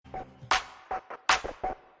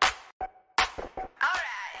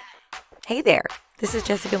Hey there, this is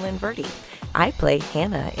Jessica Lynn Verdi. I play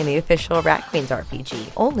Hannah in the official Rat Queens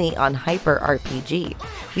RPG, only on Hyper RPG.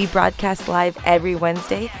 We broadcast live every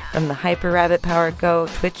Wednesday from the Hyper Rabbit Power Go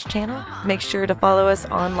Twitch channel. Make sure to follow us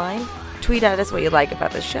online, tweet at us what you like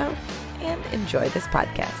about the show, and enjoy this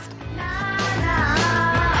podcast.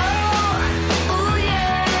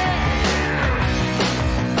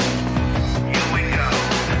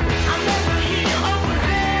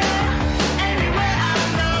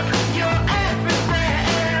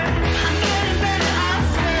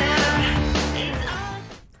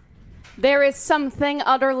 There is something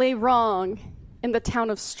utterly wrong in the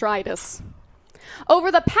town of Stridus.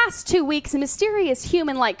 Over the past 2 weeks, mysterious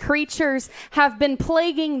human-like creatures have been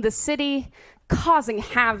plaguing the city, causing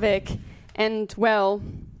havoc and, well,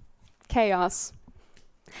 chaos.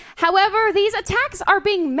 However, these attacks are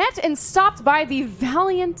being met and stopped by the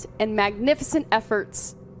valiant and magnificent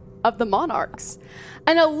efforts of the Monarchs,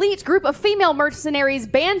 an elite group of female mercenaries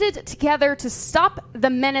banded together to stop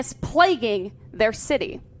the menace plaguing their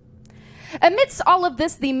city. Amidst all of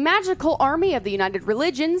this, the Magical Army of the United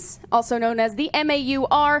Religions, also known as the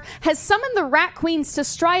MAUR, has summoned the Rat Queens to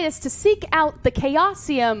Stridus to seek out the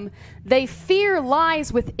Chaosium they fear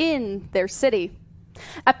lies within their city.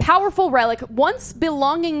 A powerful relic once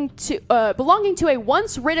belonging to a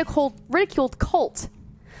once ridiculed cult,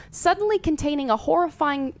 suddenly containing a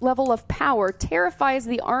horrifying level of power, terrifies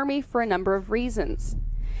the army for a number of reasons.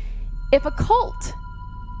 If a cult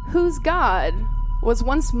whose god was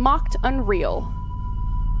once mocked unreal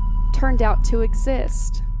turned out to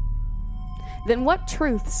exist, then what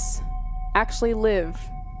truths actually live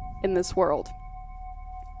in this world?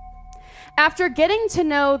 After getting to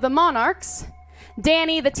know the Monarchs,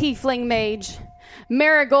 Danny the Tiefling Mage,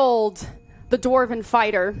 Marigold the Dwarven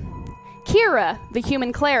Fighter, Kira the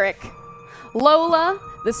Human Cleric, Lola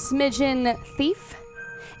the Smidgen Thief,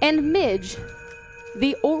 and Midge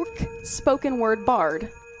the Orc Spoken Word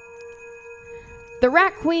Bard, the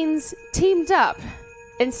Rat Queens teamed up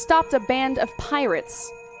and stopped a band of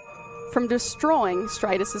pirates from destroying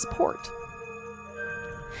Stridus' port.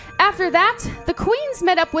 After that, the Queens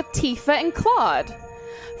met up with Tifa and Claude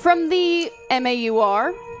from the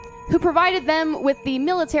MAUR, who provided them with the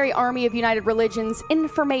Military Army of United Religions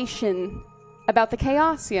information about the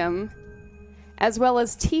Chaosium, as well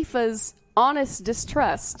as Tifa's honest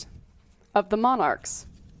distrust of the Monarchs.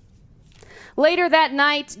 Later that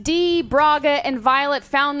night, Dee, Braga, and Violet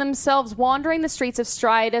found themselves wandering the streets of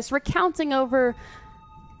Stridus, recounting over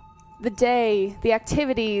the day, the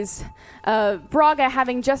activities, Braga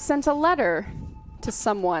having just sent a letter to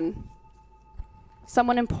someone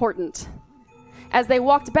important, as they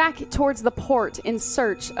walked back towards the port in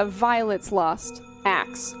search of Violet's lost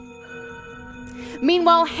axe.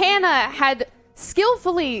 Meanwhile, Hannah had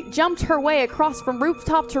skillfully jumped her way across from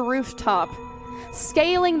rooftop to rooftop,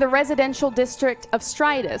 scaling the residential district of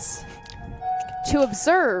Stridus to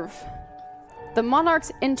observe the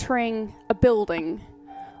Monarchs entering a building.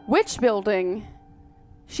 Which building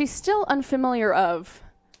she's still unfamiliar of,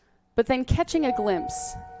 but then catching a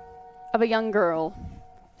glimpse of a young girl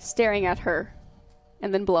staring at her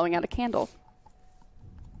and then blowing out a candle.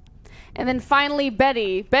 And then finally,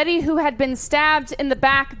 Betty, who had been stabbed in the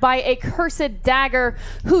back by a cursed dagger,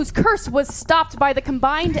 whose curse was stopped by the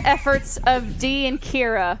combined efforts of Dee and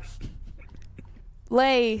Kira,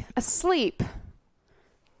 lay asleep,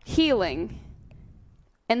 healing,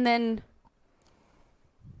 and then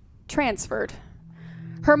transferred.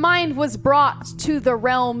 Her mind was brought to the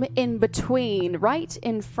realm in between, right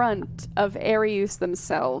in front of Arius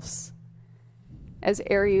themselves, as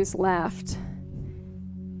Arius laughed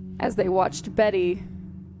as they watched Betty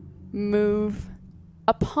move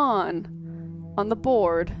a pawn on the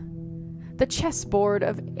board, the chessboard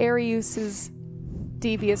of Arius's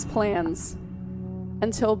devious plans,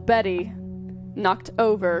 until Betty knocked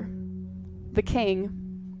over the king.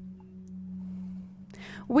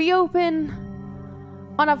 We open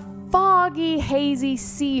on a foggy, hazy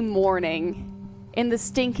sea morning in the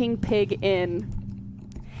Stinking Pig Inn.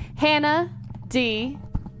 Hannah, Dee,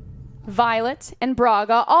 Violet, and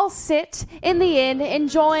Braga all sit in the inn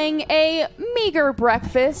enjoying a meager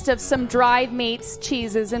breakfast of some dried meats,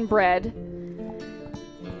 cheeses, and bread,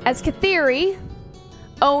 as Kathiri,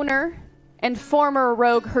 owner and former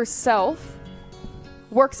rogue herself,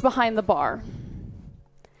 works behind the bar.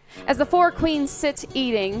 As the four queens sit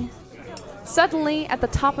eating, suddenly at the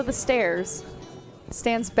top of the stairs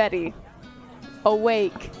stands Betty,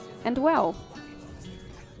 awake and well.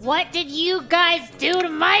 What did you guys do to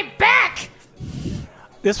my back?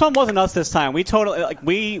 This one wasn't us this time. We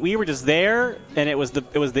totally we were just there, and it was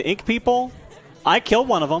the ink people. I killed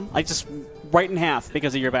one of them. I just right in half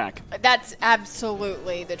because of your back. That's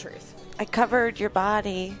absolutely the truth. I covered your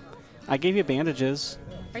body. I gave you bandages.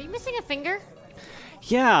 Are you missing a finger?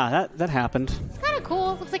 Yeah, that happened. It's kind of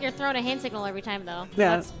cool. Looks like you're throwing a hand signal every time, though.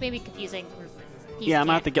 Yeah. That's maybe confusing. Yeah, I'm going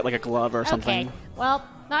to have to get like a glove or something. Okay. Well,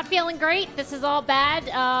 not feeling great. This is all bad.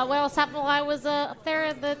 What else happened while I was up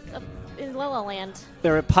there in Lola Land?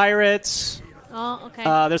 There are pirates. Oh, okay.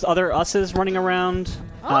 There's other us's running around.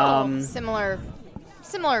 Oh,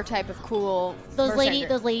 Similar type of cool. those mercenary.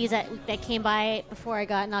 ladies that came by before I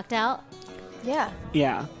got knocked out. Yeah.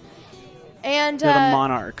 Yeah, And they're the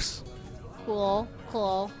monarchs. Cool.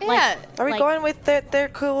 yeah. Are we going with they're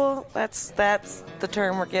cool? That's the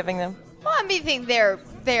term we're giving them. Well, I mean, think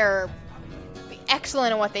they're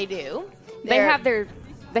excellent at what they do. They have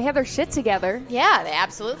their shit together. Yeah, they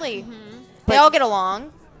absolutely. They But- all get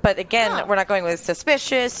along. But again, we're not going with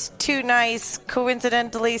suspicious, too nice,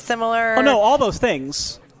 coincidentally similar. Oh no, all those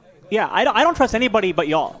things. Yeah, I don't trust anybody but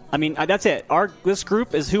y'all. I mean, that's it. This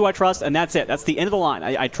group is who I trust, and that's it. That's the end of the line.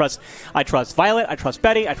 I trust Violet, I trust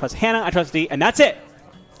Betty, I trust Hannah, I trust Dee, and that's it.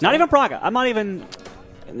 Not even Braga. I'm not even.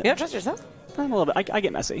 You don't trust yourself? I'm a little bit. I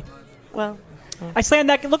get messy. Well, I slammed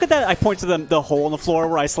that. Look at that. I point to the hole in the floor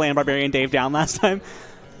where I slammed Barbarian Dave down last time.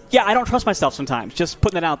 Yeah, I don't trust myself sometimes. Just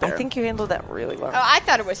putting it out there. I think you handled that really well. Oh, I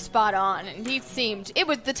thought it was spot on, and it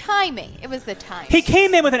was the timing. It was the timing. He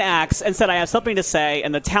came in with an axe and said, "I have something to say,"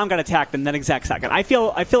 and the town got attacked in that exact second. I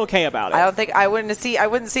feel okay about it. I wouldn't see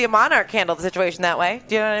a monarch handle the situation that way.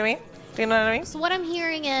 Do you know what I mean? Do you know what I mean? So what I'm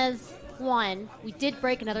hearing is, one, we did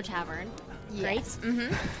break another tavern. Yes. Right?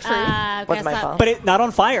 Mm-hmm. Wasn't my fault. But it's not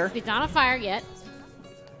on fire. It's not on fire yet.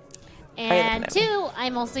 And two,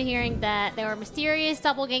 I'm also hearing that there were mysterious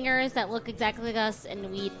doppelgangers that look exactly like us,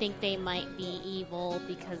 and we think they might be evil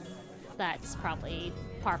because that's probably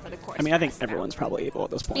par for the course. I mean, for I think us now. everyone's probably evil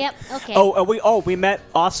at this point. Yep. Okay. We met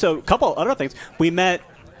also a couple other things. We met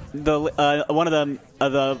one of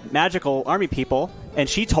the magical army people, and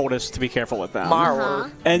she told us to be careful with them.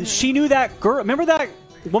 Marward. And she knew that girl. Remember that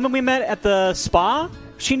woman we met at the spa?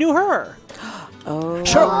 She knew her. Oh.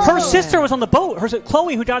 Her sister was on the boat.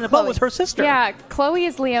 Chloe, who died on the boat, was her sister. Yeah, Chloe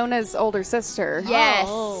is Leona's older sister. Yes.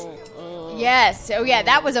 Oh. Yes. Oh, yeah.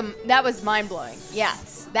 That was mind blowing.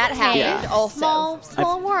 Yes, that happened. Yeah. Also.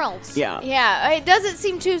 Small worlds. Yeah. Yeah. It doesn't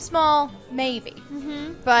seem too small, maybe.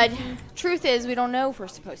 But truth is, we don't know if we're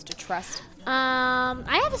supposed to trust.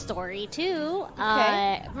 I have a story too.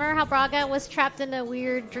 Okay. Remember how Braga was trapped in a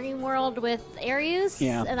weird dream world with Arius?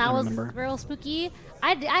 Yeah, and that I was remember. real spooky.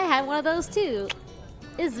 I had one of those too.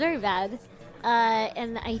 It was very bad.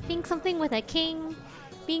 And I think something with a king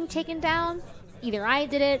being taken down. Either I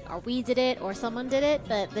did it, or we did it, or someone did it.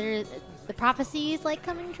 But the prophecy is like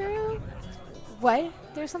coming true. What?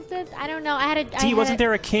 There's something I don't know. Wasn't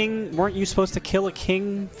there a king? Weren't you supposed to kill a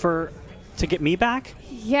king to get me back?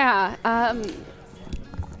 Yeah,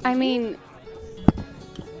 I mean,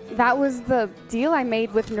 that was the deal I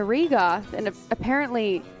made with Narigoth, and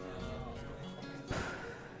apparently,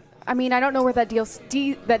 I mean, I don't know where that deal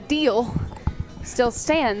still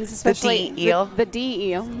stands, especially D-eel. the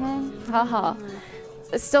D-eel. Haha.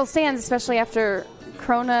 It still stands, especially after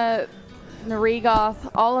Krona,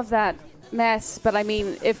 Narigoth, all of that mess. But I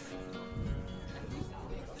mean, I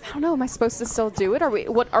don't know. Am I supposed to still do it? Are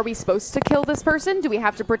we supposed to kill this person? Do we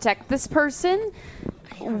have to protect this person?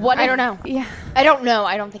 I don't know. Yeah. I don't know.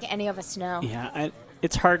 I don't think any of us know. Yeah,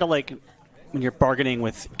 it's hard to when you're bargaining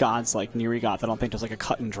with gods like Nerigoth. I don't think there's a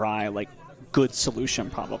cut and dry good solution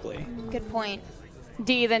probably. Good point.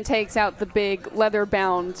 Dee then takes out the big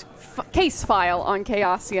leather-bound case file on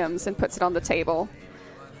Chaosiums and puts it on the table.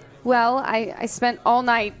 Well, I spent all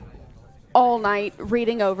night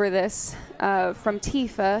reading over this from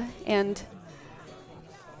Tifa, and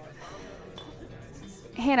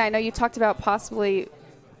Hannah, I know you talked about possibly,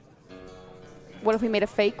 what if we made a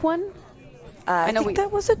fake one? I think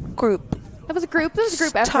that was a group. That was a group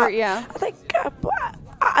effort, yeah. I think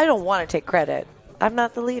I don't want to take credit. I'm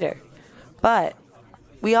not the leader, but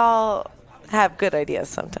we all have good ideas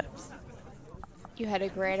sometimes. You had a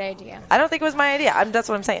great idea. I don't think it was my idea. That's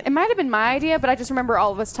what I'm saying. It might have been my idea, but I just remember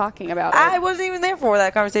all of us talking about it. I wasn't even there for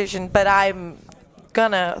that conversation, but I'm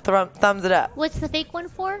gonna thumbs it up. What's the fake one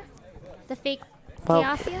for? The fake Well,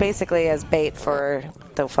 Chaosium? basically as bait for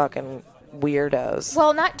the fucking weirdos.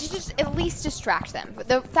 Well, not to just at least distract them. But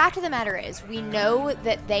the fact of the matter is, we know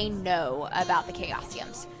that they know about the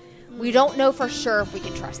Chaosiums. We don't know for sure if we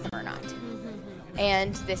can trust them or not.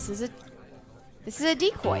 And this is a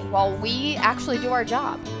decoy while we actually do our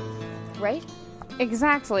job, right?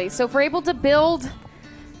 Exactly. So if we're able to build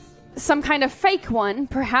some kind of fake one,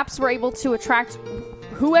 perhaps we're able to attract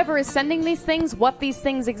whoever is sending these things what these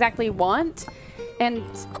things exactly want, and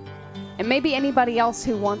maybe anybody else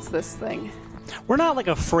who wants this thing. We're not like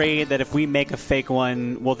afraid that if we make a fake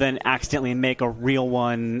one, we'll then accidentally make a real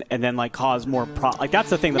one and then like cause more like that's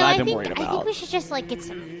the thing that I've been worried about. I think we should just like get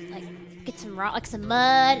some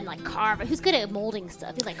mud and like carve. Who's good at molding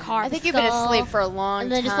stuff? He's like carve. I think you've been asleep for a long time.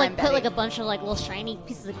 And then just like put Betty. like a bunch of like little shiny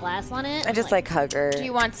pieces of glass on it. I just like hug her. Do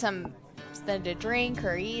you want something to drink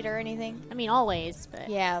or eat or anything? I mean, always, but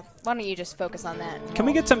Yeah. Why don't you just focus on that? Can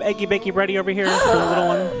we get some eggy bakey bready over here for the little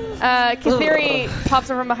one? Kathiri pops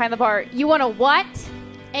up from behind the bar. You want a what?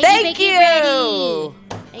 Eggy, Thank bakey, you!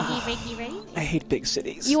 ready. Eggy, bakey, ready? I hate big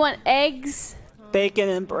cities. You want eggs, bacon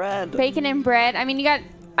and bread. bacon, and bread? I mean, you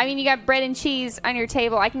got bread and cheese on your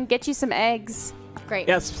table. I can get you some eggs. Great.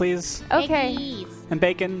 Yes, please. Okay. Eggies. And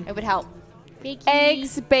bacon. It would help. Bakey.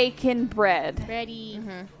 Eggs, bacon, bread. Ready.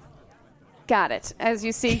 Got it. As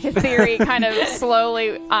you see Kathiri kind of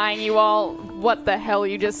slowly eyeing you all, what the hell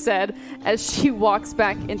you just said, as she walks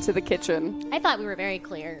back into the kitchen. I thought we were very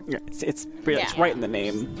clear. Yeah, it's right in the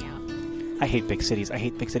name. Yeah. I hate big cities. I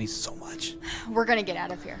hate big cities so much. We're going to get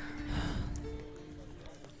out of here.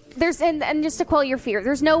 There's and just to quell your fear,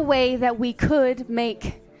 there's no way that we could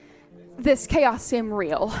make this Chaosium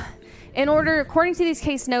real. According to these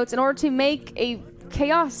case notes, in order to make a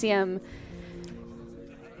Chaosium,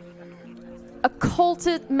 a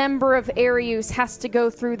culted member of Arius has to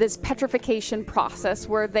go through this petrification process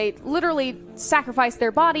where they literally sacrifice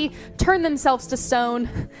their body, turn themselves to stone,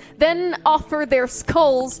 then offer their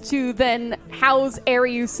skulls to then house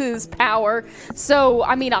Arius's power. So,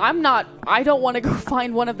 I mean, I don't want to go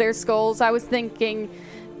find one of their skulls. I was thinking,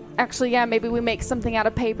 actually, yeah, maybe we make something out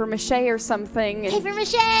of paper mache or something. and Paper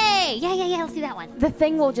mache! Yeah, let's do that one. The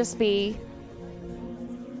thing will just be...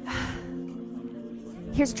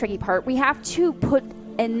 Here's the tricky part. We have to put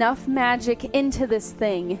enough magic into this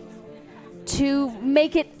thing to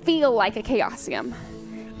make it feel like a Chaosium.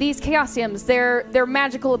 These Chaosiums, their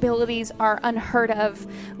magical abilities are unheard of.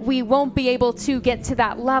 We won't be able to get to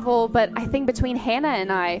that level, but I think between Hannah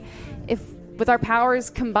and I, if with our powers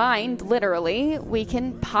combined, literally, we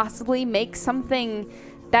can possibly make something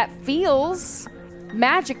that feels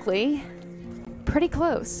magically pretty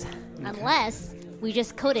close. Unless we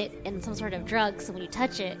just coat it in some sort of drug, so when you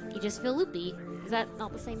touch it, you just feel loopy. Is that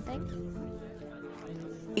not the same thing?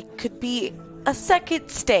 It could be a second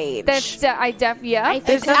stage. Yeah. I think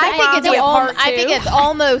There's nothing I wrong think with part I think two. it's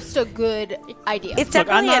almost a good idea. It's Look,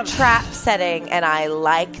 I'm definitely a not- trap setting, and I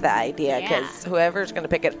like the idea because whoever's going to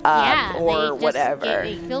pick it up or whatever.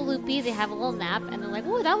 They feel loopy, they have a little nap, and they're like,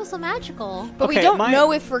 "Ooh, that was so magical." But we Okay, don't my-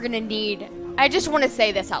 know if we're going to need... I just want to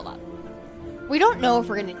say this out loud. We don't know if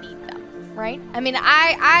we're going to need them, right? I mean,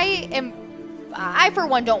 I for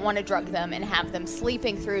one don't want to drug them and have them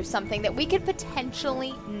sleeping through something that we could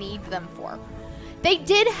potentially need them for. They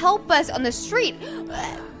did help us on the street.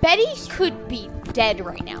 Betty could be dead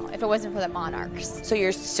right now if it wasn't for the Monarchs. So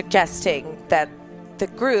you're suggesting that the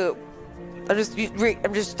group,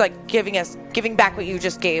 I'm just like giving back what you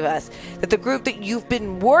just gave us, that the group that you've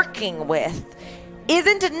been working with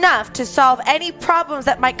isn't enough to solve any problems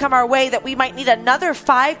that might come our way, that we might need another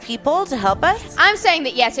 5 people to help us? I'm saying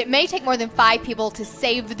that yes, it may take more than 5 people to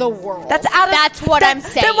save the world. That's what I'm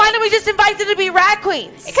saying. Then why don't we just invite them to be Rat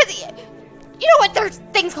Queens? Because you know what? There's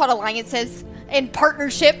things called alliances and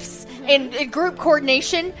partnerships and group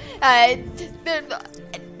coordination.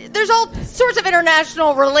 There's all sorts of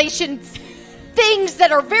international relations things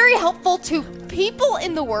that are very helpful to people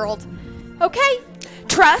in the world. Okay?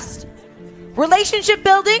 Trust, relationship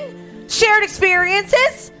building, shared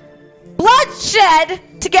experiences, bloodshed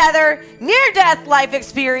together, near-death life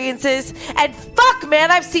experiences, and fuck,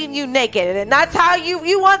 man, I've seen you naked, and that's how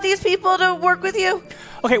you want these people to work with you?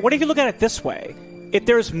 Okay, what if you look at it this way? If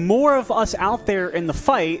there's more of us out there in the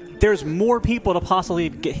fight, there's more people to possibly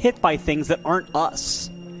get hit by things that aren't us.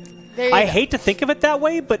 I hate to think of it that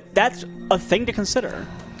way, but that's a thing to consider.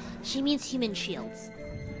 She means human shields.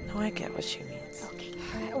 No, I get what she means.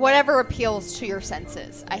 Whatever appeals to your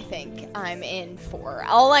senses, I think I'm in for.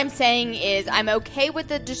 All I'm saying is I'm okay with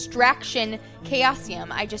the distraction Chaosium.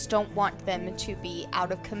 I just don't want them to be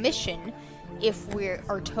out of commission if we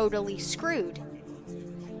are totally screwed.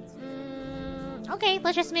 Okay,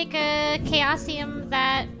 let's just make a Chaosium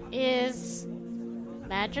that is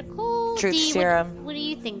magical. Truth serum. What do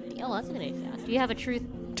you think? Oh, that's a good idea. Do you have a truth?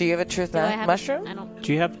 Do you have a truth Do I have mushroom? I don't.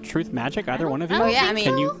 Do you have truth magic, either one of you? I don't Oh, yeah, think I mean-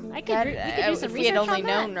 so. Can you- I could. We could do some If we research had only on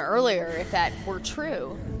that. known earlier if that were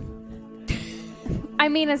true. I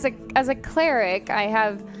mean, as a cleric,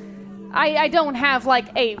 I don't have like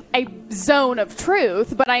a zone of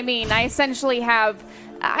truth, but I mean, I essentially have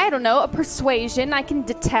I don't know, a persuasion I can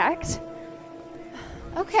detect.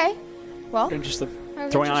 Okay. Well, You're just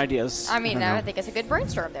throwing out ideas. I mean, don't I know. think it's a good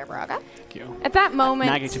brainstorm there, Braga. Thank you. At that moment,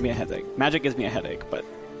 Magic gives me a headache. Magic gives me a headache, but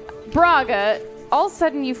Braga, all of a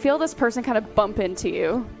sudden you feel this person kind of bump into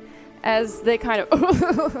you as they kind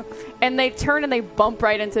of and they turn and they bump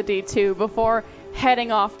right into D2 before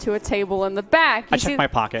heading off to a table in the back. I check my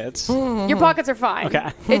pockets. Your pockets are fine.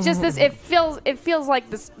 Okay. It's just this. It feels like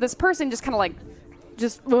this person just kind of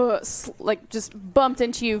just bumped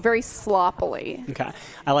into you very sloppily. Okay.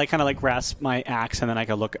 I kind of grasp my axe and then I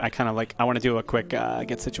go look. I want to do a quick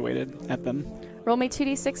get situated at them. Roll me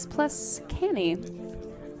 2d6 plus canny.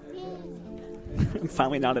 I'm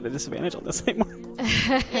finally not at a disadvantage on this anymore.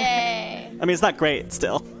 Yay. I mean, it's not great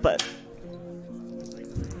still, but.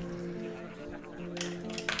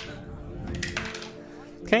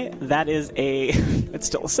 Okay, that is it's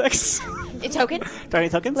still a 6. It's tokens? Do I have any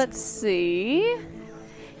tokens? Let's see.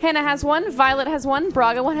 Hannah has one, Violet has one,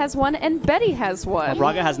 Braga one has one, and Betty has one.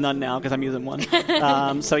 Braga has none now because I'm using one.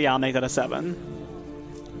 So yeah, I'll make that a 7.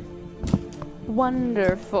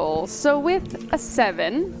 Wonderful. So with a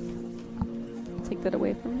 7, take that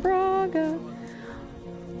away from Braga.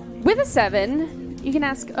 With a 7, you can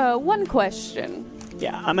ask one question.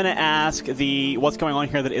 Yeah, I'm going to ask what's going on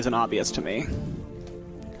here that isn't obvious to me.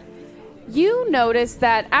 You notice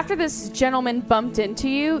that after this gentleman bumped into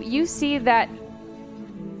you, you see that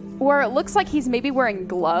where it looks like he's maybe wearing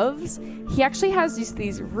gloves, he actually has just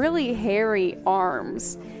these really hairy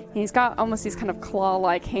arms. And he's got almost these kind of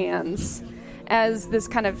claw-like hands as this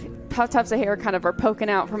kind of tufts of hair kind of are poking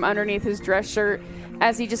out from underneath his dress shirt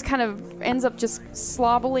as he just kind of ends up just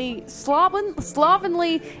slovenly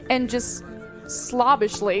and just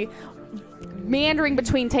slobbishly meandering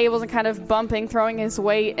between tables and kind of bumping, throwing his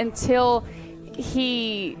weight until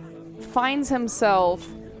he finds himself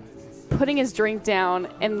putting his drink down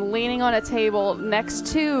and leaning on a table next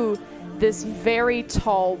to this very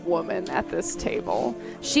tall woman at this table.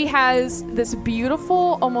 She has this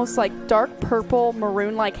beautiful, almost like dark purple,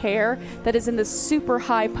 maroon-like hair that is in this super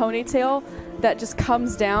high ponytail that just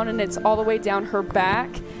comes down and it's all the way down her back.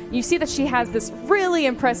 You see that she has this really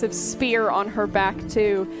impressive spear on her back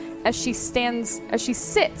too, as she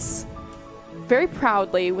sits very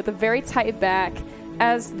proudly with a very tight back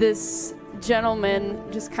as this gentleman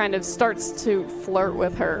just kind of starts to flirt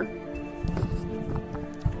with her.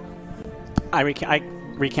 I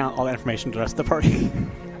recount all that information to the rest of the party.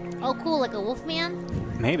 Oh, cool, like a wolfman?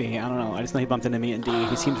 Maybe, I don't know. I just know he bumped into me and D.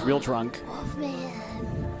 He seems real drunk Wolfman.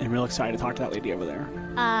 and real excited to talk to that lady over there.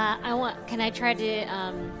 Can I try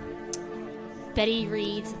to, Betty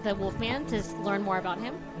reads the wolfman to learn more about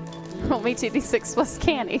him? Roll me 2d6 plus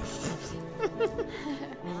canny.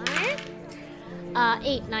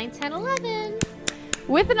 8, 9, 10, 11.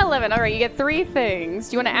 With an 11, all right, you get 3 things.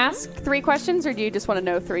 Do you want to ask 3 questions, or do you just want to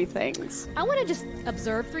know 3 things? I want to just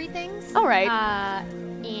observe 3 things. All right.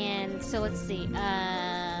 And so let's see.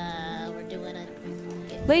 We're doing a...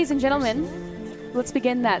 Ladies and gentlemen, let's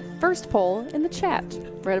begin that first poll in the chat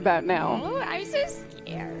right about now. Oh, I'm so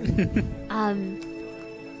scared.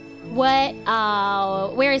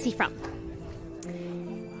 Where is he from?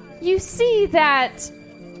 You see that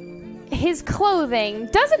his clothing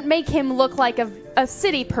doesn't make him look like a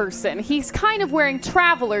city person. He's kind of wearing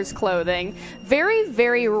traveler's clothing, very,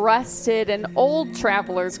 very rusted and old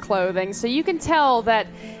traveler's clothing. So you can tell that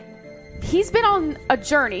he's been on a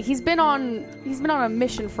journey. He's been on a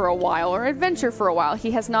mission for a while, or adventure for a while.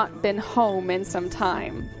 He has not been home in some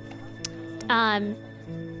time.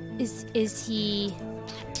 Is he?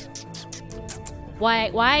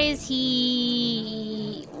 Why is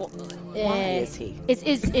he? Why is he?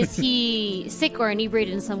 Is he sick or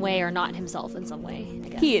inebriated in some way, or not himself in some way? I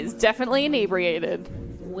guess. He is definitely inebriated.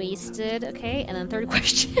 Wasted. Okay, and then third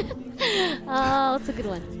question. Oh, that's a good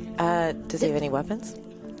one. Does he have any weapons?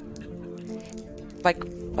 Like,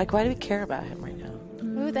 why do we care about him right now?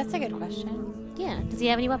 Ooh, that's a good question. Yeah. Does he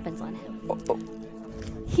have any weapons on him?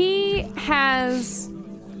 He has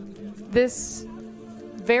this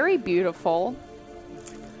very beautiful,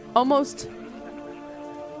 almost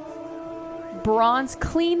bronze,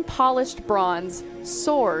 clean polished bronze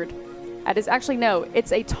sword at his, actually no,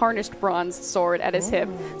 it's a tarnished bronze sword at his hip.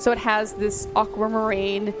 So it has this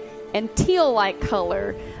aquamarine and teal-like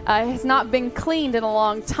color. It has not been cleaned in a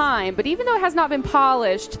long time, but even though it has not been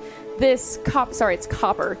polished, this it's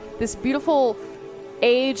copper. This beautiful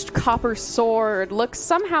aged copper sword looks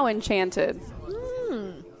somehow enchanted.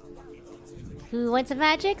 Who wants a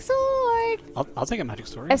magic sword? I'll take a magic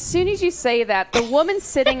story. As soon as you say that, the woman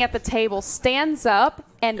sitting at the table stands up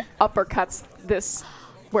and uppercuts this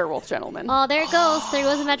werewolf gentleman. Oh, there it goes. There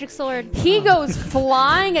goes a magic sword. He goes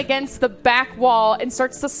flying against the back wall and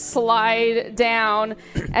starts to slide down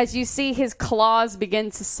as you see his claws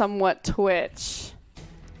begin to somewhat twitch.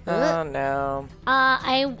 Oh no.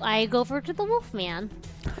 I go over to the wolf man.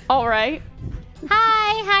 All right.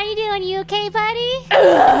 Hi, how you doing? You okay, buddy?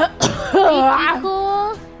 you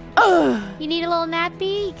cool? You need a little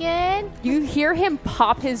nappy? You good? You hear him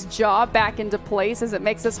pop his jaw back into place as it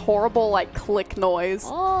makes this horrible, like, click noise.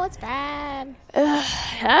 Oh, it's bad.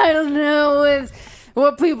 I don't know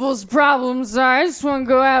what people's problems are. I just want to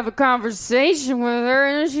go have a conversation with her,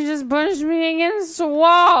 and then she just punched me against the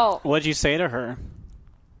wall. What'd you say to her?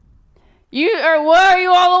 What are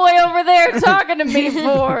you all the way over there talking to me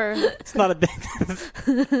for? It's not a big...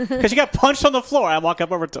 Because she got punched on the floor. I walk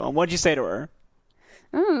up over to him. What'd you say to her?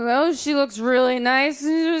 I don't know. She looks really nice,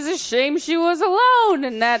 and it was a shame she was alone,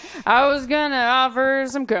 and that I was gonna offer her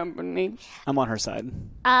some company. I'm on her side.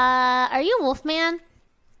 Are you a wolf man?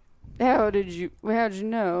 How'd you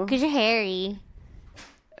know? Because you're hairy.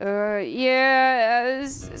 Yeah.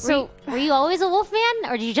 So Were you always a wolf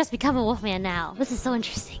man, or did you just become a wolf man now? This is so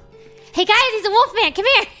interesting. Hey guys, he's a wolf man. Come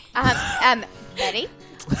here. Betty?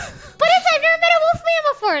 But I've never met a wolf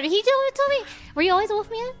man before. He told me. Were you always a wolf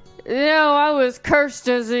man? no, I was cursed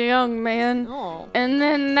as a young man, Oh. and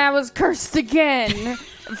then I was cursed again.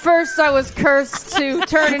 First, I was cursed to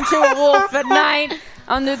turn into a wolf at night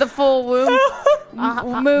under the full moon.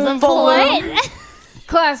 What?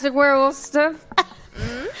 Classic werewolf stuff.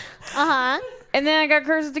 Uh-huh. And then I got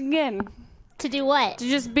cursed again To do what? to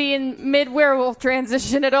just be in mid-werewolf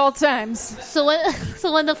transition at all times. So what?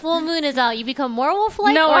 So when the full moon is out, you become more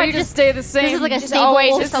wolf-like? No, or I you just stay the same. This is like a Just stable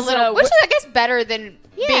always wolf. just a This is little, a- which is, I guess, better than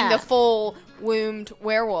being Yeah. the full wombed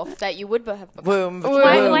werewolf that you would have become. Womb.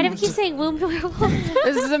 Why do we keep saying wombed werewolf?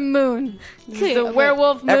 This is a moon. This is a Okay.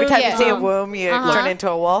 werewolf moon. Every time Yeah. you see a womb, you turn into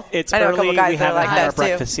a wolf. It's I know early. a couple guys We that are haven't like had our that too.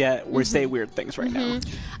 breakfast yet. We say weird things right now.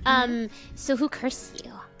 So who cursed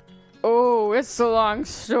you? Oh, it's a long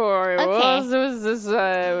story. Okay. Well,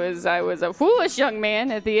 I was a foolish young man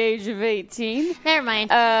at the age of 18. Never mind.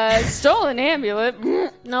 Stole an amulet.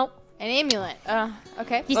 Nope. An amulet.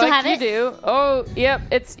 Okay. You still Like have you it? do. Oh, yep.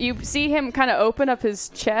 It's you see him kind of open up his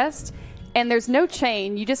chest, and there's no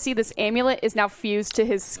chain. You just see this amulet is now fused to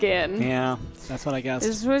his skin. Yeah, that's what I guessed.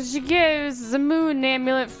 This is what you get. This is a moon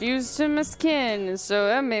amulet fused to my skin. So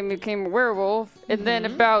that made me become a werewolf. And then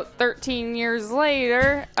about 13 years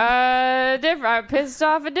later, I pissed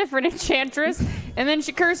off a different enchantress, and then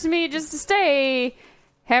she cursed me just to stay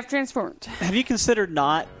half transformed. Have you considered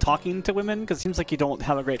not talking to women? Because it seems like you don't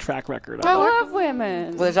have a great track record. I Of it. love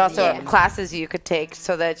women. Well, there's also Yeah. classes you could take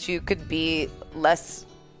so that you could be less,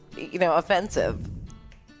 offensive.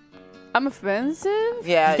 I'm offensive?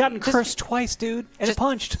 Yeah. You've gotten just- cursed twice, dude, and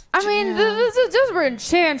punched. I mean, those were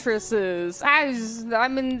enchantresses.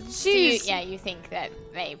 She's... You think that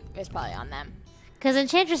it's probably on them. Because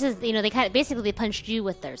enchantresses, they basically punched you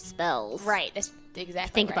with their spells. Right. That's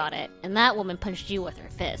exactly Think right. about it. And that woman punched you with her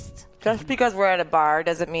fist. Just because we're at a bar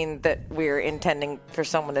doesn't mean that we're intending for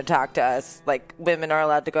someone to talk to us. Like, women are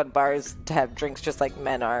allowed to go to bars to have drinks just like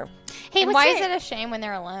men are. Hey, And what's why your... is it a shame when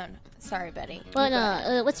they're alone? Sorry, Betty. Well, You go ahead.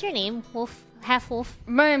 no, what's your name? Wolf? Half wolf?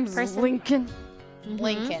 My name's Person. Lincoln.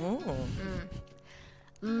 Lincoln.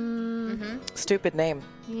 Stupid name.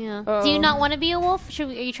 Yeah. Do you not want to be a wolf? Are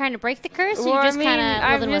you trying to break the curse, or Well, you just kind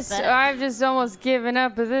of living with it? I've just almost given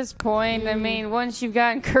up at this point. I mean, once you've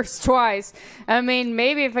gotten cursed twice,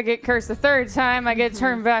 maybe if I get cursed the third time, I get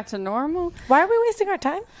turned back to normal. Why are we wasting our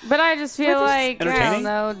time? But I just feel like, I don't entertaining.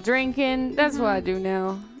 know, drinking, that's what I do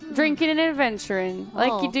now. Drinking and adventuring.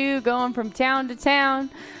 Like Oh. you do, going from town to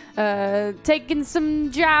town, taking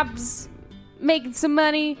some jobs, making some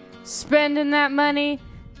money, spending that money,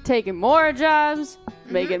 taking more jobs,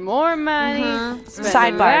 making more money, spending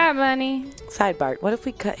Sidebar. that money. Sidebar. What if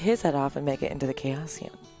we cut his head off and make it into the Chaosium?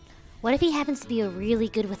 What if he happens to be really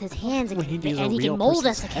good with his hands and, Well, he'd use a he real can mold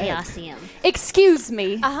us a person's head. Chaosium? Excuse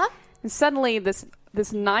me. Uh-huh. And suddenly, this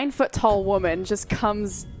 9-foot tall woman just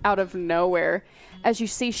comes out of nowhere. As you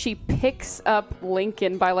see, she picks up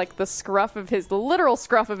Lincoln by the literal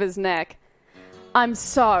scruff of his neck. I'm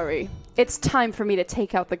sorry. It's time for me to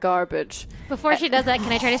take out the garbage. Before she does that,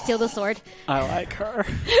 can I try to steal the sword? I like her.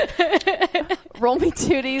 Roll me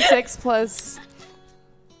 2d6 plus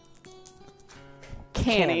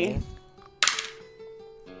canny.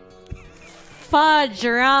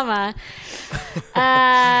 Fudge-rama.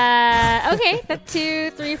 Okay, that's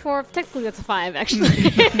 2, 3, 4. Technically, that's a 5, actually.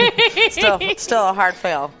 Still a hard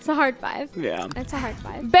fail. It's a hard 5. Yeah. That's a hard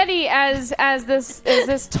 5. Betty, as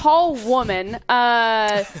this tall woman,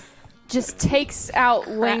 just takes out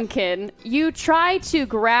Lincoln. You try to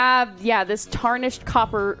grab, this tarnished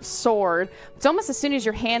copper sword. It's almost as soon as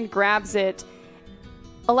your hand grabs it,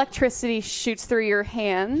 electricity shoots through your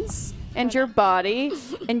hands and your body,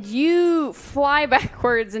 and you fly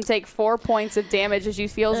backwards and take 4 points of damage as you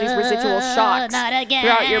feel these residual shocks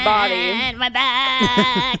throughout your body. My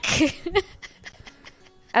back.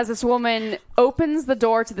 As this woman opens the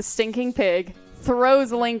door to the stinking pig,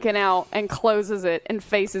 throws Lincoln out, and closes it and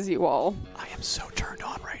faces you all. I am so turned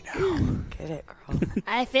on right now. Get it, girl.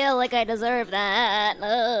 I feel like I deserve that.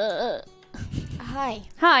 Hi.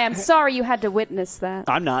 Hi, I'm sorry you had to witness that.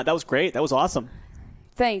 I'm not. That was great. That was awesome.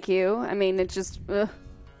 Thank you. I mean, it just...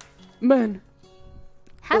 Man.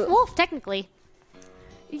 Half wolf, technically.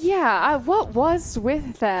 Yeah, what was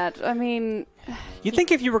with that? I mean... You'd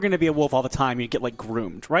think if you were going to be a wolf all the time, you'd get, like,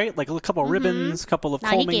 groomed, right? Like a couple of ribbons, a couple of Nah,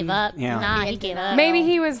 combing. he gave up. Yeah. Nah, he gave up. Maybe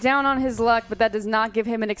he was down on his luck, but that does not give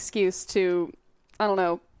him an excuse to, I don't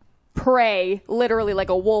know, prey literally like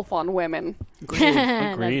a wolf on women.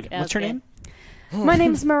 Agreed. What's your Okay. name? My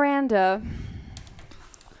name's Miranda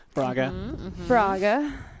Braga.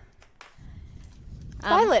 Braga.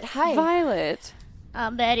 Violet, hi. Violet.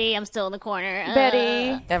 Betty, I'm still in the corner.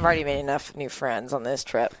 Betty. I've already made enough new friends on this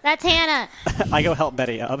trip. That's Hannah. I go help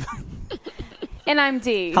Betty up. And I'm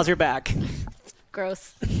Dee. How's your back?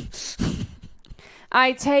 Gross.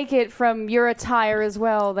 I take it from your attire as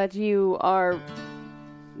well that you are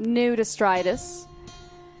new to Stridus.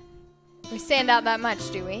 We stand out that much,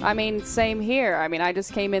 do we? I mean, same here. I mean, I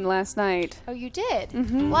just came in last night. Oh, you did?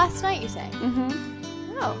 Last night, you say?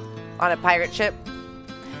 Oh. On a pirate ship?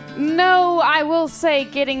 No, I will say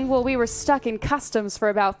we were stuck in customs for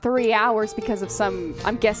about 3 hours because of some,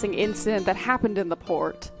 I'm guessing, incident that happened in the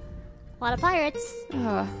port. A lot of pirates.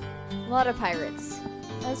 A lot of pirates.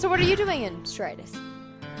 So what are you doing in Stridus?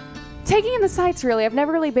 Taking in the sights, really. I've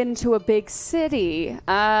never really been to a big city.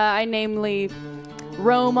 I namely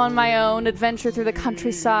roam on my own, adventure through the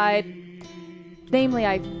countryside. Namely,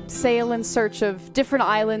 I sail in search of different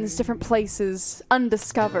islands, different places,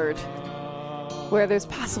 undiscovered, where there's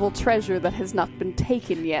possible treasure that has not been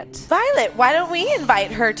taken yet. Violet, why don't we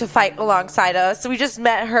invite her to fight alongside us? We just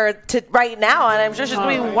met her right now, and I'm sure she's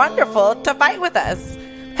going to be wonderful to fight with us.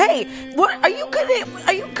 Hey, what are you good at?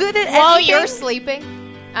 Are you good at While anything? you're sleeping,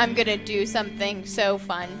 I'm gonna do something so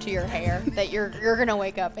fun to your hair that you're gonna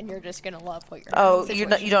wake up and you're just gonna love what you're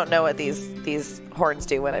doing. You don't know what these horns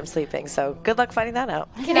do when I'm sleeping. So good luck finding that out.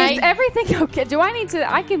 Can Is I? everything okay? Do I need to...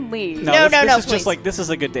 I can leave. No, this is please. just like, this is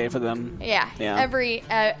a good day for them. Yeah. Yeah. Every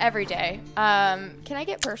day. Can I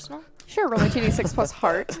get personal? Sure, roll a 2d6 plus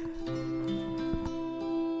heart.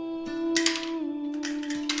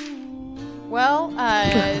 Well,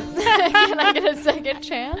 can I get a second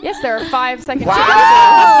chance? Yes, there are 5 second chances.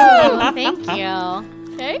 Oh, thank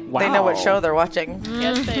you. Okay. Wow. They know what show they're watching.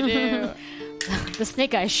 Yes, they do. The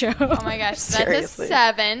Snake Eyes Show. Oh my gosh, so that's a Seriously.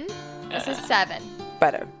 7. That's a 7.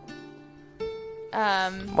 Better.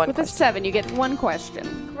 One With a question. 7, you get 1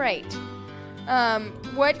 question. Great.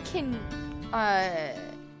 What can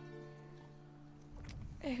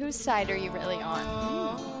whose side are you really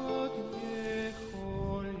on?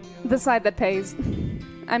 The side that pays.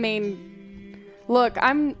 I mean, look,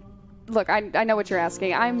 I know what you're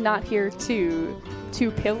asking. I'm not here to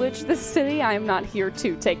pillage the city. I'm not here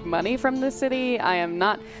to take money from the city.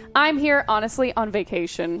 I'm here, honestly, on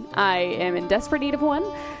vacation. I am in desperate need of one.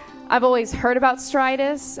 I've always heard about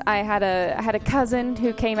Stridus. I had a cousin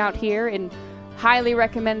who came out here and highly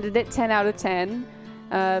recommended it, 10 out of 10.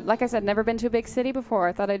 Like I said, never been to a big city before.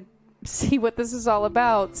 I thought I'd see what this is all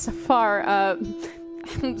about. So far,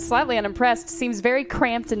 I'm slightly unimpressed. Seems very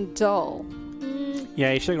cramped and dull.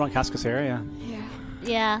 Yeah, you should go on Cascaseria.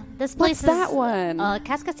 Yeah, this place What's is... that one?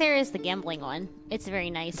 Cascaseria is the gambling one. It's very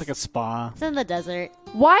nice. It's like a spa. It's in the desert.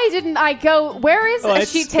 Why didn't I go? Where is Oh, it?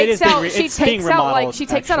 it's- She it takes is being out. re- She it's being takes out remodeled, she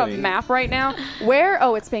takes out a actually. map right now. Where?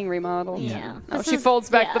 Oh, it's being remodeled. Yeah. Oh, This she is- folds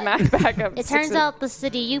back yeah. the map back up. It turns out the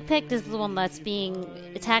city you picked is the one that's being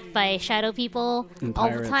attacked by shadow people And all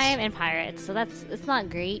the pirates. time and pirates. So it's not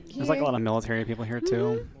great. There's like a here. lot of military people here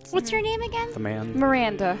too. What's your name again? The man.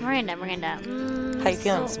 Miranda. Miranda. How you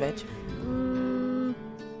feeling, Smidge?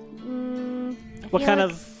 What feel kind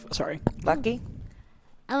like- of? Sorry. Lucky?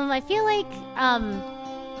 I feel like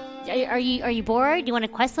are you bored? Do you want to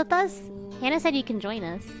quest with us? Hannah said you can join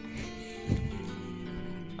us.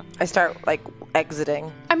 I start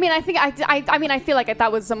exiting. I mean, I think I feel like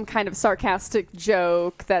that was some kind of sarcastic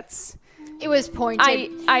joke. That's. It was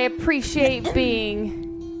pointed. I appreciate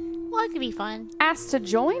being Well, it could be fun. asked to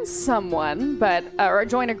join someone, but or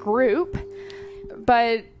join a group,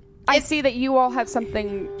 but I see that you all have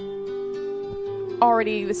something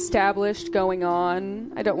already established going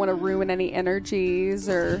on. I don't want to ruin any energies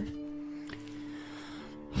or.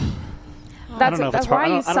 I don't know if it's why are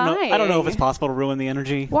you I don't know. sighing? I don't know if it's possible to ruin the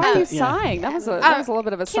energy. Why are you Yeah. sighing? That was a little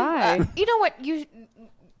bit of a sigh. You know what?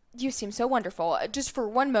 You seem so wonderful. Just for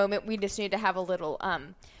one moment, we just need to have a little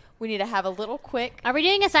quick Are we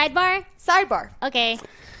doing a sidebar? sidebar. Okay.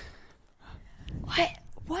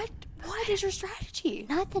 What is your strategy?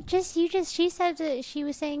 Not that she said that she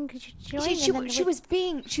was saying could you join? She was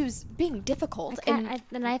being difficult, and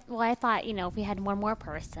I thought, if we had one more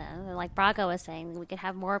person, like Braga was saying, we could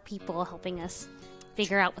have more people helping us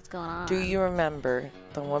figure out what's going on. Do you remember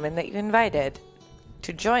the woman that you invited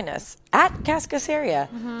to join us at Cascaseria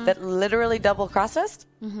that literally double-crossed us?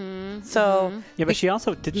 So Yeah, but she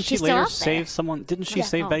also didn't she She's still later out there. save someone? Didn't she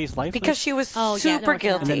save Betty's life? because she was Oh, yeah, super no,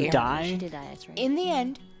 guilty. And then yeah, die? She did die, that's right. in the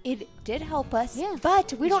end, it did help us. Yeah,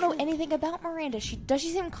 But we don't know anything about Miranda. Does she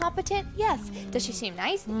seem competent? Yes. Does she seem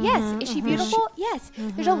nice? Yes. Is she beautiful? Yes.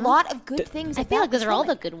 There's a lot of good things. I feel about like those this are all the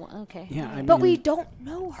woman. good ones. Okay. Yeah, I mean, But we don't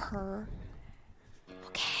know her.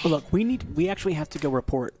 well, look, we actually have to go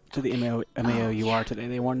report to the MAOUR today.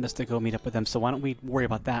 They wanted us to go meet up with them, so why don't we worry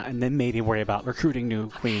about that and then maybe worry about recruiting new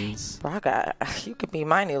queens. Braga, you could be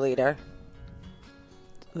my new leader.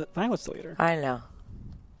 Violet's the leader. I know.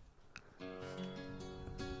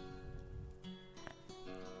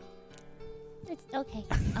 It's okay.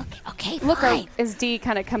 Okay, Look, fine. as D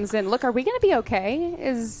kind of comes in. Look, are we going to be okay?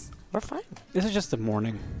 We're fine. This is just the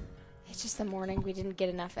morning. It's just the morning. We didn't get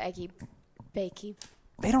enough eggy bakey.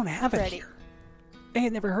 They don't have it Ready. here. They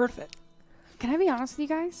had never heard of it. Can I be honest with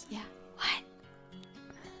you guys? Yeah. What?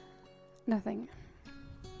 Nothing.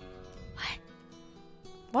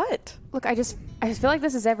 What? Look, I just feel like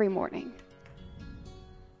this is every morning.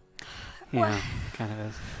 Yeah, kind of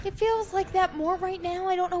is. It feels like that more right now.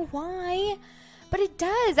 I don't know why, but it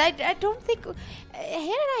does. I don't think Hannah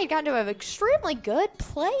and I had gotten to an extremely good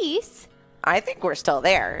place. I think we're still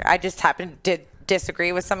there. I just happen to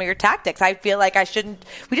disagree with some of your tactics. I feel like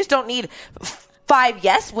we just don't need 5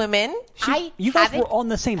 yes women. You guys were on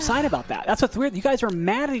the same side about that. That's what's weird. You guys are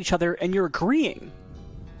mad at each other and you're agreeing.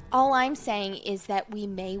 All I'm saying is that we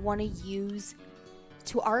may want to use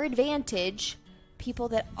to our advantage people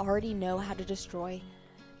that already know how to destroy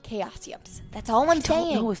Chaosiums. That's all I'm I don't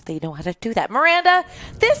saying. know if they know how to do that. Miranda,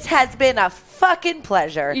 this has been a fucking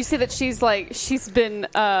pleasure. You see that she's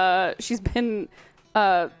been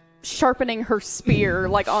sharpening her spear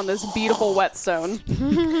like on this beautiful whetstone.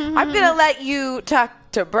 I'm going to let you talk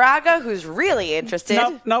to Braga, who's really interested.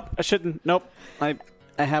 Nope. I shouldn't. Nope. I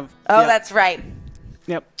have. Oh, yeah. that's right.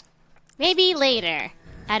 Yep. Maybe later,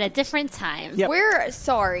 at a different time. Yep. We're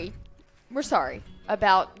sorry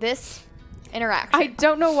about this interaction. I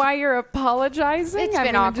don't know why you're apologizing. It's I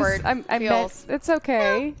been mean, awkward. Feels- it's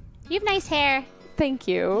okay. You have nice hair. Thank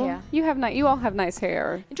you. Yeah. You all have nice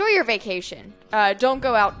hair. Enjoy your vacation. Don't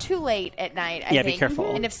go out too late at night. I Yeah, think. be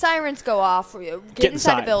careful. And if sirens go off, get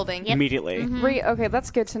inside the building. immediately. Okay,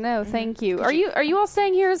 that's good to know. Thank you. Are you all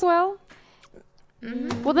staying here as well?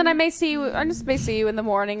 Well, then I may see you. I just may see you in the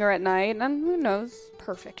morning or at night, and who knows?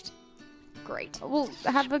 Perfect. Great. Well,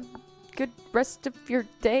 have a good rest of your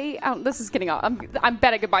day. This is getting off. I'm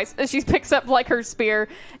betting goodbye. She picks up like her spear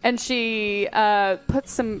and she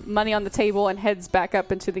puts some money on the table and heads back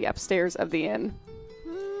up into the upstairs of the inn.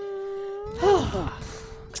 That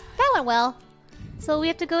went well. So we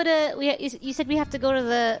have to go to. You said we have to go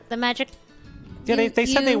to the magic. Yeah, they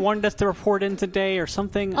said they wanted us to report in today or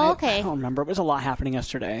something. Oh, okay. I don't remember. It was a lot happening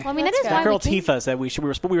yesterday. Well, I mean, that is That's why Girl we came. Tifa said we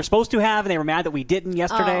were supposed to have, and they were mad that we didn't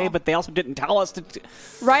yesterday, Oh. but they also didn't tell us to.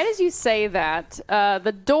 Right as you say that,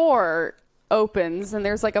 the door opens and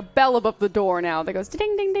there's like a bell above the door now that goes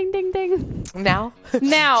ding ding ding ding ding. Now?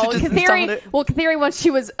 Now, She just installed it. Katheri, once she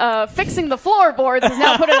was fixing the floorboards, has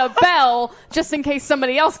now put in a bell just in case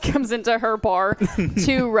somebody else comes into her bar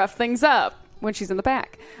to rough things up when she's in the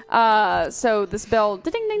back. So this bell,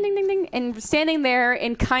 ding, ding, ding, ding, ding, and standing there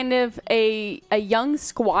in kind of a young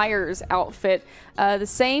squire's outfit, the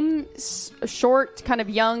same short, kind of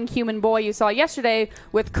young human boy you saw yesterday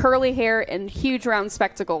with curly hair and huge round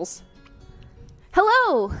spectacles.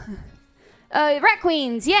 Hello! Rat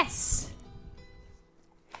Queens, yes!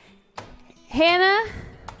 Hannah,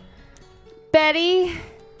 Betty,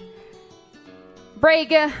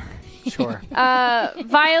 Braga, Sure.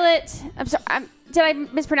 Violet. I'm sorry. Did I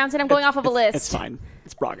mispronounce it? I'm going off of a list. It's fine.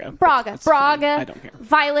 It's Braga. Braga. It's fine. Braga. I don't care.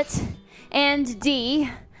 Violet and D.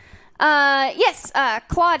 Yes,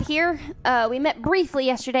 Claude here. We met briefly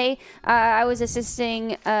yesterday. I was assisting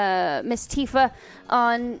Miss Tifa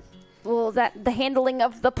on the handling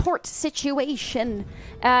of the port situation,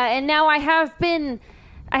 and now I have been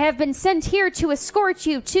I have been sent here to escort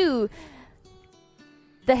you to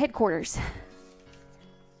the headquarters.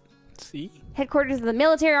 See? Headquarters of the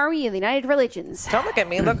Military Army of the United Religions. Don't look at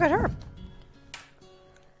me. Look at her.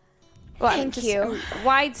 Well, Thank just you. a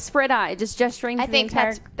wide-spread eye, just gesturing to I the think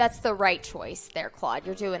entire... that's the right choice there, Claude.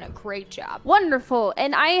 You're doing a great job. Wonderful.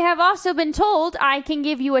 And I have also been told I can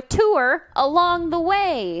give you a tour along the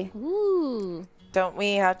way. Ooh. Don't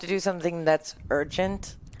we have to do something that's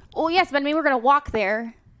urgent? Oh, yes, but I mean, we're going to walk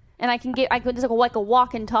there. And I could just like a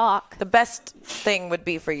walk and talk. The best thing would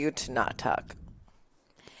be for you to not talk.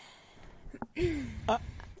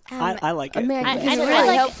 I like it. Man, I this is really really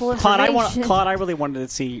like- helpful Claude, information. I really wanted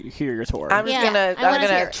to hear your tour. I'm just Yeah, gonna I wanna I'm hear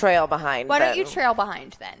gonna it. trail behind. Why don't you then. trail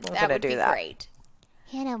behind then? I'm That gonna would do be that. great.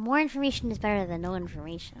 Hannah, more information is better than no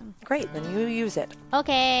information. Great, then you use it.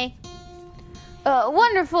 Okay.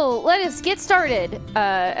 Wonderful. Let us get started.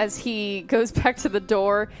 As he goes back to the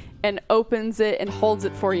door and opens it and holds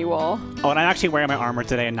it for you all. Oh, and I'm actually wearing my armor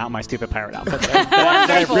today and not my stupid pirate outfit that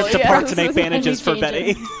I ripped apart to make bandages for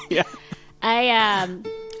Betty. Yeah.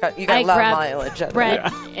 You got a I lot of grab mileage. out of bread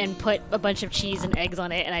it. and put a bunch of cheese and eggs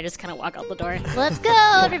on it, and I just kind of walk out the door. Let's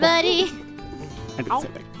go, everybody. I do the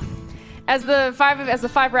same thing. As the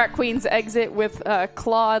five rat queens exit with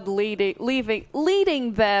Claude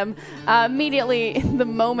leading them, immediately the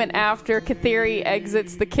moment after, Katheri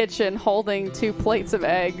exits the kitchen holding 2 plates of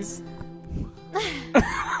eggs.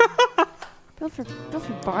 Go for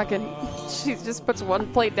bargain. She just puts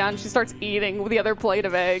 1 plate down. She starts eating with the other plate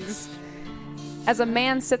of eggs. As a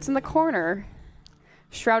man sits in the corner,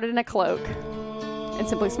 shrouded in a cloak, and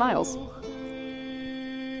simply smiles.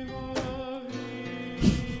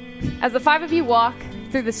 As the 5 of you walk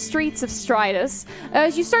through the streets of Stridus,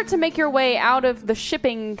 as you start to make your way out of the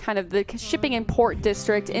shipping and port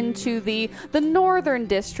district into the northern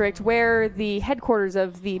district where the headquarters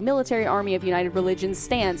of the Military Army of United Religions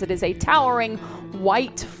stands. It is a towering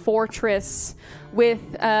white fortress with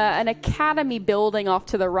an academy building off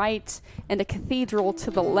to the right and a cathedral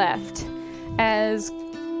to the left. As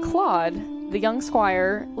Claude, the young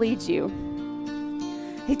squire, leads you.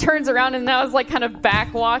 He turns around and now is like kind of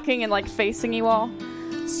back walking and like facing you all.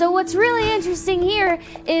 So what's really interesting here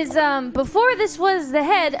is before this was the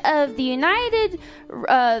head of the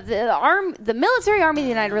the Military Army of the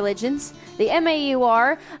United Religions, the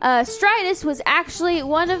MAUR, Stridus was actually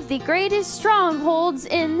one of the greatest strongholds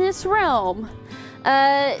in this realm.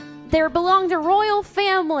 They belonged to a royal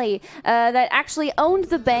family that actually owned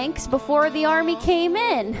the banks before the army came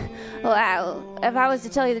in. Well, if I was to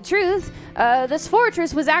tell you the truth, this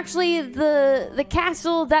fortress was actually the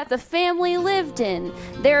castle that the family lived in.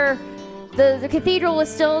 The cathedral was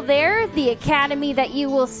still there. The academy that you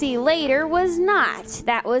will see later was not.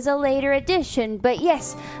 That was a later addition. But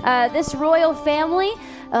yes, this royal family,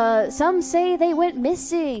 some say they went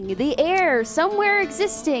missing. The heir somewhere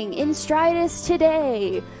existing in Stridus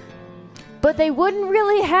today. But they wouldn't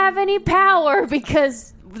really have any power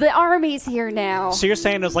because the army's here now. So you're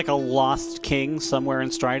saying there's like a lost king somewhere in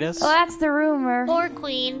Stridus? Well, that's the rumor. Or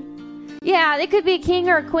queen. Yeah, it could be a king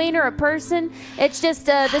or a queen or a person. It's just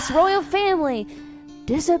this royal family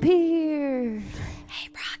disappeared. Hey,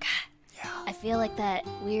 Braga. I feel like that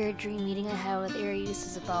weird dream meeting I had with Arius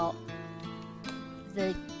is about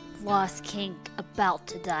the lost king about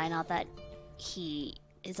to die, not that he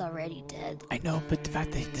is already dead. I know, but the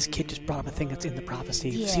fact that this kid just brought up a thing that's in the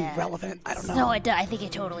prophecy seemed relevant. I don't know. No, it does. I think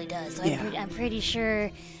it totally does. So Yeah. I'm pretty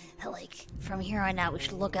sure that, like, from here on out, we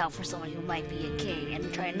should look out for someone who might be a king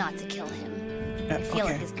and try not to kill him. I feel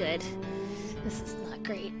like it's good. This is not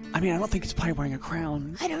great. I mean, I don't think he's probably wearing a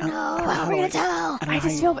crown. I don't know. how How are we to, gonna tell? I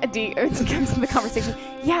just feel it comes in the conversation.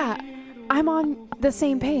 Yeah, I'm on the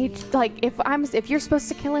same page. Like, if you're supposed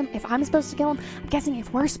to kill him, if I'm supposed to kill him, I'm guessing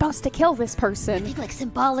if we're supposed to kill this I person. think, like,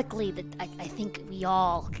 symbolically, that I think we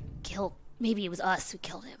all killed. Maybe it was us who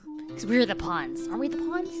killed him because we were the pawns. Aren't we the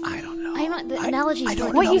pawns? I don't know. I'm not. The analogy. I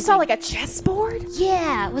don't What, know. you saw like a chessboard?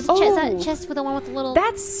 Yeah, was it chest with the one with the little?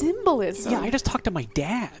 That's symbolism. Yeah, I just talked to my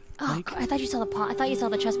dad. Oh, I thought you saw the pawn. I thought you saw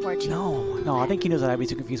the chessboard too. No, I think he knows that I'd be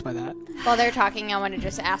too confused by that. While they're talking, I want to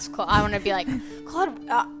just ask Claude. I want to be like, Claude,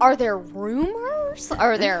 are there rumors?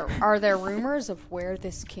 Are there rumors of where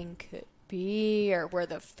this king could be, or where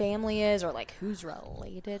the family is, or like who's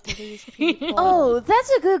related to these people? Oh,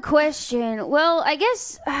 that's a good question. Well, I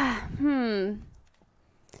guess,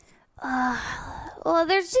 well,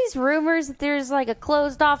 there's these rumors that there's like a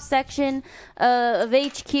closed-off section of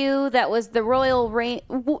HQ that was the royal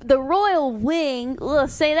wing. Ugh,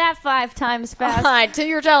 say that 5 times fast.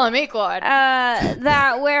 You're telling me, Claude.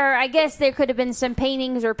 That where I guess there could have been some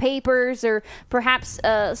paintings or papers or perhaps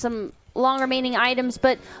some long remaining items,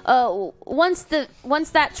 but once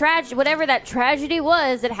that tragedy, whatever that tragedy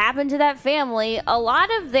was that happened to that family, a lot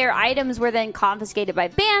of their items were then confiscated by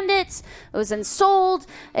bandits. It was then sold.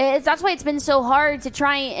 That's why it's been so hard to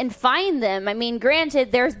try and find them. I mean,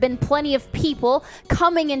 granted, there's been plenty of people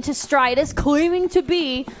coming into Stridus claiming to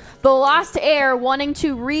be the lost heir, wanting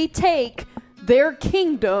to retake their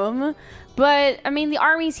kingdom. But, I mean, the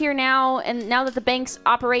army's here now, and now that the banks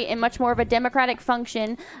operate in much more of a democratic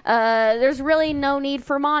function, there's really no need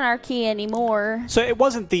for monarchy anymore. So it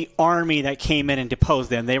wasn't the army that came in and deposed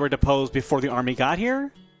them. They were deposed before the army got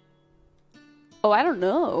here? Oh, I don't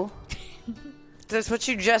know. That's what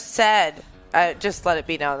you just said. Just let it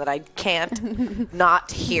be known that I can't not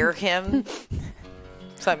hear him.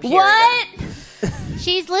 So I'm hearing What? him.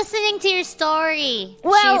 She's listening to your story.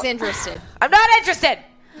 Well, She's interested. I'm not interested.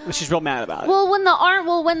 She's real mad about it. Well, when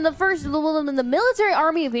the military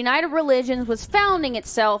army of United Religions was founding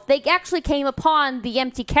itself, they actually came upon the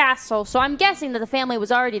empty castle. So I'm guessing that the family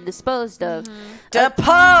was already disposed of.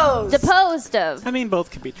 Deposed of. I mean, both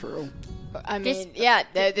could be true. I mean,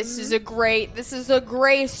 this is a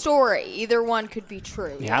great story. Either one could be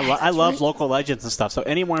true. Yeah, I love local legends and stuff. So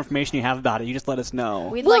any more information you have about it, you just let us know.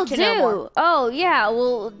 We'd Will like to know more. Oh, yeah.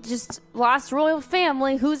 Well, just lost royal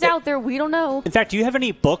family. Who's out there? We don't know. In fact, do you have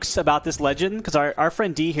any books about this legend? Because our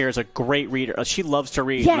friend Dee here is a great reader. She loves to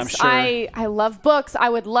read. Yes, and I'm sure. I love books. I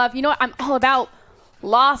would love. You know what? I'm all about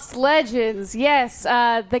lost legends. Yes.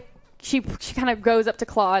 She kind of goes up to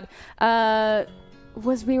Claude.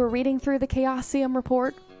 We were reading through the Chaosium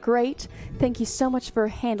report. Great. Thank you so much for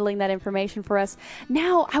handling that information for us.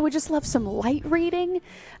 Now, I would just love some light reading.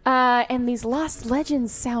 And these lost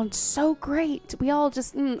legends sound so great. We all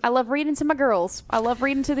just, I love reading to my girls. I love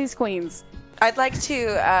reading to these queens. I'd like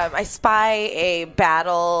to. I spy a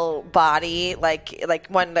battle body, like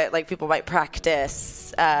one that like people might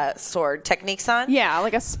practice sword techniques on. Yeah,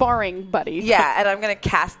 like a sparring buddy. Yeah, and I'm gonna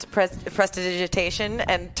cast prestidigitation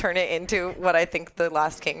and turn it into what I think the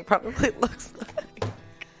Lost King probably looks like.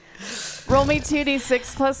 Roll me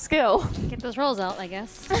 2d6 plus skill. Get those rolls out, I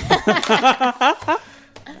guess. Pretty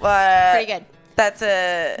good. That's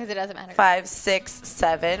a Because it doesn't matter. 5, 6,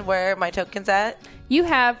 7. Where are my tokens at? You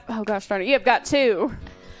have, oh gosh darn it, you have got 2.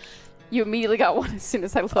 You immediately got 1 as soon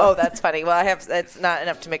as I looked. Oh, that's funny. Well, it's not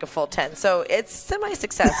enough to make a full 10, so it's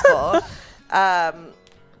semi-successful.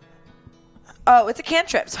 It's a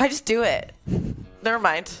cantrip, so I just do it. Never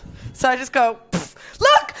mind. So I just go,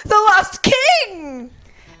 look, the Lost King!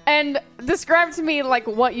 And describe to me, like,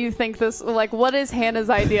 what you think this, like, what is Hannah's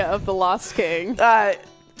idea of the Lost King?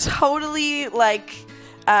 Totally, like,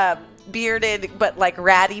 bearded, but, like,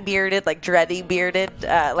 ratty bearded, like, dready bearded,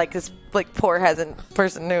 like this, like, poor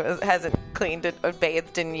person who hasn't cleaned or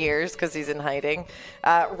bathed in years because he's in hiding.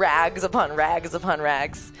 Rags upon rags upon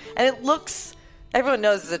rags. And it looks, everyone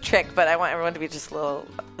knows it's a trick, but I want everyone to be just a little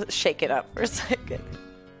shaken up for a second.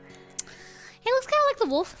 He looks kind of like the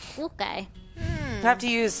wolf guy. I have to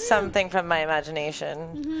use something from my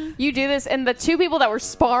imagination. You do this, and the 2 people that were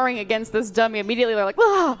sparring against this dummy immediately they're like,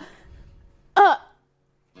 oh,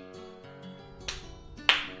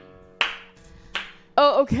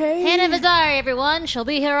 okay. Hannah Vazari, everyone. She'll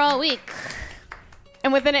be here all week.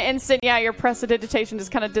 And within an instant, yeah, your prestidigitation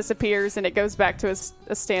just kind of disappears, and it goes back to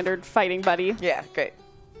a standard fighting buddy. Yeah, great.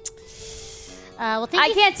 Well, thank I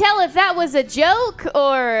you. can't tell if that was a joke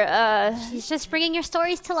or She's just bringing your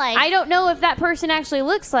stories to life. I don't know if that person actually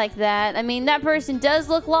looks like that. I mean, that person does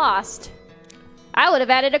look lost. I would have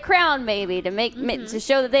added a crown maybe to make to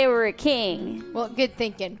show that they were a king. Well, good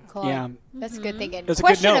thinking, Claude. Yeah. That's good thinking. That's a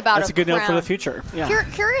Question good note. about That's a good note for crown. the future. Yeah.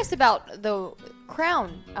 Curious about the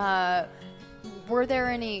crown. Were there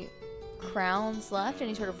any crowns left?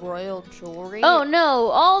 Any sort of royal jewelry? Oh no,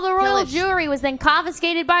 all the royal Pillage. jewelry was then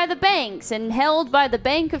confiscated by the banks and held by the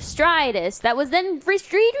Bank of Stridus. That was then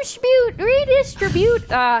redistribute.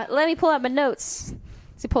 Let me pull out my notes.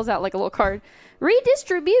 So he pulls out like a little card.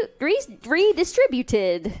 Redistributed.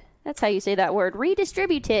 That's how you say that word.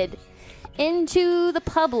 Redistributed into the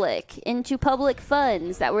public, into public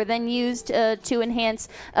funds that were then used to enhance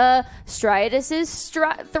Stridus's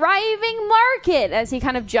thriving market, as he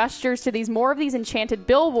kind of gestures to more of these enchanted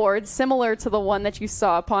billboards similar to the one that you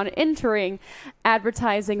saw upon entering,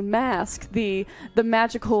 advertising Mask, the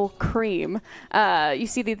magical cream. You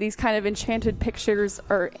see that these kind of enchanted pictures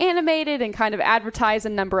are animated and kind of advertise a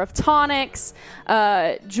number of tonics,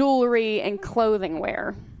 jewelry, and clothing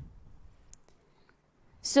wear.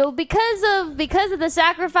 So because of the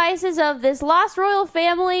sacrifices of this lost royal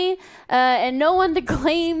family and no one to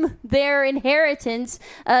claim their inheritance,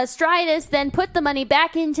 Stridus then put the money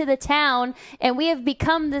back into the town, and we have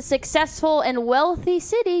become the successful and wealthy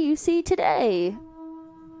city you see today.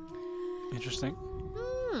 Interesting.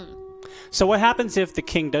 So what happens if the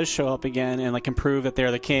king does show up again and like can prove that they're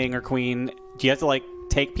the king or queen? Do you have to like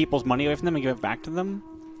take people's money away from them and give it back to them?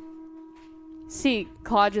 See,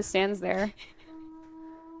 Claude just stands there.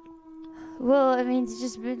 Well, I mean, it's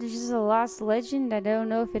just a lost legend. I don't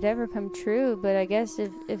know if it ever come true, but I guess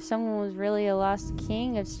if someone was really a lost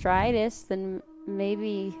king of Stridus, then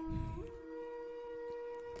maybe...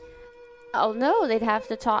 Oh, no, they'd have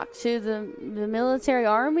to talk to the military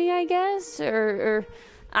army, I guess, or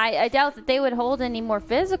I doubt that they would hold any more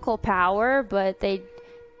physical power, but I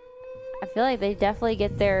feel like they definitely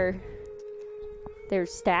get their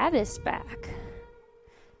status back.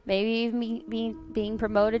 Maybe even being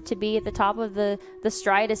promoted to be at the top of the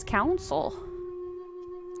Stridus Council.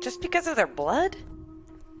 Just because of their blood?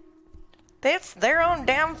 It's their own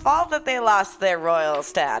damn fault that they lost their royal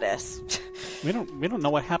status. We don't know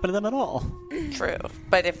what happened to them at all. True.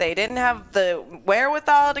 But if they didn't have the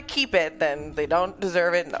wherewithal to keep it, then they don't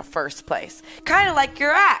deserve it in the first place. Kind of like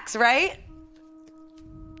your axe, right?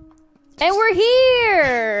 And we're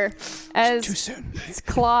here! As Too soon.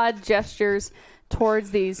 Claude gestures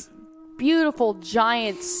towards these beautiful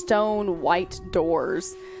giant stone white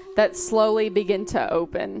doors that slowly begin to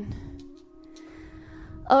open.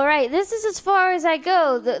 All right, this is as far as I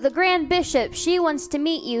go. The Grand Bishop, she wants to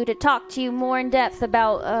meet you to talk to you more in depth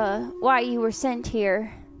about why you were sent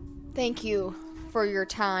here. Thank you for your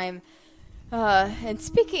time. And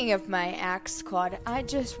speaking of my axe, Claude, I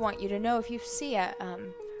just want you to know if you see a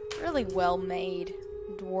really well-made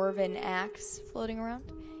dwarven axe floating around,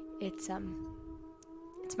 it's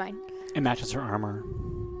mine. It matches her armor.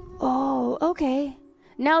 Oh, okay.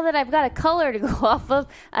 Now that I've got a color to go off of,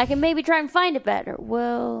 I can maybe try and find it better.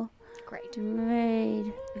 Well, Great.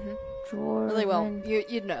 made dwarven Really well.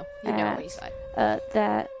 You'd know. You'd know what you said.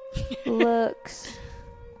 that looks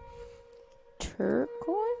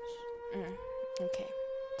turquoise, Okay.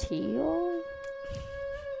 teal,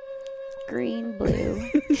 green, blue.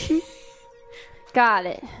 Got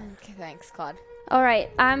it. Okay, thanks, Claude. All right,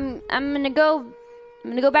 I'm gonna go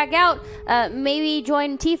back out. Maybe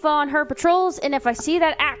join Tifa on her patrols, and if I see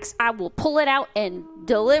that axe, I will pull it out and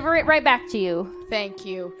deliver it right back to you. Thank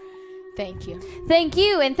you. Thank you. Thank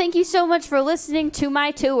you, and thank you so much for listening to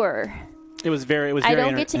my tour. It was very. I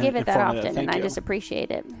don't get to give it that informative. often, and Thank I you. just appreciate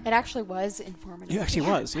it. It actually was informative. It actually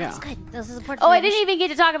was, yeah. That's good. This is important. Oh, I didn't even get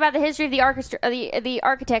to talk about the history of the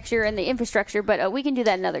architecture and the infrastructure, but we can do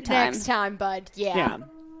that another time. Next time, bud. Yeah. Yeah,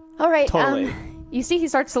 All right. totally. You see he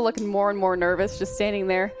starts to look more and more nervous just standing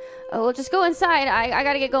there. Oh, well, just go inside. I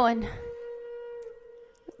gotta get going.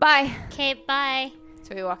 Bye. Okay, bye.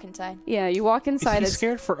 So we walk inside. Yeah, you walk Is inside he as,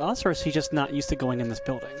 scared for us, or is he just not used to going in this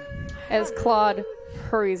building? as Claude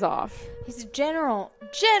hurries off. He's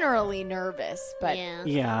generally nervous, but Yeah.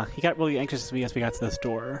 Yeah, he got really anxious as we got to this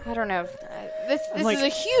door. I don't know. This like- is a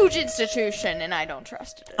huge institution, and I don't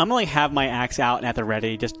trust it. I'm gonna like have my axe out and at the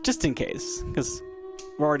ready, just in case, because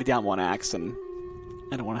we're already down one axe, and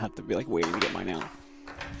I don't want to have to be like waiting to get mine out.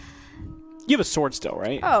 You have a sword still,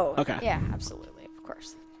 right? Oh, okay. Yeah, absolutely, of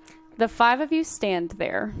course. The five of you stand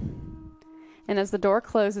there, and as the door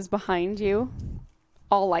closes behind you,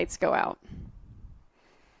 all lights go out.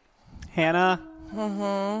 Hannah,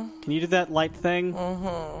 can you do that light thing?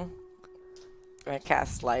 I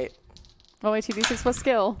cast light. Roll a 2d6 plus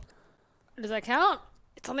skill. Does that count?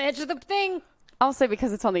 It's on the edge of the thing. I'll say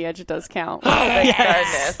because it's on the edge, it does count. Thank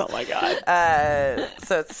goodness. Oh my god.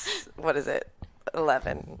 So it's, what is it?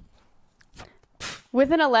 11.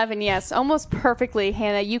 With an 11, yes, almost perfectly,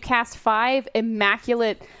 Hannah, you cast 5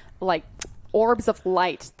 immaculate, like, orbs of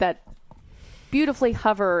light that beautifully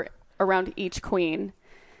hover around each queen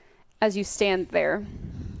as you stand there.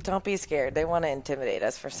 Don't be scared. They want to intimidate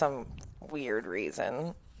us for some weird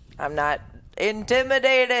reason. I'm not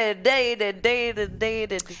intimidated.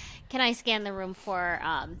 Dated. Can I scan the room for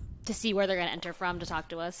to see where they're going to enter from to talk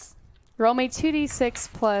to us? Roll me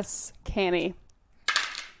 2d6 plus canny.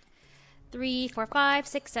 3, 4, 5,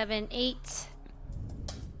 6, 7, 8.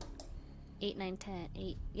 8, 9, 10,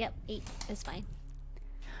 8. Yep, 8 is fine.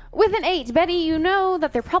 With an 8, Betty, you know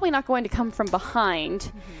that they're probably not going to come from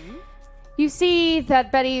behind. You see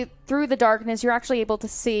that, Betty, through the darkness, you're actually able to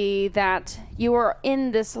see that you are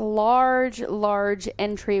in this large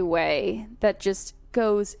entryway that just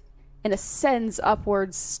goes and ascends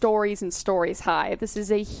upwards stories and stories high. This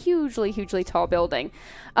is a hugely, hugely tall building.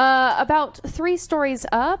 About 3 stories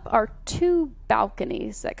up are 2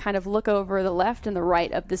 balconies that kind of look over the left and the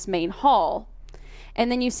right of this main hall.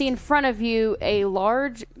 And then you see in front of you a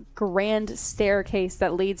large grand staircase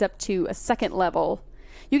that leads up to a second level.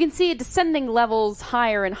 You can see it descending levels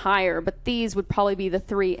higher and higher, but these would probably be the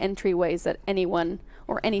 3 entryways that anyone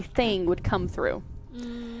or anything would come through.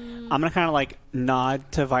 I'm going to kind of like nod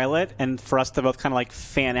to Violet and for us to both kind of like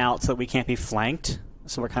fan out so that we can't be flanked.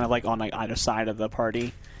 So we're kind of like on like either side of the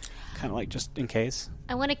party, kind of like just in case.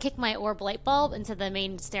 I want to kick my orb light bulb into the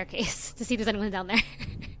main staircase to see if there's anyone down there.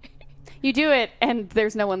 You do it, and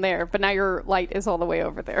there's no one there, but now your light is all the way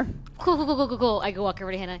over there. Cool. I go walk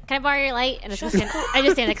over to Hannah. Can I borrow your light? And I just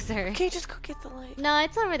stand next to her. Okay, just go get the light. No,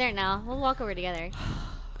 it's over there now. We'll walk over together.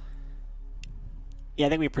 Yeah, I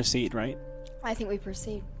think we proceed, right? I think we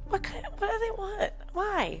proceed. What do they want?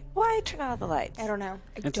 Why? Why turn out the lights? I don't know.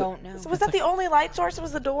 I don't know. Was that the only light source?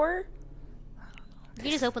 Was the door?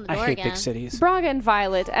 You just open the door I hate again. big cities. Braga and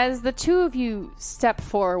Violet, as the 2 of you step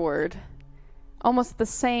forward, almost at the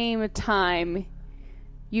same time,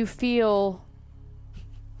 you feel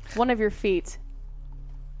one of your feet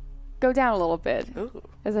go down a little bit. Ooh.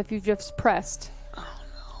 As if you've just pressed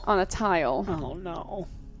on a tile. Oh, no.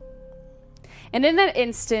 And in that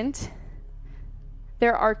instant,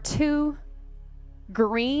 there are 2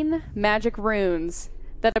 green magic runes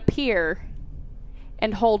that appear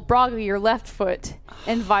and hold Braga your left foot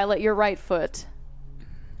and Violet your right foot.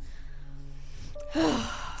 I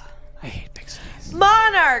hate big cities.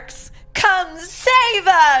 Monarchs, come save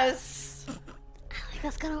us!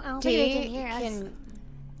 Let's go. I don't Dee, think they can hear us. can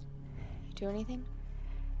do anything?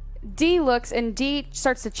 Dee looks and Dee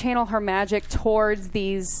starts to channel her magic towards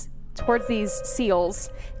these seals,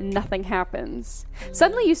 and nothing happens.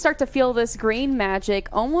 Suddenly you start to feel this green magic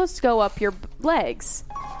almost go up your legs,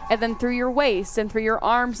 and then through your waist, and through your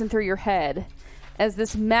arms, and through your head, as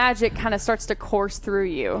this magic kind of starts to course through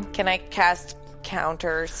you. Can I cast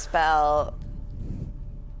counter spell?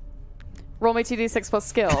 Roll me 2d6 plus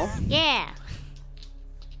skill. Yeah.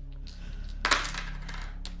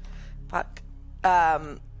 Fuck.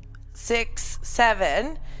 6,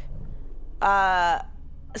 7.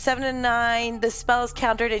 7 and 9. The spell is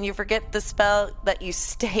countered, and you forget the spell that you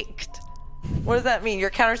staked. What does that mean? Your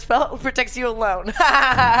counter spell protects you alone. So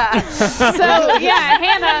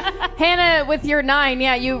yeah, Hannah, with your 9,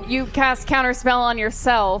 yeah, you cast counter spell on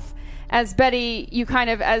yourself. As Betty, you kind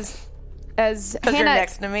of as Because Hannah you're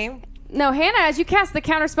next to me. No, Hannah, as you cast the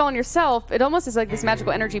counter spell on yourself, it almost is like this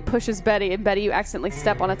magical energy pushes Betty, and Betty, you accidentally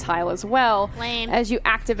step on a tile as well. Lame. As you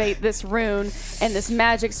activate this rune, and this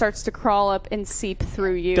magic starts to crawl up and seep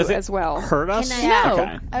through you Does it as well. hurt us? Can I- No.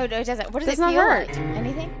 Okay. Oh, no, it doesn't. What does Does it not feel hurt. like?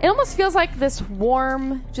 Anything? It almost feels like this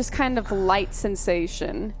warm, just kind of light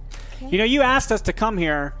sensation. You know, you asked us to come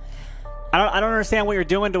here. I don't understand what you're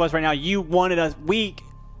doing to us right now. You wanted us.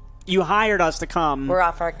 You hired us to come. We're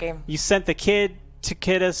off our game. You sent the kid to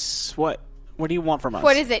kid us. What do you want from us?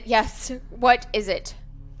 What is it? Yes. What is it?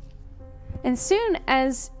 And soon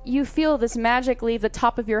as you feel this magic leave the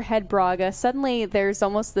top of your head, Braga, suddenly there's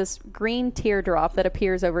almost this green teardrop that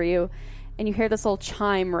appears over you, and you hear this little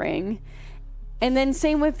chime ring. And then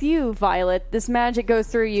same with you, Violet. This magic goes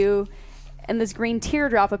through you, and this green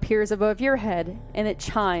teardrop appears above your head, and it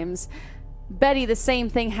chimes. Betty, the same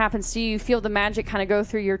thing happens to you. You feel the magic kind of go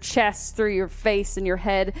through your chest, through your face and your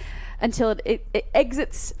head, until it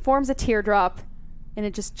exits, forms a teardrop, and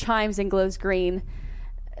it just chimes and glows green.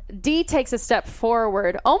 Dee takes a step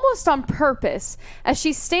forward, almost on purpose, as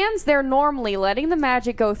she stands there normally, letting the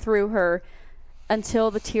magic go through her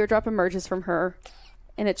until the teardrop emerges from her,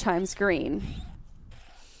 and it chimes green.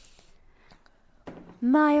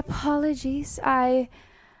 My apologies.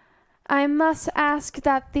 I must ask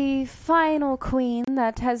that the final queen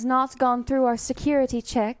that has not gone through our security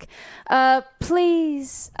check,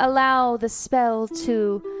 please allow the spell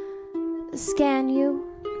to scan you.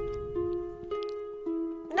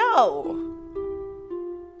 No.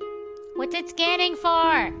 What's it scanning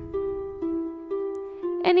for?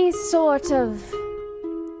 Any sort of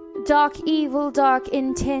dark evil, dark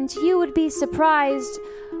intent, you would be surprised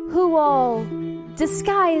who all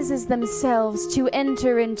disguises themselves to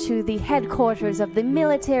enter into the headquarters of the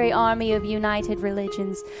military army of United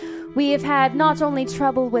Religions. We have had not only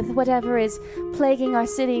trouble with whatever is plaguing our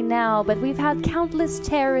city now, but we've had countless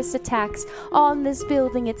terrorist attacks on this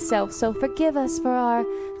building itself, so forgive us for our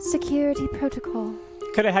security protocol.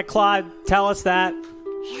 Could have had Claude tell us that,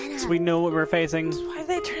 so we knew what we were facing. Why did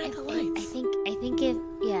they turn on the lights? I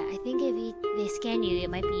think if they scan you, it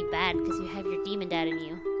might be bad because you have your demon dad in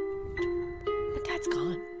you. But Dad's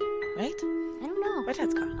gone. right? I don't know. My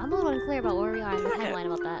dad's gone. I'm a little unclear about where we are in the not timeline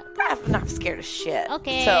about that. I'm not scared of shit.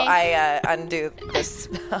 Okay. So I undo the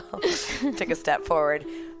spell. Take a step forward.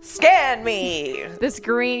 Scan me. This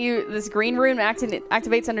green rune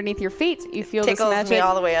activates underneath your feet. You feel Tickles this magic me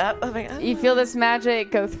all the way up. Oh my God. You feel this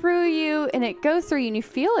magic go through you, and it goes through you, and you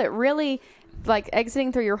feel it really like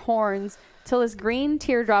exiting through your horns till this green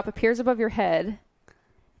teardrop appears above your head,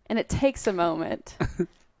 and it takes a moment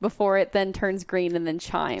before it then turns green and then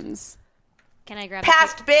chimes. Can I grab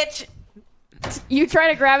Past, bitch. You try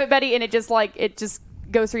to grab it, Betty, and it just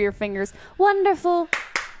goes through your fingers. Wonderful.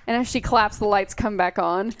 And as she claps, the lights come back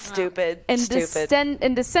on. Stupid. And Stupid.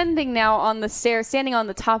 descending now on the stair, standing on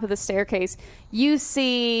the top of the staircase, you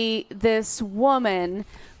see this woman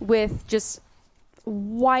with just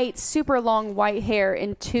white, super long white hair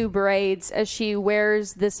in 2 braids as she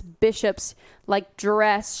wears this bishop's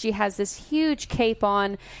dress. She has this huge cape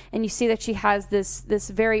on, and you see that she has this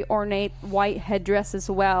very ornate white headdress as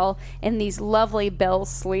well, and these lovely bell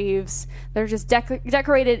sleeves. They're just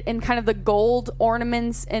decorated in kind of the gold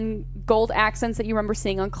ornaments and gold accents that you remember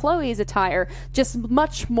seeing on Chloe's attire, just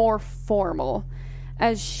much more formal.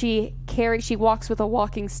 As she walks with a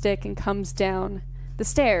walking stick and comes down the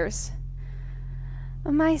stairs.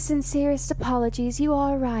 My sincerest apologies. You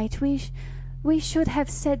are right. We should have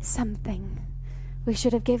said something. We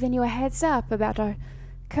should have given you a heads up about our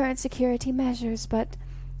current security measures, but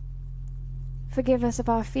forgive us of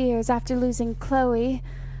our fears. After losing Chloe,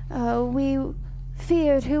 we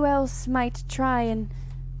feared who else might try and,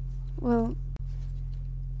 well,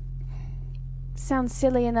 sounds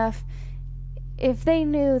silly enough. If they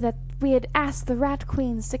knew that we had asked the Rat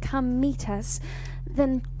Queens to come meet us,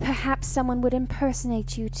 then perhaps someone would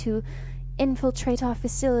impersonate you to infiltrate our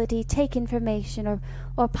facility, take information,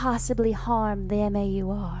 or possibly harm the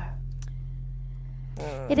MAUR.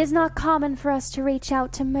 It is not common for us to reach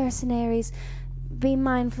out to mercenaries. Be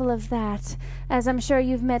mindful of that, as I'm sure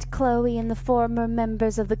you've met Chloe and the former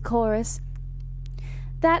members of the chorus.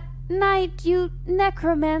 That night you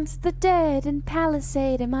necromanced the dead in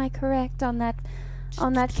Palisade, am I correct on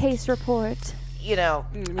that case report? You know,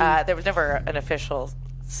 there was never an official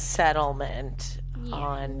settlement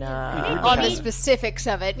on the specifics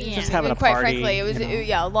of it. Just having a quite party, frankly, it was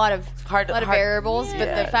a lot of variables.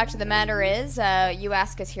 But the fact of the matter is, you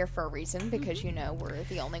ask us here for a reason because you know we're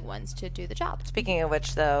the only ones to do the job. Speaking of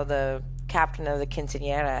which, though, the captain of the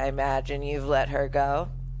Quinceañera, I imagine you've let her go.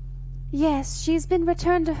 Yes, she's been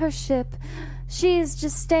returned to her ship. She is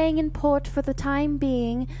just staying in port for the time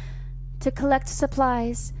being to collect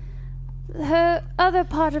supplies. Her other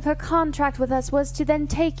part of her contract with us was to then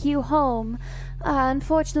take you home.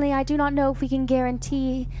 Unfortunately, I do not know if we can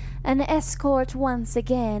guarantee an escort once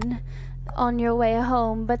again on your way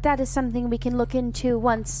home, but that is something we can look into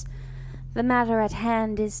once the matter at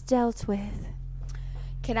hand is dealt with.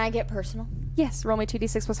 Can I get personal? Yes, roll me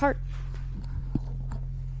 2d6 plus heart.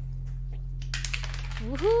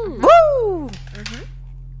 Woohoo! Woo!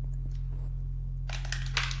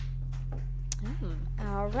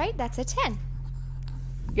 All right, that's a 10.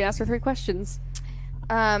 You can ask her 3 questions.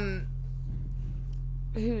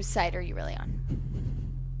 Whose side are you really on?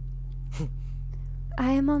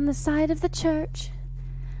 I am on the side of the church.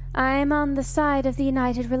 I am on the side of the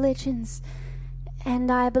United Religions.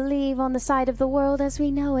 And I believe on the side of the world as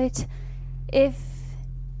we know it. If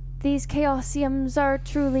these Chaosiums are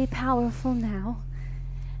truly powerful now,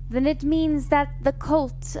 then it means that the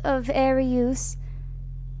cult of Arius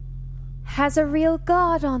has a real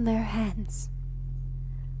god on their hands.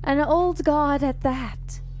 An old god at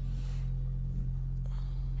that.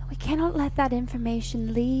 We cannot let that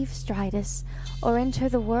information leave Stridus or enter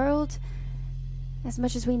the world as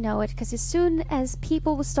much as we know it, because as soon as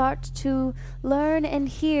people will start to learn and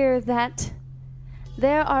hear that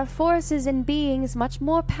there are forces and beings much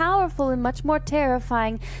more powerful and much more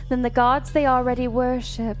terrifying than the gods they already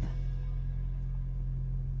worship.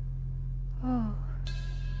 Oh.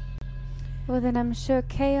 Well, then I'm sure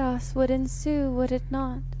chaos would ensue, would it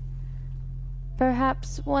not?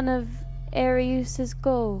 Perhaps one of Arius's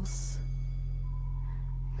goals.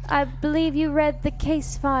 I believe you read the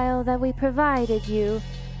case file that we provided you.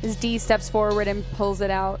 As Dee steps forward and pulls it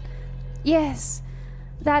out. Yes,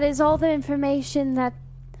 that is all the information that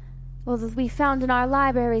we found in our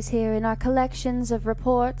libraries here, in our collections of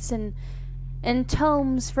reports and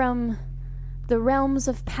tomes from the realms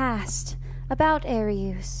of past about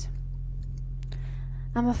Arius.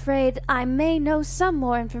 I'm afraid I may know some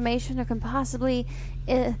more information or can possibly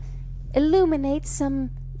illuminate some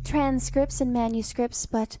transcripts and manuscripts,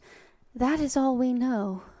 but that is all we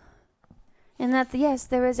know. And that, yes,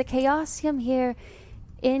 there is a Chaosium here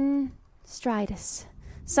in Stridus.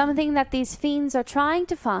 something that these fiends are trying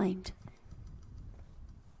to find.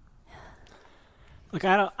 Look,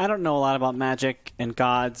 I don't know a lot about magic and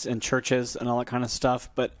gods and churches and all that kind of stuff,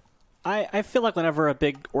 but I feel like whenever a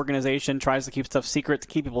big organization tries to keep stuff secret to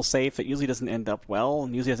keep people safe, it usually doesn't end up well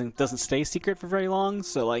and usually doesn't stay secret for very long.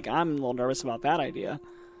 So, like, I'm a little nervous about that idea.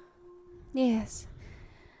 Yes.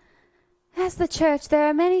 As the church, there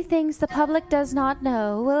are many things the public does not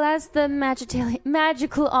know. Well, as the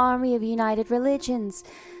magical army of united religions,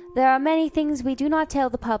 there are many things we do not tell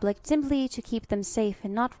the public simply to keep them safe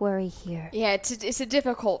and not worry here. Yeah, it's a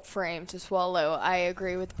difficult frame to swallow. I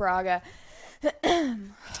agree with Braga.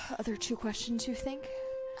 Other two questions, you think?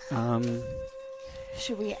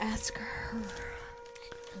 Should we ask her?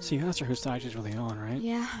 So you asked her whose side she's really on, right?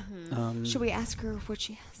 Yeah. Should we ask her what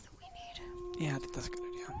she has that we need? Yeah, I think that's a good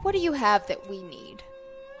idea. What do you have that we need?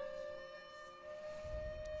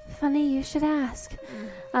 Funny you should ask.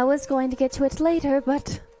 I was going to get to it later,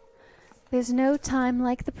 but there's no time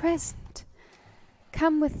like the present.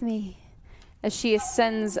 Come with me. As she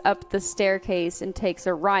ascends up the staircase and takes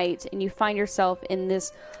a right, and you find yourself in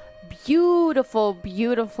this beautiful,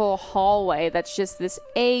 beautiful hallway that's just this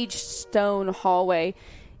aged stone hallway.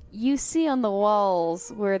 You see on the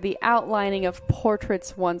walls where the outlining of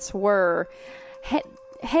portraits once were.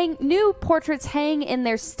 New portraits hang in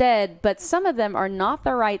their stead, but some of them are not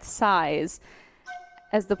the right size,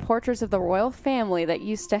 as the portraits of the royal family that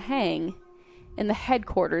used to hang in the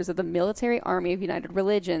headquarters of the Military Army of United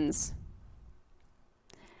Religions.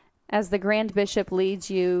 As the Grand Bishop leads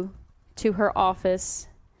you to her office,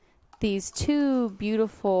 these two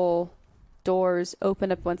beautiful doors open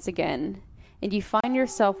up once again, and you find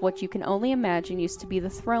yourself what you can only imagine used to be the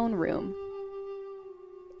throne room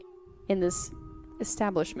in this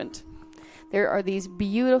establishment. There are these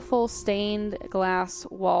beautiful stained glass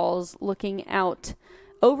walls looking out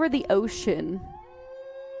over the ocean,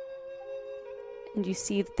 and you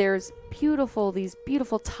see that there's these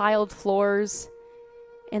beautiful tiled floors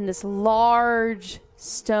and this large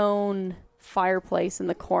stone fireplace in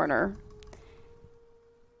the corner.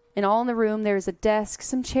 And all in the room, there's a desk,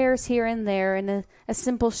 some chairs here and there, and a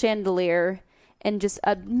simple chandelier, and just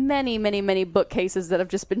many, many, many bookcases that have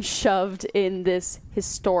just been shoved in this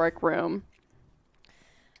historic room.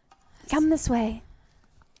 Come this way.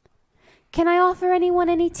 Can I offer anyone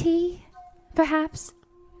any tea, perhaps?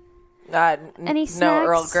 Any snacks? No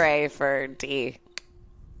Earl Grey for tea.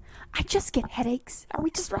 I just get headaches. Are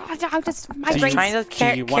we just? My brain's trying to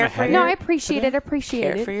care for No, I appreciate it.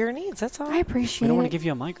 Care for your needs. That's all. I appreciate it. We don't want to give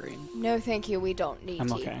you a migraine. No, thank you. We don't need I'm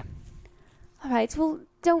tea. okay. All right. Well,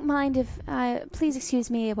 don't mind if please excuse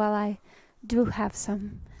me while I do have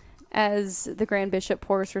some. As the Grand Bishop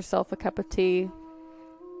pours herself a cup of tea,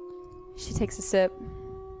 she takes a sip.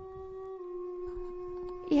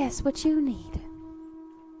 Yes, what you need.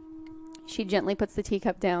 She gently puts the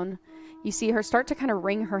teacup down. You see her start to kind of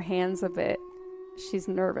wring her hands a bit. She's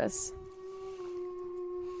nervous.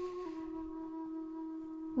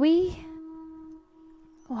 I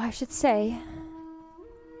should say,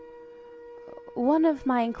 one of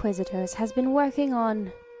my inquisitors has been working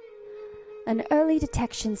on an early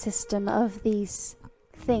detection system of these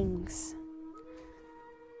things.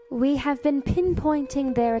 We have been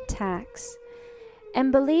pinpointing their attacks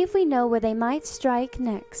and believe we know where they might strike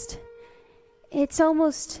next. It's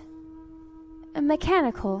almost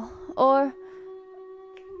mechanical or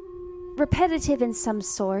repetitive in some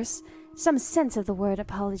sense of the word,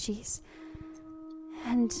 apologies.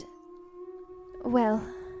 And, well,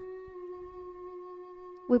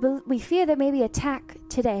 we fear there may be attack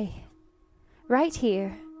today, right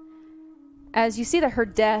here. As you see that her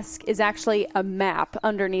desk is actually a map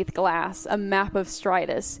underneath glass, a map of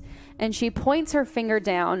Stridus. And she points her finger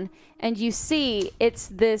down, and you see it's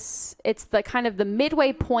the kind of the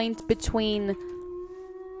midway point between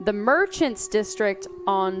the Merchants District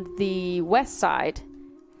on the west side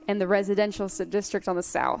and the Residential District on the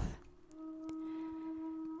south.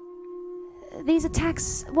 These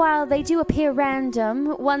attacks, while they do appear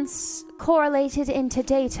random, once correlated into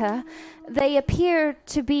data, they appear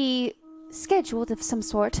to be scheduled of some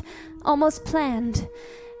sort, almost planned,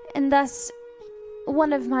 and thus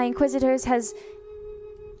one of my inquisitors has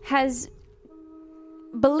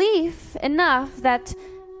belief enough that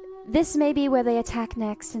this may be where they attack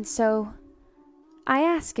next, and so I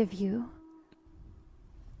ask of you,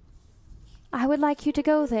 I would like you to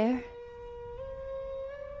go there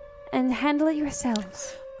and handle it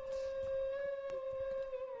yourselves.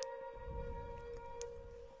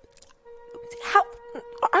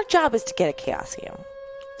 Our job is to get a Chaosium.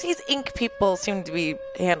 These ink people seem to be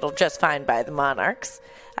handled just fine by the monarchs.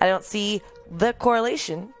 I don't see the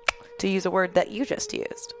correlation to use a word that you just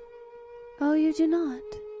used. Oh, you do not.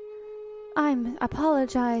 I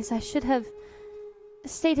apologize. I should have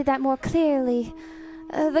stated that more clearly.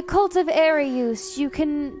 The cult of Arius,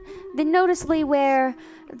 they noticeably wear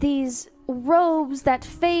these robes that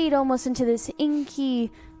fade almost into this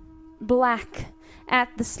inky black at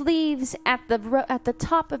the sleeves, at the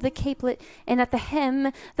top of the capelet, and at the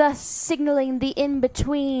hem, thus signaling the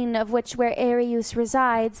in-between of which where Arius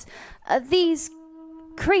resides. These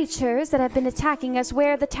creatures that have been attacking us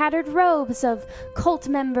wear the tattered robes of cult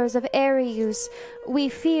members of Arius. We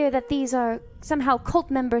fear that these are somehow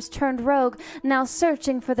cult members turned rogue, now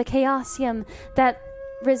searching for the Chaosium that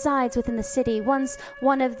resides within the city. Once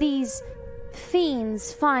one of these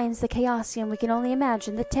fiends finds the Chaosium, we can only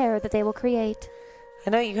imagine the terror that they will create. I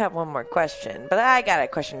know you have one more question, but I got a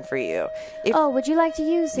question for you. Would you like to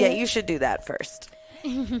use it? Yeah, you should do that first.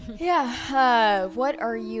 Yeah. What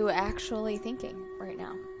are you actually thinking right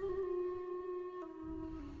now?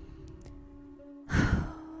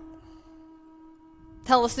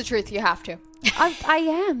 Tell us the truth. You have to.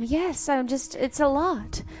 I am, yes. It's a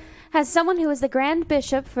lot. As someone who is the Grand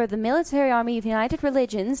Bishop for the Military Army of United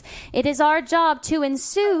Religions, it is our job to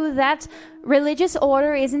ensue that religious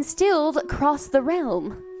order is instilled across the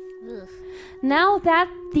realm. Ugh. Now that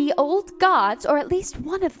the old gods, or at least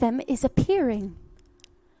one of them, is appearing,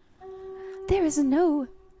 there is no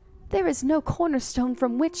cornerstone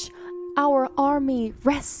from which our army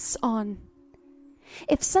rests on.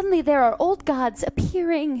 If suddenly there are old gods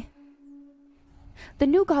appearing, the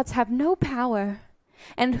new gods have no power.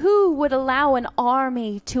 And who would allow an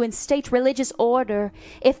army to instate religious order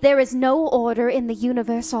if there is no order in the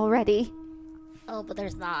universe already? Oh, but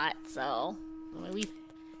there's not, so... I mean, we've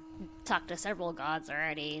talked to several gods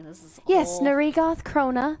already. This is Yes, whole... Narigoth,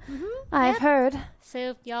 Krona. I've heard. So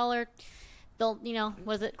if y'all are built,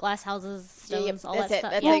 was it glass houses, stones, all that's that it.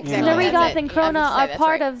 stuff? That's Yeah, exactly Narigoth that's it. and I Krona would say are that's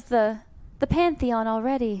part right. of the pantheon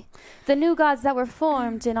already. The new gods that were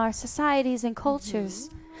formed in our societies and cultures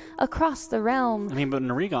across the realm. I mean, but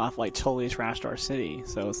Narigoth totally trashed our city,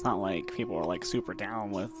 so it's not like people are super down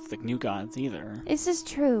with the new gods either. This is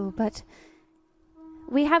true, but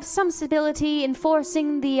we have some stability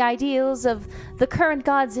enforcing the ideals of the current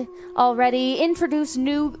gods already. Introduce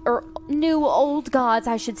new old gods,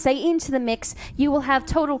 I should say, into the mix. You will have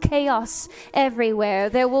total chaos everywhere.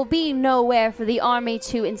 There will be nowhere for the army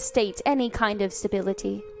to instate any kind of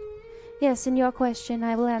stability. Yes, in your question,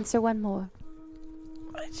 I will answer one more.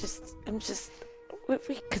 Have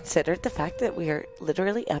we considered the fact that we are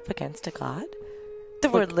literally up against a god?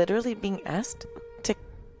 That we're literally being asked to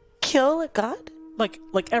kill a god? Like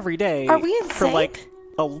every day. Are we for insane?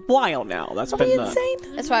 a while now? That's Are been we the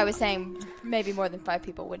insane? That's why I was saying maybe more than 5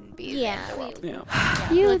 people wouldn't be. Yeah.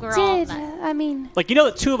 yeah. You like we're all did. met. I mean,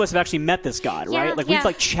 The two of us have actually met this god, right? Yeah,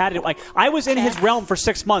 We've chatted. I was in his realm for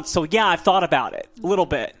 6 months, so yeah, I've thought about it a little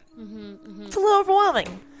bit. It's a little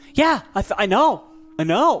overwhelming. Yeah, I know.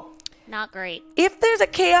 Not great. If there's a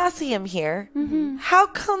Chaosium here, how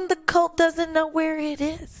come the cult doesn't know where it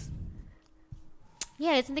is?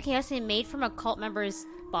 Yeah, isn't the Chaosium made from a cult member's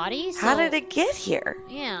body? How So- did it get here?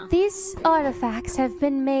 Yeah. these artifacts have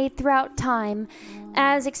been made throughout time,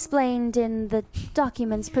 as explained in the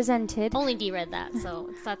documents presented. Only D read that, so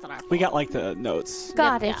that's not our fault. We got the notes.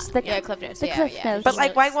 Got Yep, it. yeah. The Cliff Notes. the Yeah, Cliff yeah. Notes.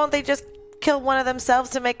 But why won't they just kill one of themselves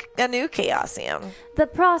to make a new Chaosium? The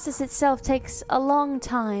process itself takes a long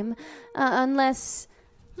time, unless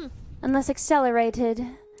accelerated.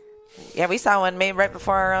 Yeah, we saw one made right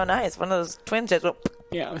before our own eyes. One of those twins just went...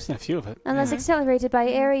 Yeah, I've seen a few of it. Unless accelerated by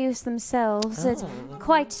Arius themselves. It's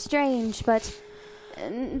quite strange, but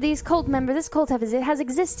these cult members, this cult has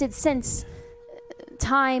existed since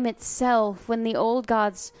time itself, when the old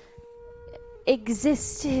gods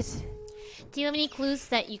existed. Do you have any clues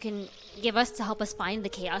that you can give us to help us find the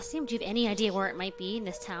Chaosium? Do you have any idea where it might be in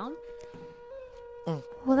this town?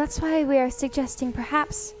 Well, that's why we are suggesting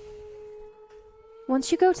perhaps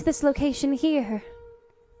once you go to this location here,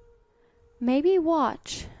 maybe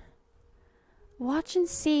watch and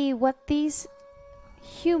see what these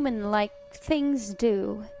human-like things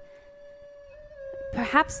do.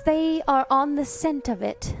 Perhaps they are on the scent of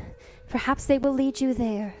it. Perhaps they will lead you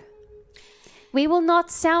there. We will not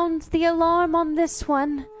sound the alarm on this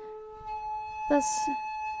one, thus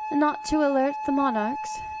not to alert the monarchs.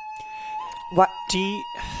 What?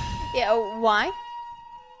 Yeah. Why?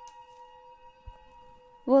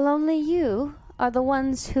 Well, only you are the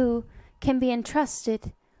ones who can be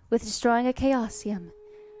entrusted with destroying a Chaosium.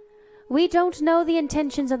 We don't know the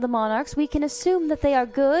intentions of the monarchs. We can assume that they are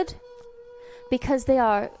good because they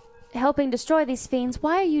are helping destroy these fiends.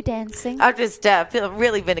 Why are you dancing? I'm just feel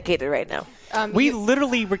really vindicated right now. We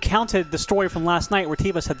literally recounted the story from last night where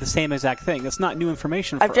Tiva said the same exact thing. It's not new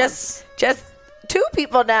information for us. Just two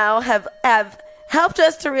people now have helped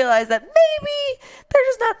us to realize that maybe they're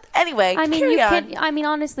just not. Anyway, I mean, carry on.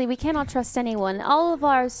 honestly, we cannot trust anyone. All of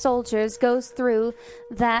our soldiers goes through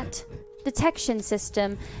that detection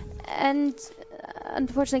system, and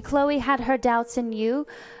unfortunately, Chloe had her doubts in you.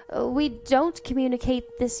 We don't communicate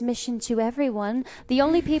this mission to everyone. The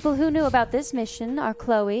only people who knew about this mission are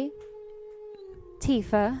Chloe,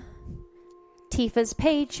 Tifa, Tifa's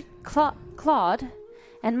page, Claude,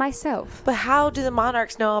 and myself. But how do the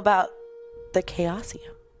monarchs know about the Chaosium?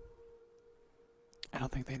 I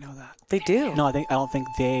don't think they know that. They do. No, I don't think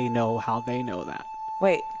they know how they know that.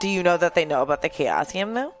 Wait, do you know that they know about the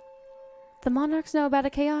Chaosium, though? The monarchs know about a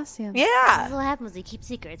Chaosium. Yeah. That's what happens. They keep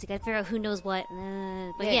secrets. You gotta figure out who knows what.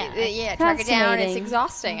 But yeah, track it down. It's Fascinating.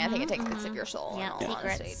 exhausting. I think it takes bits of your soul. Yeah, in all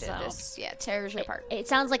secrets, honesty, so. to just tears you apart. It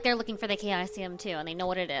sounds like they're looking for the Chaosium too, and they know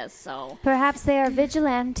what it is. So Perhaps they are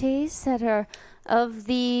vigilantes that are of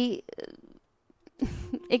the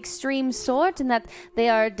extreme sort, and that they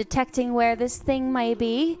are detecting where this thing may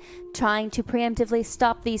be, trying to preemptively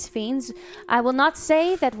stop these fiends. I will not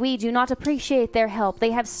say that we do not appreciate their help.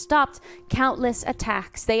 They have stopped countless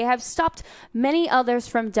attacks. They have stopped many others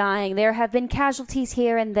from dying. There have been casualties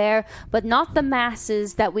here and there, but not the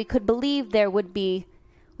masses that we could believe there would be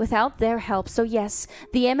without their help. So yes,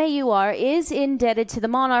 the MAUR is indebted to the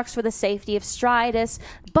monarchs for the safety of Stridus,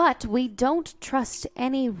 but we don't trust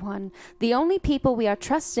anyone. The only people we are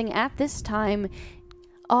trusting at this time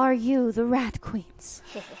are you, the Rat Queens.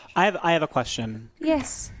 I have a question.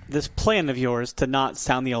 Yes. This plan of yours to not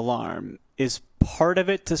sound the alarm, is part of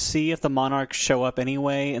it to see if the monarchs show up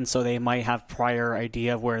anyway, and so they might have prior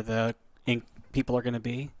idea of where the ink people are going to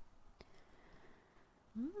be?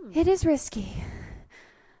 It is risky.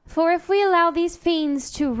 For if we allow these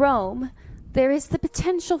fiends to roam, there is the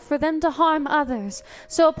potential for them to harm others.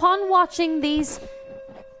 So upon watching these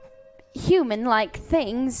human-like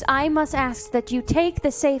things, I must ask that you take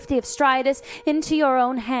the safety of Stridus into your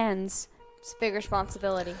own hands. It's a big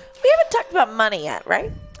responsibility. We haven't talked about money yet,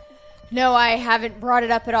 right? No, I haven't brought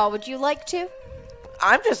it up at all. Would you like to?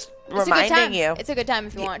 I'm just It's a good reminding time. you. It's a good time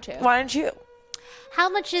if you want to. Why don't you? how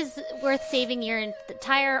much is worth saving your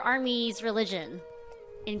entire army's religion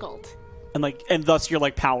in gold? And thus you're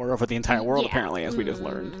like power over the entire world, Yeah. apparently, as we just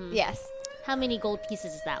learned. Yes. How many gold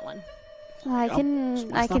pieces is that one? I can. It's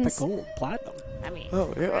I not can. the gold, platinum. I mean,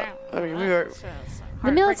 Oh, yeah. I mean, we are.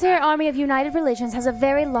 The military army of United Religions has a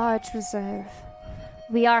very large reserve.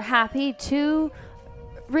 We are happy to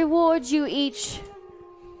reward you each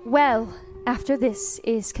well after this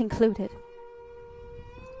is concluded.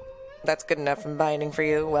 That's good enough and binding for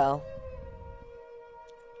you. Well.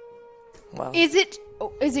 Is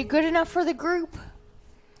it good enough for the group?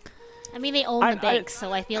 I mean, they own I- the bank,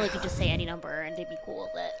 so I feel like you just say any number and they'd be cool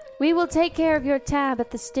with it. We will take care of your tab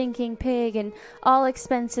at the Stinking Pig and all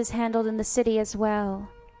expenses handled in the city as well.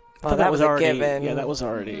 Well, that was a already. given. Yeah, that was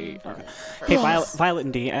already. Okay. Hey, Violet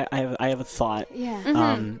and Dee, I have a thought.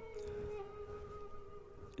 Yeah.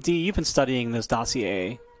 Dee, you've been studying this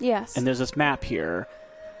dossier, Yes. and there's this map here.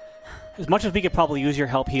 As much as we could probably use your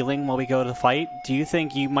help healing while we go to the fight, do you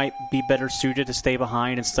think you might be better suited to stay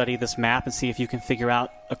behind and study this map and see if you can figure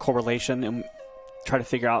out a correlation and try to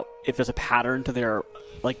figure out if there's a pattern to their,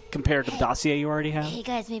 like, compared to the dossier you already have? Hey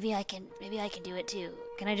guys, maybe I can do it too.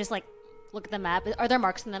 Can I just like look at the map? Are there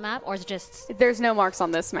marks in the map, or is it just? There's no marks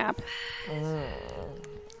on this map.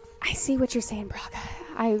 I see what you're saying,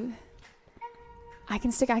 Braga. I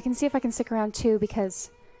can see if I can stick around too,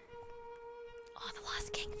 because Oh, the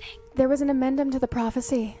Lost King thing. there was an amendment to the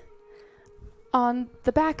prophecy on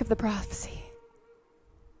the back of the prophecy.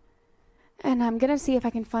 And I'm going to see if I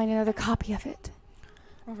can find another copy of it.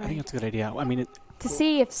 I think that's a good idea. I mean, To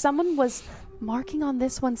see if someone was marking on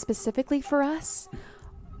this one specifically for us,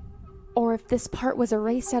 or if this part was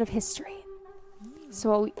erased out of history.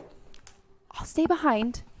 So I'll stay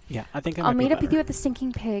behind. yeah, I think I'll meet up with you at the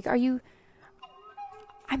Stinking Pig.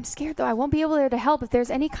 I'm scared though. I won't be able to help if there's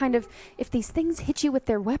any kind of, if these things hit you with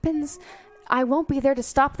their weapons, I won't be there to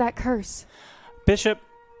stop that curse. Bishop,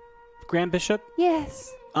 Grand Bishop,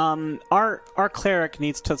 Yes. our cleric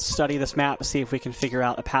needs to study this map to see if we can figure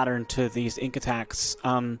out a pattern to these ink attacks.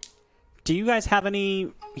 Do you guys have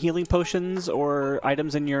any healing potions or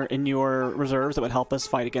items in your reserves that would help us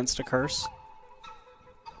fight against a curse?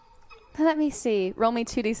 Let me see. Roll me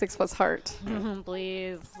 2d6 plus heart.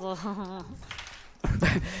 Please.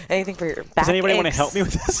 Anything for your back Does anybody want to aches? help me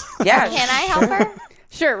with this? Yeah. Can I help her?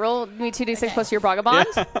 Sure, roll me 2d6 plus your Braga bond.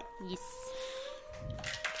 Yes.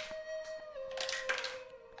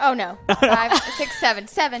 Oh, no. 5, 6, 7.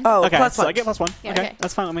 7. Oh, Okay, plus so one. I get +1. Yeah, okay, okay.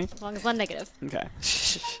 that's fine with me. As long as one negative. Okay.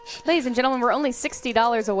 Ladies and gentlemen, we're only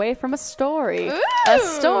 $60 away from a story. Ooh. A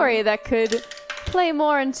story that could play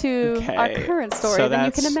more into Okay, our current story so than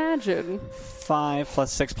you can that's- imagine. 5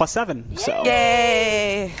 plus 6 plus 7. So.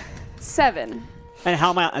 Yay! 7. And how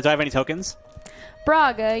am I? Do I have any tokens?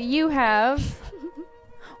 Braga, you have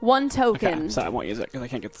 1 token. Okay, so I won't use it because I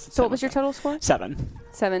can't get. So what was your total score? 7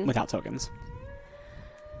 7. without tokens.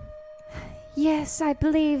 Yes, I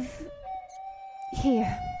believe.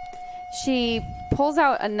 Here. She pulls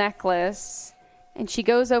out a necklace and she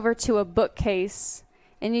goes over to a bookcase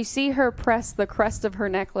and you see her press the crest of her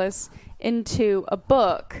necklace into a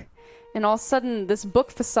book. And all of a sudden, this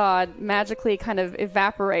book facade magically kind of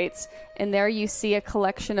evaporates, and there you see a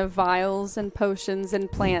collection of vials and potions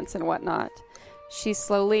and plants and whatnot. She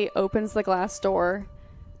slowly opens the glass door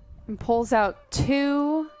and pulls out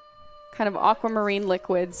 2 kind of aquamarine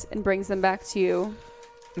liquids and brings them back to you.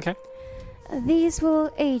 Okay. These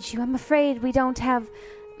will aid you. I'm afraid we don't have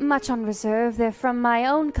much on reserve. They're from my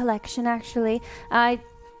own collection, actually.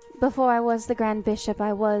 Before I was the Grand Bishop,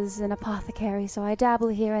 I was an apothecary, so I dabble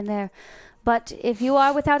here and there. But if you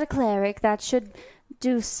are without a cleric, that should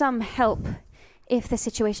do some help if the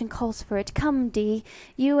situation calls for it. Come, Dee.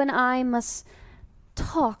 You and I must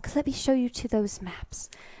talk. Let me show you to those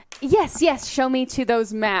maps. Yes, yes, show me to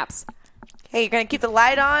those maps. Hey, you're going to keep the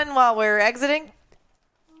light on while we're exiting?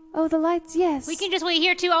 Oh, the lights, yes. We can just wait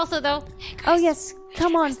here too also, though. Oh, yes.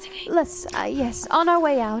 Come on. Let's, yes, on our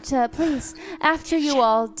way out, please. After you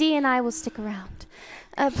all, Dee and I will stick around.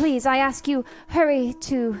 Please, I ask you, hurry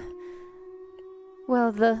to,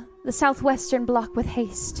 well, the southwestern block with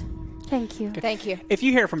haste. Thank you. Thank you. If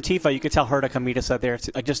you hear from Tifa, you could tell her to come meet us out there.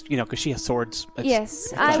 Just because she has swords. It's-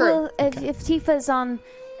 Yes, I True. will, if Tifa's on,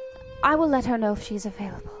 I will let her know if she's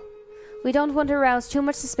available. We don't want to arouse too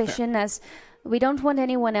much suspicion, as we don't want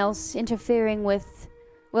anyone else interfering with,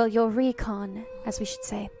 well, your recon, as we should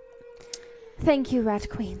say. Thank you, Rat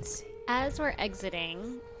Queens. As we're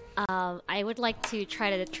exiting, I would like to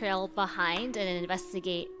try to trail behind and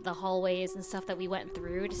investigate the hallways and stuff that we went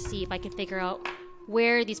through to see if I can figure out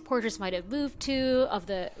where these portraits might have moved to of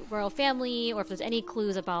the royal family, or if there's any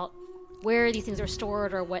clues about where these things are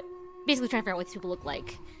stored, or what. Basically, trying to figure out what these people look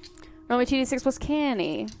like. Roll me 2d6 plus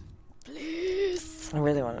canny. I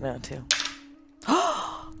really want to know, too.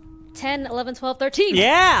 10, 11, 12, 13.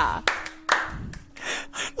 Yeah.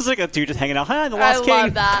 It's like a dude just hanging out. Hi, the I Lost King.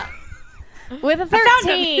 love that. With a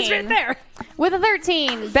 13. He's right there. With a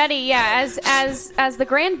 13, Betty, yeah, as the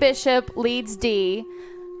Grand Bishop leads Dee,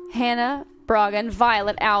 Hannah, Braga, and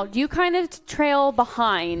Violet out, you kind of trail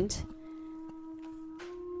behind.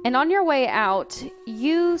 And on your way out,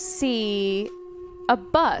 you see a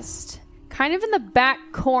bust kind of in the back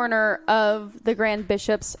corner of the Grand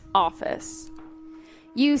Bishop's office.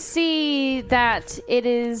 You see that it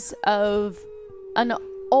is of an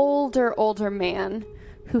older man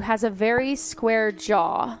who has a very square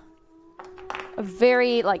jaw, a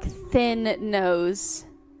very thin nose,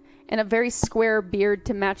 and a very square beard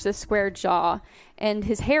to match the square jaw. And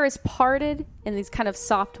his hair is parted in these kind of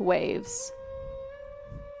soft waves.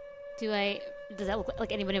 Does that look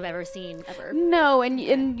like anybody I've ever seen ever? No,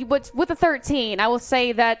 and with a 13, I will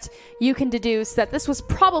say that you can deduce that this was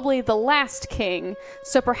probably the last king,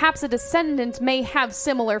 so perhaps a descendant may have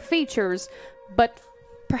similar features, but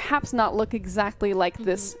perhaps not look exactly like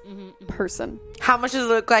this person. How much does it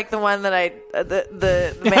look like the one that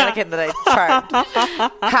the mannequin that I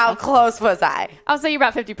charmed? How close was I? I'll say you're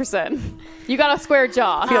about 50%. You got a square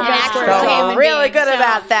jaw. Feel actual I'm really being, good so-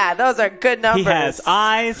 about that. Those are good numbers. He has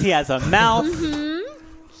eyes. He has a mouth.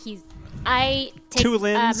 I take 2 a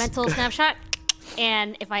limbs. mental snapshot,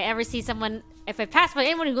 and if I ever see someone, if I pass by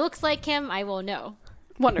anyone who looks like him, I will know.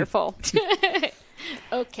 Wonderful.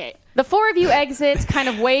 Okay. The 4 of you exit, kind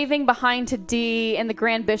of waving behind to Dee and the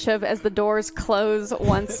Grand Bishop as the doors close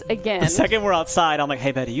once again. The second we're outside, I'm like,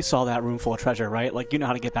 hey, Betty, you saw that room full of treasure, right? You know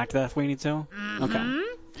how to get back to that if we need to? Okay.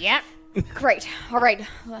 Yep. Great. All right.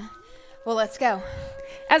 Well, let's go.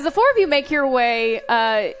 As the 4 of you make your way,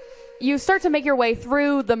 you start to make your way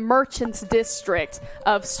through the merchants district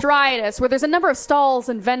of Stridus, where there's a number of stalls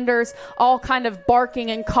and vendors all kind of barking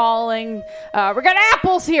and calling. We got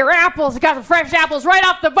apples here, apples. We got some fresh apples right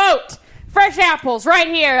off the boat. Fresh apples right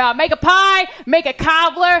here. Make a pie, make a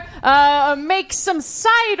cobbler, make some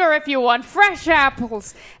cider if you want. Fresh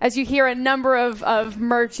apples. As you hear a number of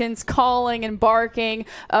merchants calling and barking,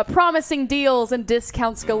 promising deals and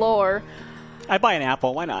discounts galore. I buy an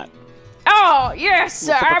apple. Why not? Oh, yes.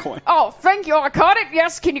 We'll flip a coin. Oh, thank you. I caught it.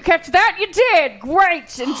 Yes, can you catch that? You did.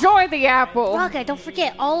 Great. Enjoy the apple. Raga, don't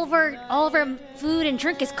forget, all of our food and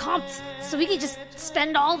drink is comped, so we can just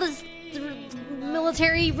spend all this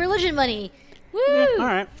military religion money. Woo! Yeah, all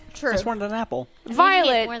right. True. Just wanted an apple.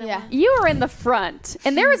 Violet, more than Yeah. one. you are in the front,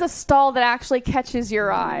 and there is a stall that actually catches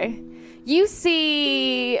your eye. You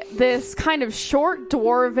see this kind of short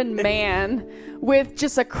dwarven man with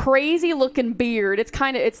just a crazy looking beard.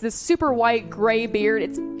 It's this super white gray beard.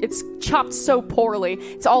 It's chopped so poorly.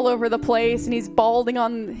 It's all over the place, and he's balding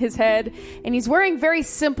on his head, and he's wearing very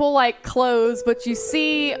simple like clothes, but you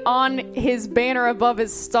see on his banner above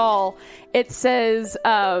his stall it says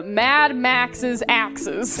Mad Max's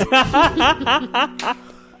Axes.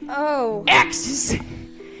 Oh. Axes!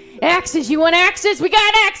 Axes! You want axes? We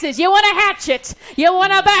got axes! You want a hatchet? You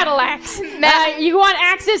want a battle axe? You want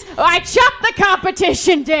axes? Oh, I chopped the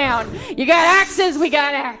competition down! You got axes? We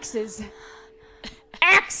got axes.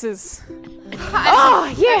 Axes!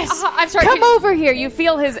 Oh, yes! I'm sorry. Come over here. You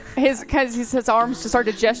feel his arms just start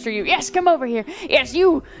to gesture you. Yes, come over here. Yes,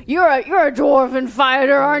 you're a dwarven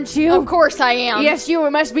fighter, aren't you? Of course I am. Yes, you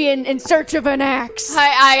must be in search of an axe.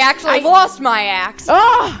 I actually lost my axe.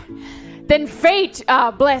 Oh! Then fate,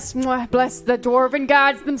 bless the dwarven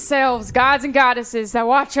gods themselves, gods and goddesses that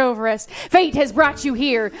watch over us. Fate has brought you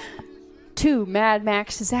here to Mad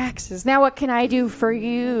Max's Axes. Now what can I do for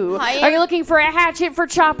you? Are you looking for a hatchet for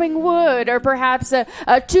chopping wood? Or perhaps a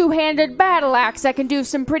two-handed battle axe that can do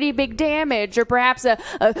some pretty big damage? Or perhaps a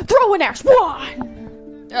throwing axe?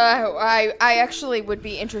 One! I actually would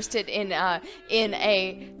be interested in a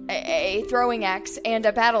throwing axe and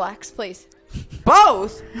a battle axe, please.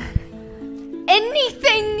 Both?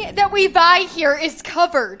 Anything that we buy here is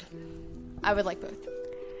covered. I would like both.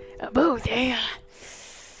 Both, yeah.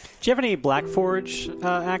 Do you have any Black Forge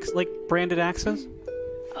branded axes?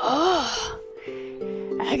 Oh,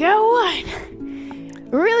 I got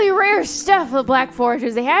one. Really rare stuff, the Black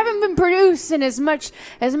Forges. They haven't been producing as much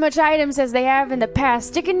items as they have in the past,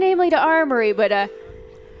 sticking namely to armory. But I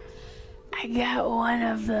got one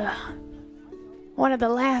of the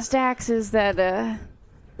last axes that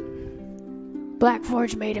Black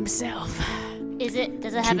Forge made himself. Does it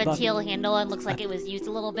have a Chewbacca. teal handle and looks like it was used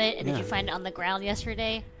a little bit? And did you find it on the ground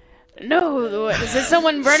yesterday? No, is there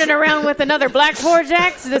someone running around with another Black Forge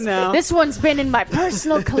axe? No. This one's been in my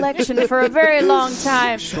personal collection for a very long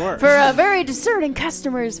time. Sure. For very discerning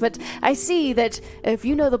customers, but I see that if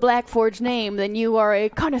you know the Black Forge name, then you are a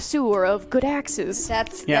connoisseur of good axes.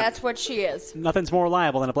 That's what she is. Nothing's more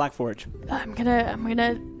reliable than a Black Forge. I'm gonna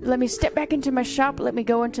let me step back into my shop, let me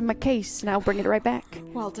go into my case, and I'll bring it right back.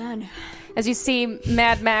 Well done. As you see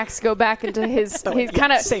Mad Max go back into his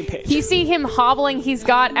kind of same page. You see him hobbling. He's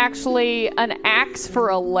got actually an axe for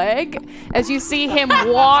a leg. As you see him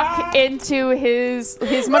walk into his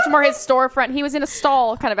much more his storefront. He was in a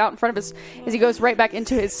stall kind of out in front of his as he goes right back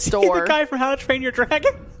into his store. The guy from How to Train Your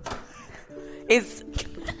Dragon? Is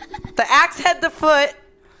the axe head the foot,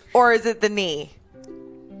 or is it the knee?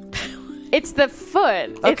 It's the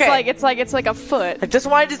foot. Okay. It's like a foot. I just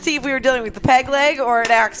wanted to see if we were dealing with the peg leg or an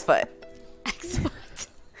axe foot. Excellent.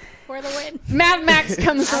 For the win. Mad Max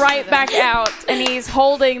comes right back out, and he's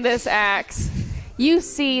holding this axe. You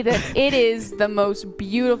see that it is the most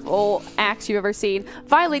beautiful axe you've ever seen.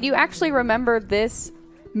 Violet, you actually remember this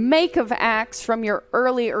make of axe from your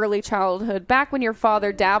early childhood, back when your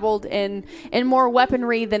father dabbled in more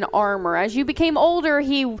weaponry than armor. As you became older,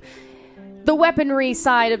 the weaponry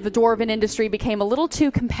side of the dwarven industry became a little too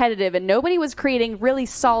competitive, and nobody was creating really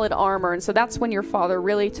solid armor, and so that's when your father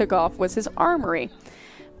really took off, was his armory.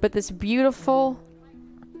 But this beautiful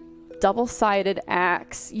double-sided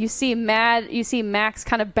axe, you see Max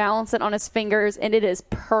kind of balance it on his fingers, and it is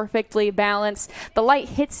perfectly balanced. The light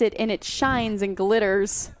hits it, and it shines and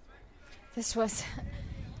glitters. This was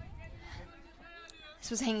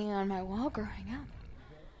hanging on my wall growing up.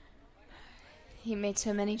 He made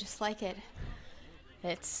so many just like it.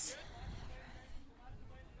 It's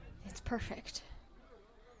perfect.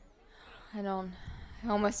 I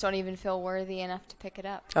almost don't even feel worthy enough to pick it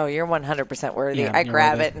up. Oh, you're 100% worthy. Yeah, I you're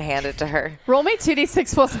grab worthy. it and hand it to her. Roll me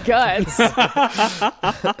 2d6 plus guts.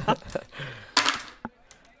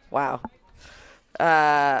 Wow.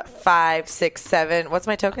 5, 6, 7. What's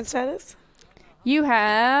my token status? You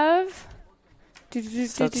have...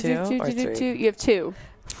 Still 2 or 3? You have 2.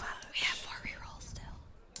 We have 4 rerolls still.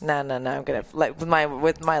 No. I'm gonna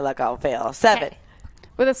with my luck, I'll fail. 7.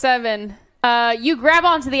 With a 7, you grab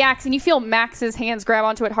onto the axe and you feel Max's hands grab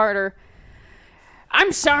onto it harder.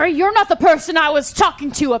 I'm sorry, you're not the person I was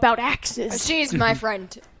talking to about axes. She's my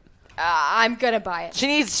friend. I'm gonna buy it. She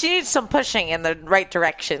needs some pushing in the right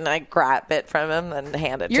direction. I grab it from him and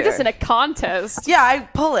hand it You're to just her. in a contest. Yeah, I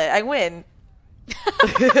pull it. I win. Do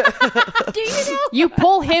you know? You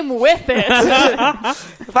pull him with it.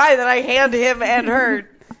 Fine, then I hand him and her.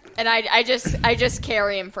 And I just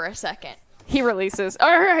carry him for a second. He releases.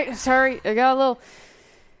 All right, sorry, I got a little.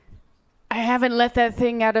 I haven't let that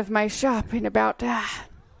thing out of my shop in about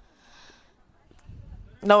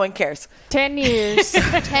No one cares. 10 years.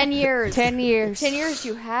 10 years. 10 years. 10 years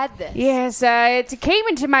you had this. Yes, it came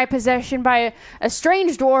into my possession by a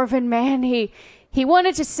strange dwarven man. He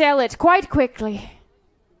wanted to sell it quite quickly.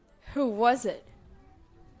 Who was it?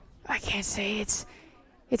 I can't say it's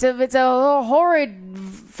a horrid,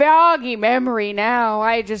 foggy memory now.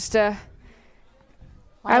 I just I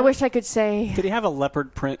wish I could say. Did he have a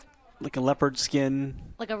leopard print, like a leopard skin?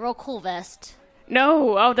 Like a real cool vest.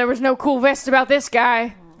 No, there was no cool vest about this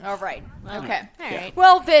guy. All right. Okay. All right.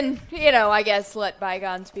 Well, then, I guess let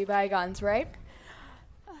bygones be bygones, right?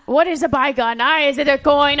 What is a bygone? Is it a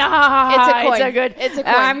coin? It's a coin. It's a good. It's a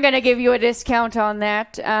coin. I'm gonna give you a discount on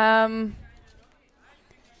that. I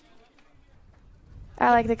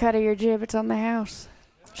like the cut of your jib. It's on the house.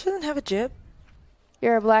 She doesn't have a jib.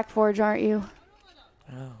 You're a Black Forge, aren't you?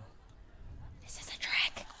 This is a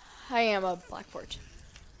trick. I am a Black Forge.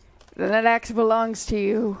 Then that axe belongs to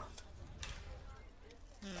you.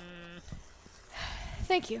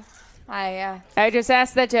 Thank you. I just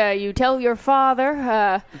ask that you tell your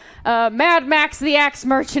father, Mad Max, the axe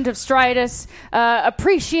merchant of Stridus,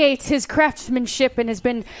 appreciates his craftsmanship and has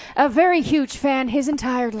been a very huge fan his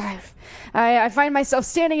entire life. I find myself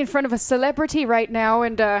standing in front of a celebrity right now,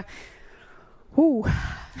 and you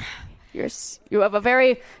have a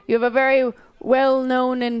very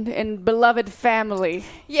well-known and beloved family.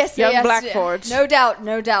 Yes, Young yes. Blackforge.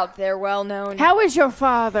 No doubt. They're well known. How is your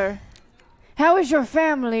father? How is your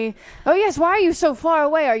family? Oh yes, why are you so far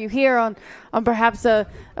away? Are you here on perhaps the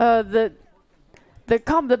battle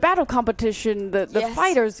competition, the Yes.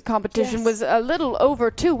 fighters competition Yes. was a little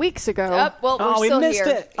over 2 weeks ago. We're we still missed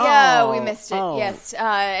here. it. Yeah, Oh. we missed it. Oh. Yes,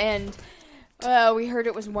 and we heard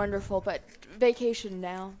it was wonderful, but vacation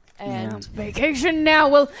now. And Vacation now.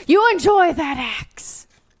 Well, you enjoy that axe.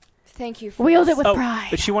 thank you for Wield this. it with Oh, pride.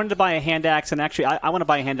 but she wanted to buy a hand axe, and actually, I want to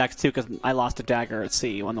buy a hand axe too because I lost a dagger at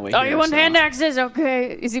sea on the way Oh, here. you want so- hand axes?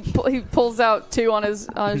 Okay. He pulls out two on his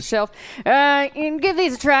shelf. And give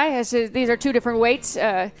these a try. These are two different weights.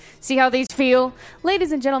 See how these feel.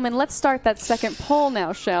 Ladies and gentlemen, let's start that second poll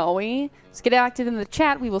now, shall we? Let's get active in the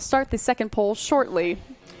chat. We will start the second poll shortly.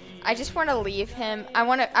 I just want to leave him. I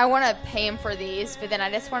want to pay him for these, but then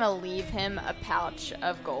I just want to leave him a pouch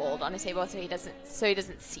of gold on his table so he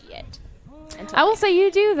doesn't see it. I will say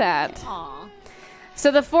you do that. Aw.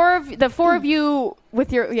 So the four of you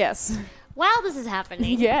with your yes. While this is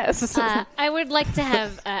happening, Yes. I would like to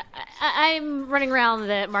have. I'm running around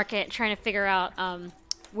the market trying to figure out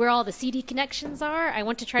where all the CD connections are. I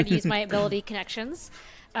want to try to use my ability connections.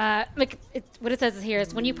 What it says here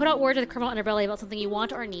is when you put out word to the criminal underbelly about something you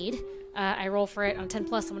want or need, I roll for it on 10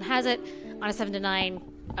 plus. Someone has it. On a 7 to 9,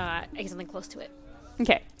 I get something close to it.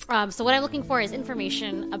 Okay. So what I'm looking for is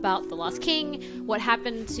information about the Lost King, what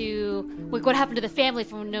happened to the family.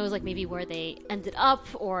 If anyone knows, like maybe where they ended up,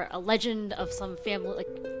 or a legend of some family, like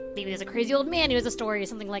maybe there's a crazy old man who has a story or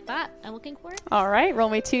something like that. I'm looking for it. All right. Roll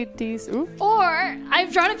me 2Ds. Ooh. Or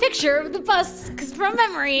I've drawn a picture of the bus from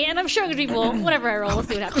memory, and I'm showing it to people. Whatever I roll, we'll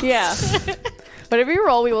see what happens. Yeah. Whatever you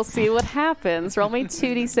roll, we will see what happens. Roll me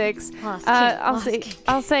 2d6. Lost King,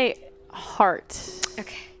 I'll say heart.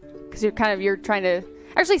 Okay. Because you're trying to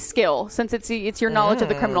actually skill, since it's your knowledge of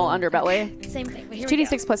the criminal underbelly. Same thing. But here we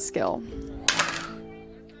 2d6 plus skill.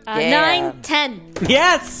 go. Yeah. 9, 10.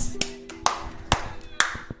 Yes.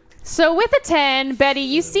 So with a 10, Betty,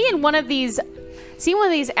 you see in one of these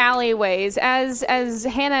alleyways, as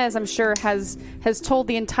Hannah, as I'm sure, has told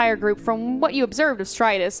the entire group from what you observed of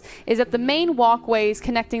Stridus, is that the main walkways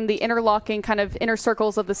connecting the interlocking kind of inner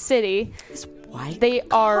circles of the city, they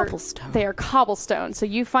are cobblestone. So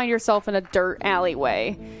you find yourself in a dirt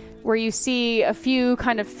alleyway where you see a few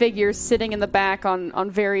kind of figures sitting in the back on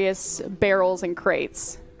various barrels and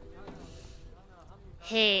crates.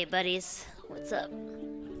 Hey, buddies. What's up?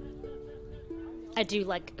 I do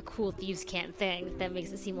like a cool thieves' cant thing that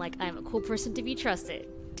makes it seem like I'm a cool person to be trusted.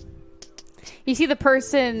 You see the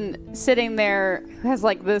person sitting there who has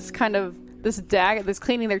like this dagger, this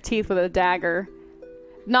cleaning their teeth with a dagger,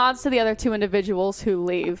 nods to the other two individuals who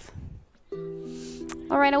leave.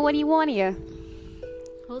 All right, now what do you want here?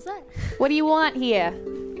 What was that? What do you want here?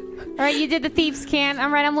 All right, you did the thieves' cant. All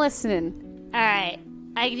right, I'm listening. Alright,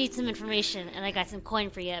 I need some information, and I got some coin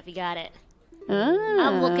for you if you got it.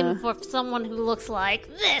 I'm looking for someone who looks like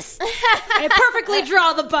this. I perfectly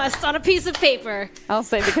draw the bust on a piece of paper. I'll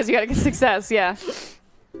say because you got a good success, yeah.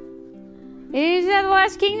 Is that the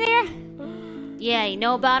last king there? Yeah, you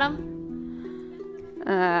know about him?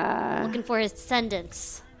 Looking for his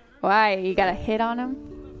descendants. Why? You got a hit on him?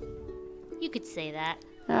 You could say that.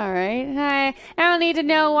 All right. I don't need to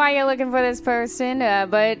know why you're looking for this person,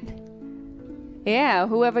 but yeah,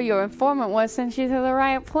 whoever your informant was sent you to the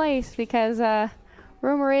right place because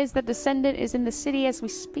rumor is that descendant is in the city as we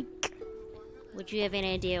speak. Would you have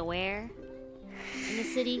any idea where? In the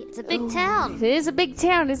city? It's a big town. It is a big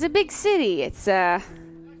town. It's a big city. It's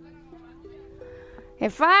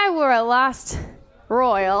if I were a lost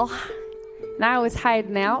royal and I was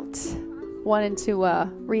hiding out, wanting to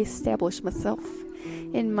reestablish myself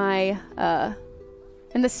in my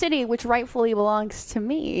in the city which rightfully belongs to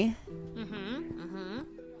me,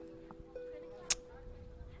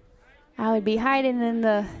 I would be hiding in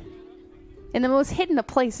the most hidden of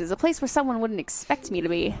places, a place where someone wouldn't expect me to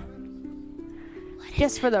be,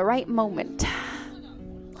 just for the right moment.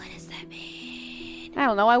 What does that mean? I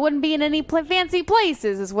don't know. I wouldn't be in any fancy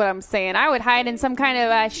places, is what I'm saying. I would hide in some kind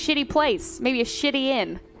of shitty place, maybe a shitty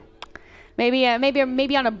inn. Maybe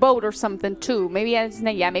on a boat or something too. Maybe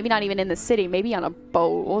not even in the city. Maybe on a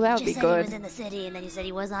boat. Well, that would be good. You said he was in the city, and then you said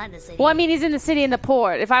he was not in the city. Well, I mean, he's in the city in the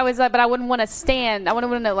port. If I was, but I wouldn't want to stand. I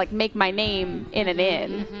wouldn't want to like make my name in an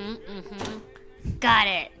inn. Got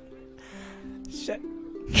it. Shit.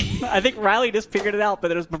 I think Riley just figured it out,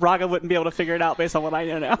 but Braga wouldn't be able to figure it out based on what I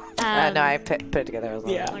know now. No, I put it together.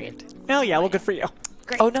 Yeah. Hell yeah. Well, good for you.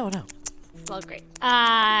 Great. Oh, no. Well, great.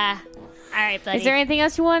 All right, buddy. Is there anything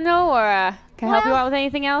else you want to know, or can I help you out with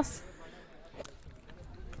anything else?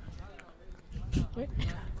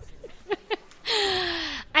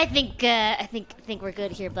 I think we're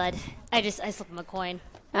good here, bud. I slipped him a coin.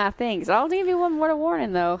 Thanks. I'll give you one word of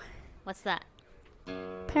warning, though. What's that?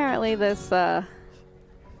 Apparently, this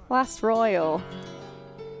last royal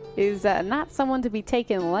is not someone to be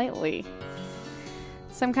taken lightly.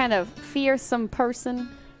 Some kind of fearsome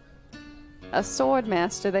person. A sword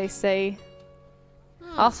master, they say.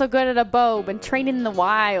 Also good at a bow, been trained in the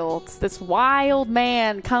wilds. This wild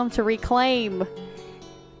man come to reclaim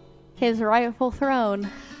his rightful throne.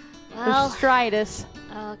 Well, Stridus.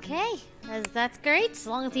 Okay, that's great. As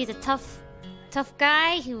long as he's a tough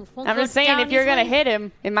guy who won't I'm go just saying, down if you're easily. gonna hit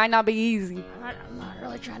him, it might not be easy. I'm not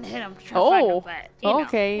really trying to hit him. I'm trying to find him, but, you know,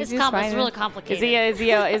 okay. It's just fine. really complicated.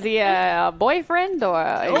 Is he a boyfriend or?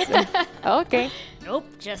 Okay. Nope.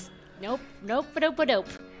 Just nope.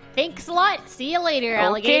 Thanks a lot. See you later,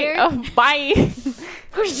 alligator. Okay. Bye.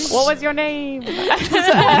 What was your name?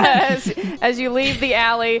 as you leave the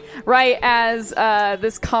alley, right as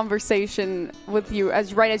this conversation with you,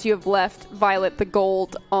 as you have left Violet the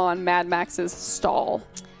gold on Mad Max's stall.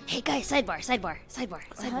 Hey guys, sidebar.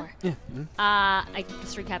 Yeah. I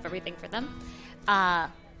just recap everything for them.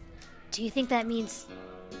 Do you think that means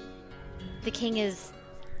the king is?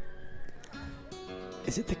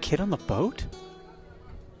 Is it the kid on the boat?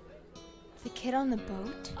 The kid on the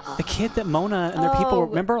boat? The kid that Mona and their people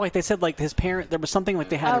remember, like they said, like his parent. There was something like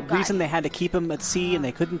they had a reason they had to keep him at sea, and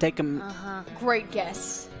they couldn't take him. Great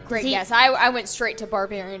guess. Great guess. I went straight to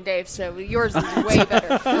Barbarian Dave, so yours is way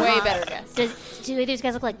better. Way better guess. Do either of these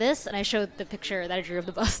guys look like this? And I showed the picture that I drew of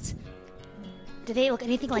the bust. Do they look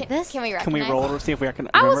anything like this? Can we Can we roll to see if we can?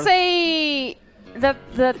 I will remember? say that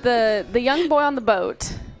the young boy on the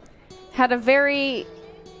boat had a very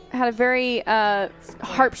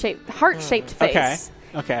heart-shaped face.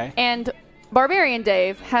 Okay. And Barbarian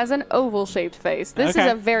Dave has an oval-shaped face. This is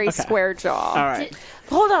a very square jaw. All right.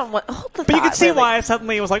 Hold on. Hold the But you can thought, see really. why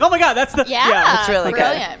suddenly it was like, oh my god, that's the That's really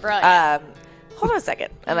brilliant, good. Brilliant. Hold on a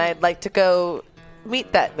second. And I'd like to go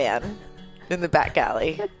meet that man in the back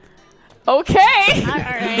alley. Okay. All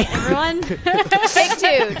right, everyone. Take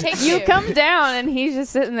two. You come down, and he's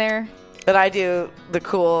just sitting there. And I do the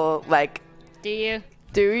cool, like... Do you?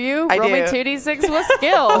 Do you? I Roll me do. 2d6 with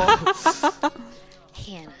skill.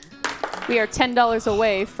 Hannah. We are $10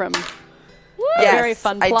 away from a Yes, very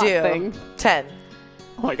fun I plot do. thing. 10.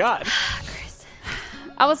 Oh my god.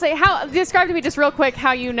 I will say, describe to me just real quick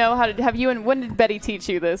how you know how to have you and when did Betty teach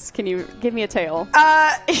you this? Can you give me a tale?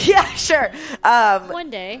 Yeah, sure.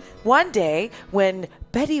 One day. One day when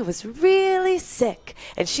Betty was really sick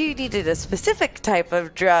and she needed a specific type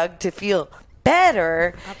of drug to feel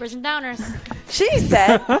better, Uppers and downers. she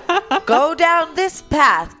said, go down this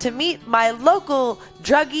path to meet my local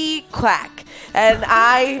druggie Quack. And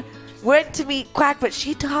I went to meet Quack, but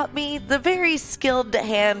she taught me the very skilled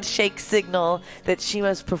handshake signal that she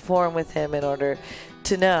must perform with him in order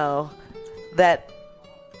to know that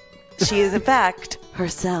She is, in fact,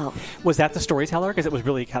 herself. Was that the storyteller? Because it was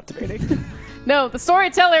really captivating. No, the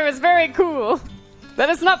storyteller is very cool. That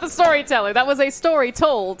is not the storyteller. That was a story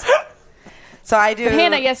told. So I do. But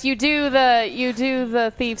Hannah, yes, you do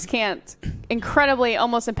the Thieves' Cant incredibly,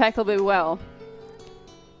 almost impeccably well.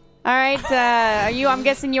 All right, I'm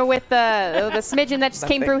guessing you're with the smidgen that just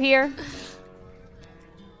came through here.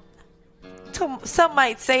 Some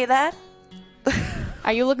might say that.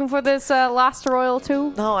 Are you looking for this Lost Royal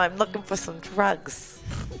too? No, I'm looking for some drugs.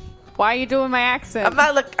 Why are you doing my accent?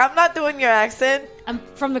 I'm not doing your accent. I'm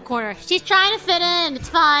from the corner. She's trying to fit in. It's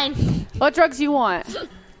fine. What drugs you want?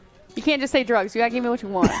 You can't just say drugs. You gotta give me what you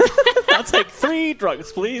want. I'll take 3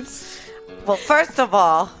 drugs, please. Well, first of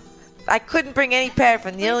all, I couldn't bring any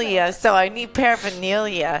paraphernalia, so I need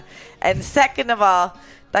paraphernalia. And second of all,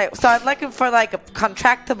 so I'm looking for like a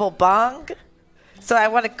contractable bong. So I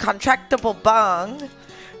want a contractable bong,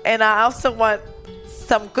 and I also want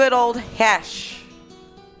some good old hash.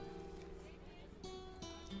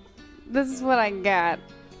 This is what I got.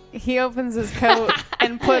 He opens his coat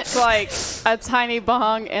and puts like a tiny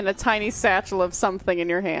bong and a tiny satchel of something in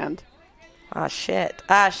your hand. Ah, shit.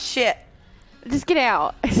 Just get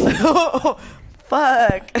out.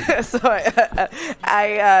 Fuck. So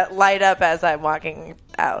I light up as I'm walking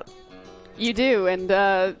out. You do,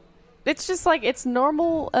 and it's just like it's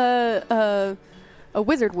normal a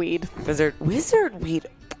wizard weed. Wizard weed.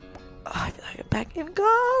 Oh, I feel like I'm back in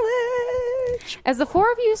college. As the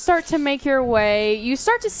 4 of you start to make your way, you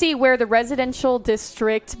start to see where the residential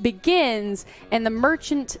district begins and the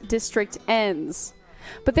merchant district ends.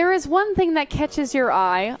 But there is one thing that catches your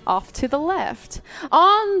eye off to the left.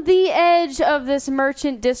 On the edge of this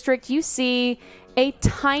merchant district, you see a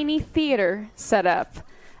tiny theater set up.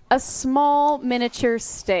 A small miniature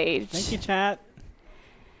stage. Thank you, chat.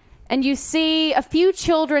 And you see a few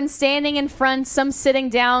children standing in front, some sitting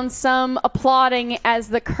down, some applauding as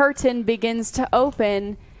the curtain begins to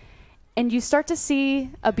open. And you start to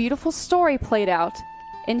see a beautiful story played out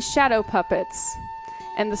in shadow puppets.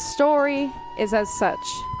 And the story is as such.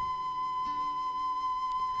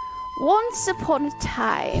 Once upon a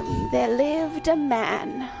time, there lived a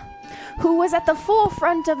man who was at the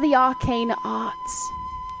forefront of the arcane arts.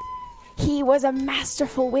 He was a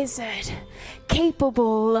masterful wizard,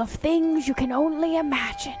 capable of things you can only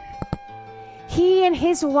imagine. He and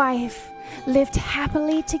his wife lived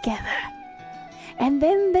happily together, and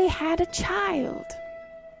then they had a child.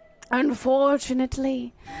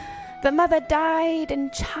 Unfortunately, the mother died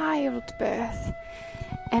in childbirth,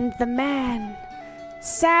 and the man,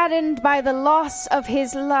 saddened by the loss of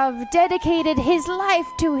his love, dedicated his life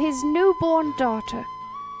to his newborn daughter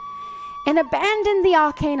and abandoned the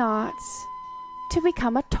arcane arts to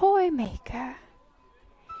become a toy maker.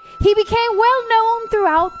 He became well known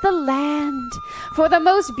throughout the land for the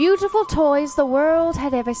most beautiful toys the world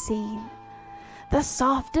had ever seen. The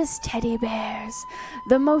softest teddy bears,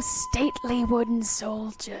 the most stately wooden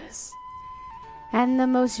soldiers, and the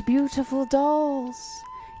most beautiful dolls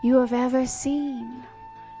you have ever seen.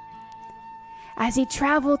 As he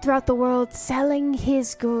traveled throughout the world selling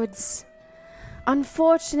his goods,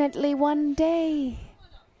 unfortunately, one day,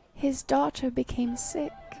 his daughter became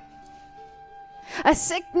sick. A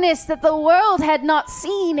sickness that the world had not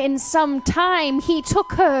seen in some time. He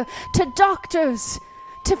took her to doctors,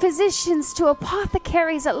 to physicians, to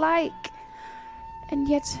apothecaries alike. And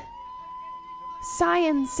yet,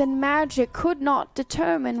 science and magic could not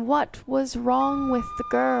determine what was wrong with the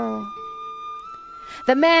girl.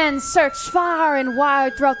 The man searched far and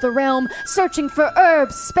wide throughout the realm, searching for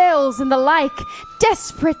herbs, spells, and the like,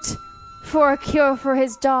 desperate for a cure for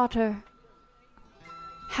his daughter.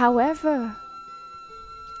 However,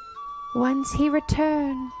 once he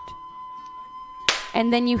returned,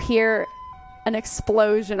 and then you hear an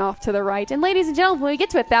explosion off to the right. And ladies and gentlemen, when we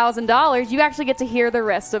get to $1,000, you actually get to hear the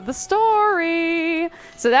rest of the story.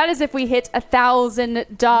 So that is if we hit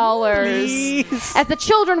 $1,000. As the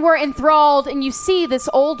children were enthralled, and you see this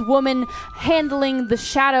old woman handling the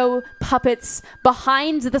shadow puppets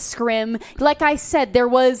behind the scrim. Like I said, there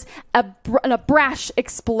was a brash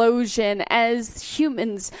explosion as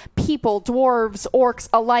humans, people, dwarves, orcs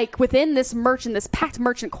alike within this packed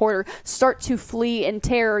merchant quarter start to flee in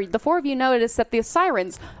terror. The 4 of you notice that the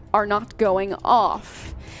sirens are not going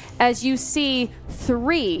off as you see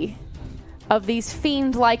 3 of these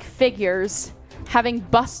fiend-like figures having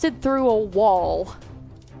busted through a wall,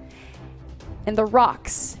 and the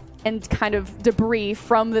rocks and kind of debris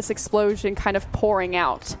from this explosion kind of pouring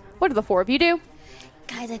out. What do the 4 of you do?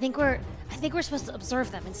 Guys, I think we're supposed to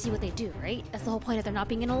observe them and see what they do, right? That's the whole point of there not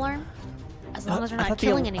being an alarm. as long as we're I not thought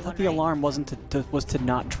killing I anyone. thought the right? alarm wasn't was to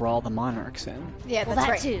not draw the monarchs in. Yeah, Well, that's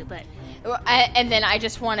that right. too, but And then I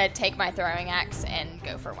just want to take my throwing axe and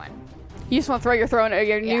go for one. You just want to throw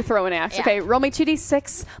your new throwing axe. Yeah. Okay, roll me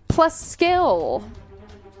 2d6 plus skill.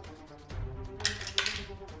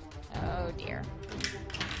 Oh dear.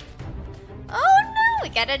 Oh no! We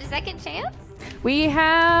got a second chance. We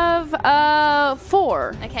have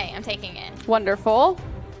 4. Okay, I'm taking it. Wonderful.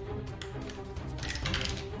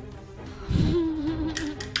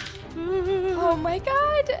 Oh my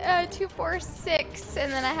god! 2, 4, 6,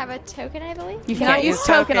 and then I have a token, I believe. You cannot can't use use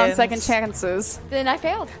token on tokens. second chances. Then I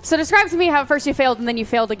failed. So describe to me how first you failed and then you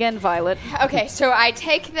failed again, Violet. Okay, so I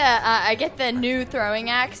take the I get the new throwing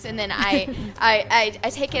axe, and then I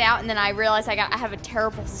take it out, and then I realize I have a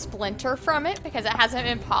terrible splinter from it because it hasn't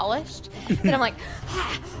been polished. And I'm like,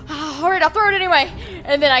 all right, I'll throw it anyway.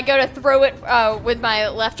 And then I go to throw it with my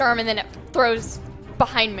left arm, and then it throws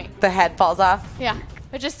behind me. The head falls off. Yeah,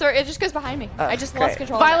 it just goes behind me. I just great. lost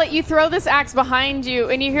control. of it. Violet, you throw this axe behind you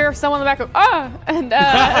and you hear someone in the back go, and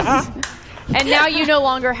and now you no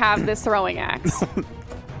longer have this throwing axe.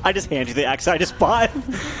 I just hand you the axe I just bought.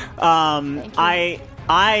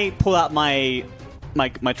 I pull out my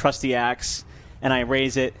trusty axe and I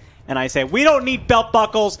raise it and I say, we don't need belt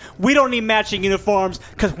buckles, we don't need matching uniforms,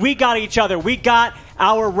 because we got each other. We got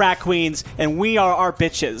our rat queens and we are our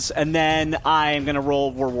bitches. And then I'm gonna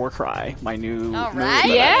roll War Cry, my new All move right. that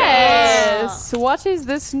I Yes. What is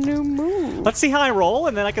this new move? got. Let's see how I roll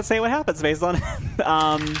and then I can say what happens based on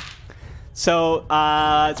it. So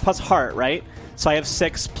it's plus heart, right? So I have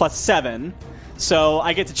 6 plus 7. So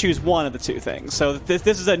I get to choose one of the two things. So this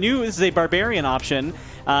is a barbarian option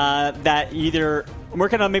that either we're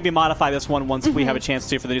going to maybe modify this one once we have a chance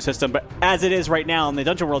to for the new system. But as it is right now in the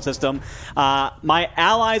Dungeon World system, my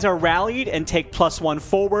allies are rallied and take +1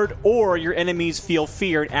 forward, or your enemies feel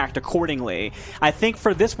fear and act accordingly. I think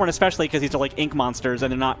for this one especially, because these are like ink monsters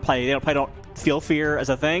and they don't feel fear as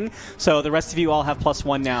a thing. So the rest of you all have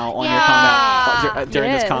 +1 now on your combat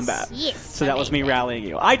during this Yes. combat. Yes, So that was me rallying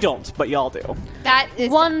you. I don't, but y'all do. That is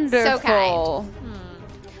Wonderful. so kind.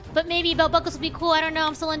 but maybe belt buckles would be cool. I don't know.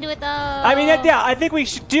 I'm still into it though. I mean, yeah, I think we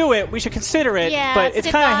should do it. We should consider it. Yeah, but it's a it's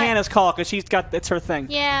good kind of thought. Hannah's call because it's her thing.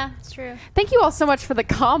 Yeah, it's true. Thank you all so much for the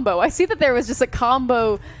combo. I see that there was just a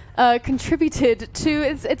combo contributed to.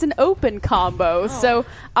 It's an open combo. So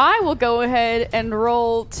I will go ahead and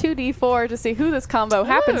roll 2d4 to see who this combo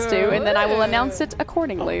happens to, and then I will announce it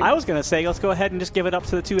accordingly. I was going to say, let's go ahead and just give it up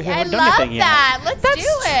to the two who I haven't done love anything that. Let's That's do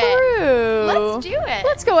it. true. Let's do it.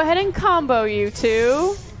 Let's go ahead and combo you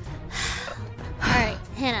two. All right,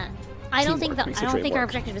 Hannah. I don't think Teamwork makes the our dream work.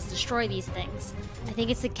 objective is to destroy these things. I think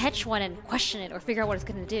it's to catch one and question it or figure out what it's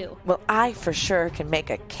going to do. Well, I for sure can make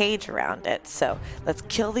a cage around it. So let's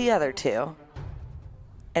kill the other two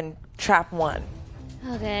and trap one.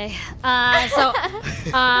 Okay. Fine.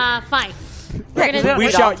 We're Yeah, gonna. We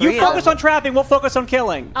With shall. all three You of focus them. on trapping. We'll focus on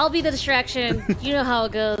killing. I'll be the distraction. You know how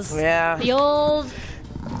it goes. Yeah. The old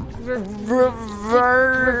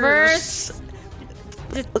reverse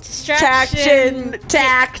distraction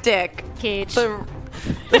tactic. cage. The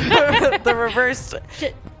reverse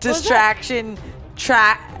distraction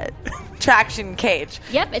traction cage.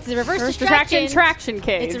 Yep, it's a reverse First distraction. traction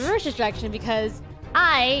cage. It's a reverse distraction because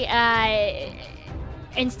I,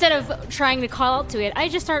 instead of trying to call out to it, I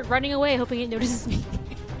just start running away, hoping it notices me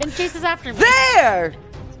and chases after me. There!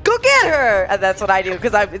 Go get her! And that's what I do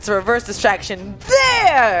because it's a reverse distraction.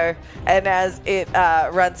 There! And as it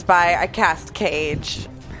runs by, I cast cage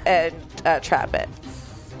and trap it.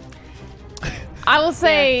 I will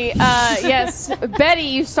say, yes, Betty,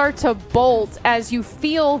 you start to bolt as you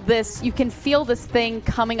feel this. You can feel this thing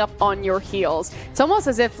coming up on your heels. It's almost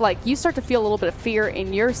as if, like, you start to feel a little bit of fear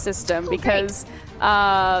in your system because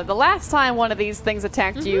the last time one of these things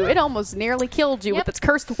attacked you, it almost nearly killed you Yep. with its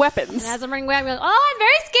cursed weapons. And as I'm running away, I'm going, oh, I'm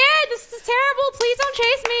very scared. This is terrible. Please don't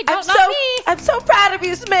chase me. Don't not me. I'm so proud of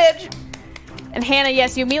you, Smidge. And Hannah,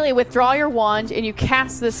 yes, you immediately withdraw your wand and you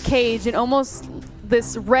cast this cage, and almost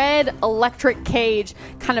this red electric cage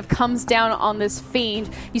kind of comes down on this fiend.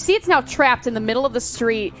 You see it's now trapped in the middle of the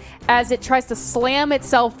street as it tries to slam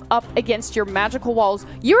itself up against your magical walls.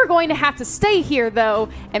 You're going to have to stay here, though,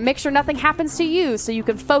 and make sure nothing happens to you so you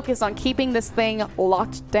can focus on keeping this thing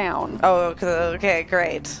locked down. Oh, okay,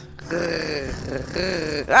 great.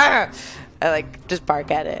 I just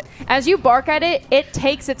bark at it. As you bark at it, it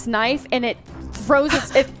takes its knife and it throws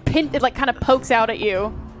it like kind of pokes out at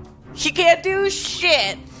you. She can't do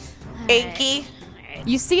shit. Inky.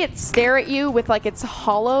 You see it stare at you with like its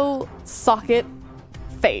hollow socket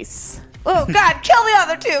face. Oh God! Kill the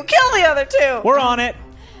other two! Kill the other two! We're on it.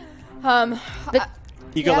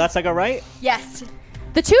 You go left, I go right? Yes.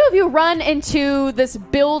 The two of you run into this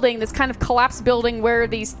building, this kind of collapsed building where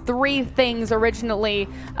these three things originally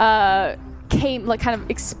came, like kind of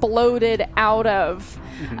exploded out of.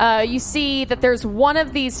 You see that there's one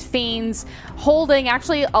of these fiends holding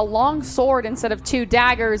actually a long sword instead of two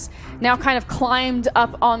daggers, now kind of climbed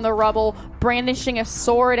up on the rubble, brandishing a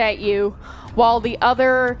sword at you, while the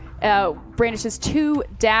other brandishes two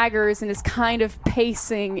daggers and is kind of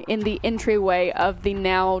pacing in the entryway of the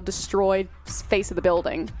now destroyed face of the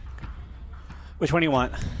building. Which one do you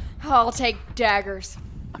want? I'll take daggers.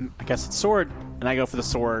 I guess it's sword. And I go for the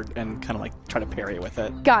sword and kind of like try to parry with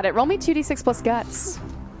it. Got it. Roll me 2d6 plus guts.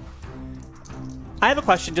 I have a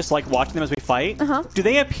question, just like watching them as we fight. Do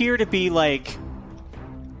they appear to be like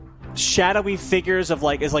shadowy figures of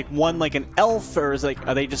like, is like one like an elf, or is like,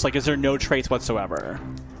 are they just like, is there no traits whatsoever?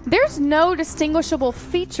 There's no distinguishable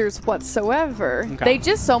features whatsoever. Okay. They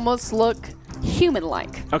just almost look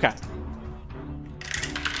human-like. Okay.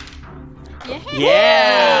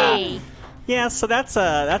 Yeah. Hey. Yeah, so that's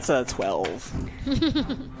a 12.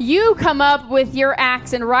 You come up with your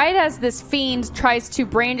axe, and right as this fiend tries to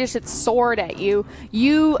brandish its sword at you,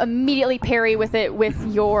 you immediately parry with it with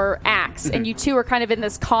your axe. And you two are kind of in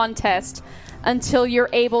this contest until you're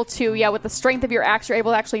able to, with the strength of your axe, you're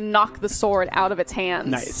able to actually knock the sword out of its hands.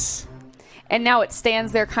 Nice. And now it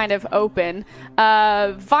stands there kind of open.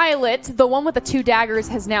 Violet, the one with the two daggers,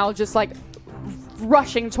 has now just like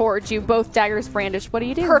rushing towards you, both daggers brandished. What do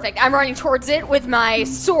you do? Perfect. I'm running towards it with my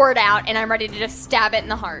sword out, and I'm ready to just stab it in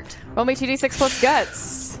the heart. Roll me 2d6 plus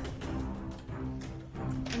guts.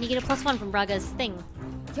 And you get a +1 from Braga's thing.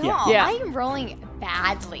 Y'all, Yeah. I am rolling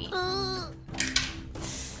badly.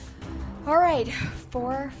 All right.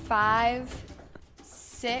 4, 5,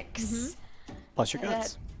 6. Plus your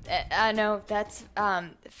guts. No, that's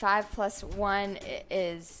 5 plus 1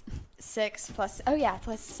 is 6 plus. Oh yeah,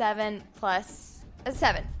 plus 7 plus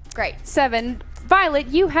 7. Great. 7. Violet,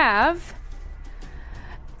 you have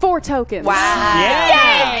 4 tokens. Wow.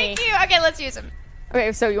 Yeah. Yay! Thank you. Okay, let's use them.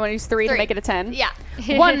 Okay, so you want to use 3 to 3. make it a 10? Yeah.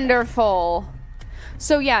 Wonderful.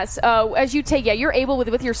 So yes, as you take, you're able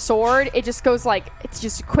with your sword. It just goes like, it's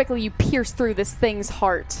just quickly you pierce through this thing's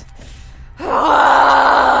heart,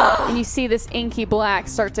 and you see this inky black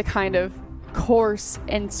start to kind of course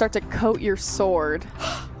and start to coat your sword.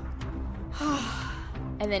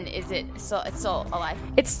 And then is it still? It's still alive.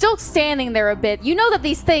 It's still standing there a bit. You know that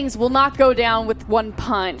these things will not go down with one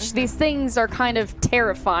punch. These things are kind of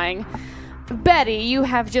terrifying. Betty, you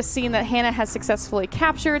have just seen that Hannah has successfully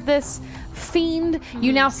captured this fiend.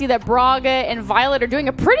 You now see that Braga and Violet are doing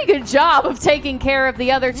a pretty good job of taking care of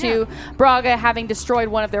the other two. Braga having destroyed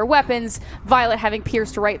one of their weapons, Violet having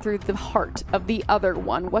pierced right through the heart of the other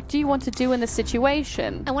one. What do you want to do in this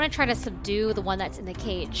situation? I want to try to subdue the one that's in the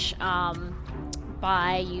cage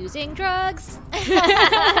by using drugs.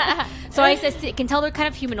 So I can tell they're kind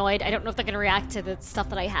of humanoid. I don't know if they're going to react to the stuff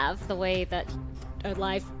that I have the way that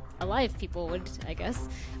alive people would, I guess.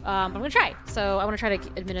 But I'm going to try. So I want to try to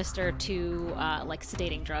administer 2 like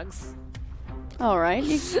sedating drugs. All right.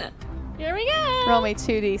 Here we go. Roll me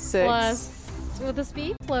 2d6. Plus, would this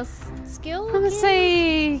be plus skill? I'm going to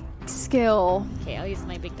say skill. Okay, I'll use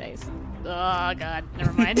my big dice. Oh god,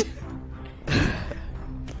 never mind.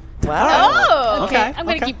 Wow. Oh. Okay, I'm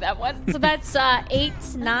gonna keep that one. So that's 8,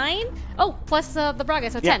 9. Oh, plus the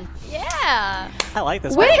Braga, so 10. Yeah. I like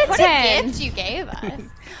this. With one. a What 10. a gift you gave us.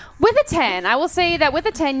 With a 10, I will say that with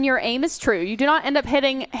a 10, your aim is true. You do not end up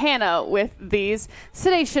hitting Hannah with these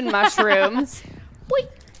sedation mushrooms. Boing.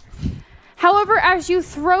 However, as you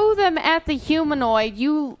throw them at the humanoid,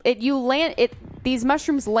 these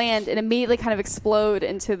mushrooms land and immediately kind of explode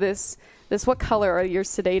into this. What color are your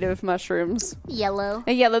sedative mushrooms? Yellow.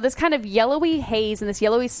 A yellow. This kind of yellowy haze and this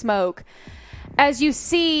yellowy smoke. As you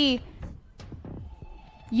see,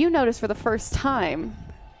 you notice for the first time,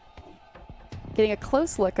 getting a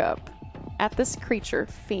close look up at this creature,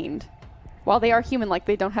 fiend. While they are human-like,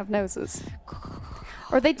 they don't have noses.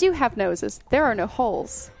 Or they do have noses. There are no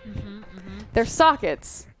holes. Their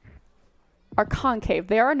sockets are concave.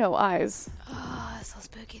 There are no eyes. Oh, so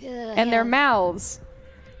spooky. And their mouths,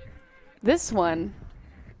 this one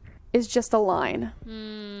is just a line.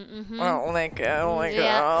 Oh my god. Oh my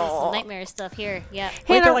Yeah, god. this is nightmare stuff here. Yeah. Wait,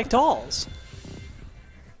 Hannah, they're like dolls.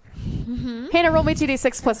 Hannah, roll me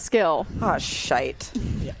 2d6 plus skill. Oh, shite.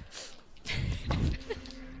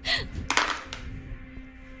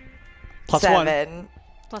 Plus 1. 7,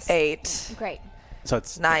 Plus 8, Great. So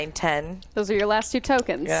it's 9, 10. Those are your last 2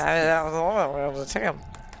 tokens. Yeah, I mean, that was a 10.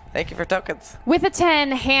 Thank you for tokens. With a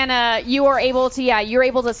 10, Hannah, you are able to, you're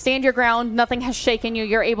able to stand your ground. Nothing has shaken you.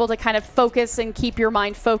 You're able to kind of focus and keep your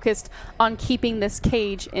mind focused on keeping this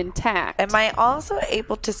cage intact. Am I also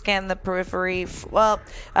able to scan the periphery?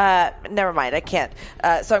 Never mind. I can't.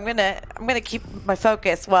 So I'm gonna keep my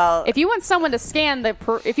focus. Well, If you want someone to scan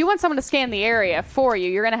the area for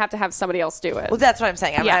you, you're going to have somebody else do it. well, that's what I'm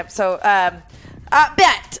saying.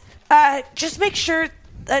 Bet. Just make sure.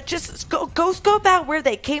 Just go scope out where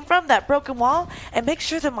they came from, that broken wall, and make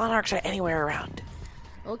sure the monarchs are anywhere around.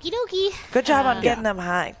 Okie dokie. Good job on getting them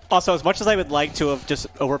high. Also, as much as I would like to have just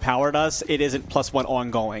overpowered us, it isn't +1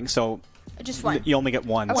 ongoing, so Just one. you only get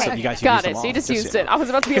one. Okay. So you guys Got use it. them So you all, just used you it. know. I was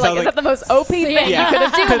about to be Because I like, was is that the most OP thing you could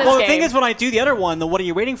have done in this Well, the game? thing is, when I do the other one, the what are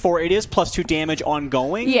you waiting for? It is +2 damage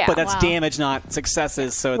ongoing, Yeah. but that's Wow. damage, not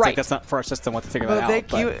successes. So it's Right. like that's not for our system. We'll have to figure Well, that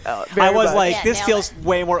thank out. you, But very I was much. like, Yeah, this nailed feels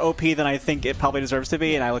way more OP than I think it probably deserves to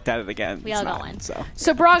be, and I looked at it again. We It's all got not, one.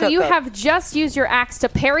 So, Braga, you Go. have just used your axe to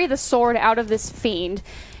parry the sword out of this fiend.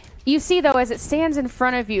 You see, though, as it stands in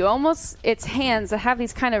front of you, almost its hands that have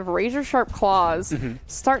these kind of razor-sharp claws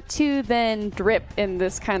start to then drip in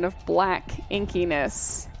this kind of black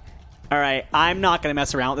inkiness. All right, I'm not gonna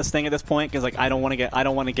mess around with this thing at this point because like I don't want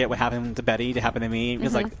to get what happened to Betty to happen to me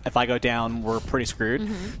because like if I go down, we're pretty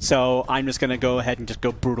screwed. So I'm just gonna go ahead and just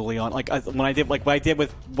go brutally on when I did what I did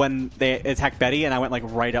with when they attacked Betty and I went like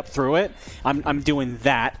right up through it. I'm doing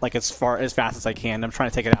that like as fast as I can. I'm trying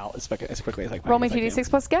to take it out as quickly as I can. Roll me 2d6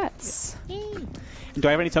 plus gets. Do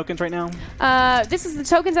I have any tokens right now? This is the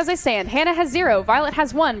tokens as they stand. Hannah has 0, Violet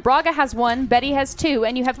has 1, Braga has 1, Betty has 2,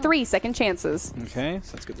 and you have 3 second chances. Okay,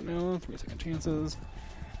 so that's good to know. 3 second chances.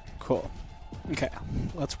 Cool. Okay,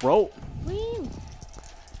 let's roll. Oh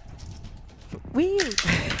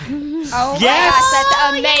Yes! my gosh, that's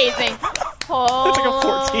amazing. It's like a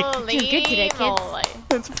 14. Holy Doing good today, kids. moly.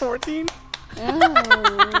 It's 14.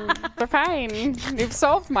 They're fine. You've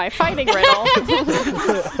solved my fighting riddle.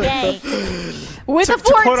 Yay. With a To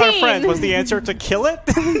quote our 14. friend, was the answer to kill it?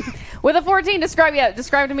 With a 14, describe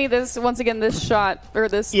to me this once again. This shot or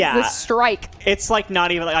this this strike. It's like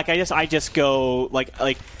not even like I just go like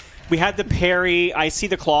we had the parry. I see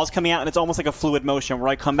the claws coming out, and it's almost like a fluid motion where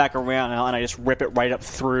I come back around and I just rip it right up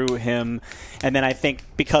through him. And then I think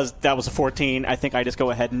because that was a 14, I think I just go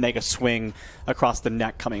ahead and make a swing across the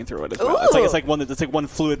neck coming through it as well. It's like one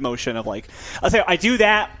fluid motion of like I do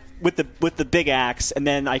that with the big axe, and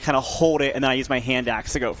then I kind of hold it, and then I use my hand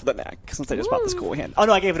axe to go for the neck since I just bought this cool hand. Oh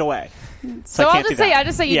no, I gave it away. So I I'll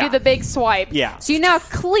just say you Yeah. do the big swipe. Yeah. So you now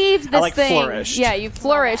cleave this like thing. flourished. Yeah, you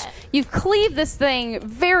flourish. You've cleaved this thing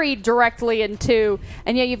very directly in two,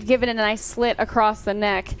 and yet you've given it a nice slit across the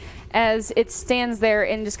neck as it stands there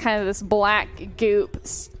in just kind of this black goop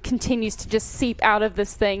continues to just seep out of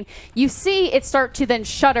this thing. You see it start to then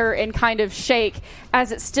shudder and kind of shake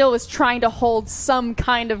as it still is trying to hold some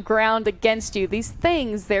kind of ground against you. These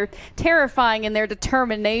things, they're terrifying in their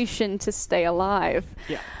determination to stay alive.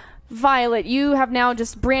 Yeah. Violet, you have now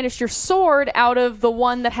just brandished your sword out of the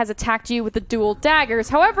one that has attacked you with the dual daggers.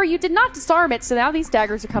 However, you did not disarm it, so now these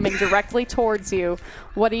daggers are coming directly towards you.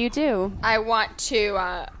 What do you do? I want to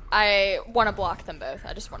block them both.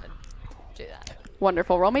 I just want to do that.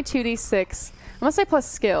 Wonderful. Roll me 2d6. I'm going to say plus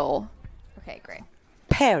skill. Okay, great.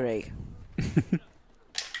 Parry.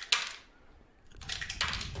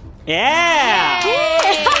 Yeah.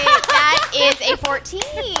 Hey, that is a 14.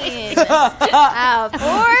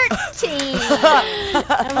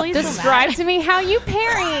 14. Describe to me how you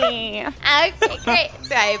parry. Okay, great.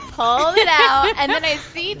 So I pulled it out, and then I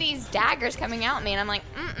see these daggers coming out at me, and I'm like,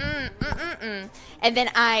 and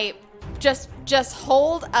then I just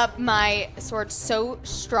hold up my sword so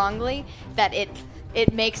strongly that it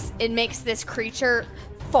makes this creature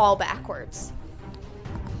fall backwards.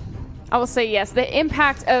 I will say yes. The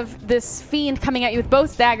impact of this fiend coming at you with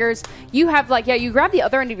both daggers, you have you grab the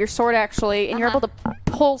other end of your sword actually, and you're able to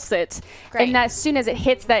pulse it. Great. And as soon as it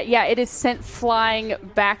hits that, it is sent flying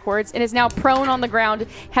backwards and is now prone on the ground,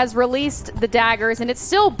 has released the daggers, and it's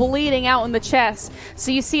still bleeding out in the chest.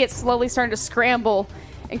 So you see it slowly starting to scramble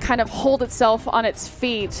and kind of hold itself on its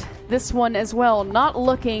feet. This one as well, not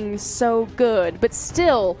looking so good, but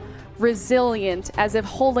still resilient, as if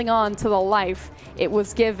holding on to the life it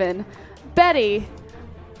was given. Betty,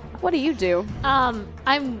 what do you do?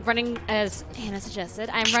 I'm running, as Hannah suggested.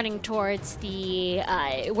 I'm running towards the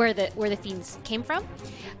where the fiends came from.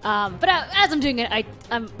 But as I'm doing it, I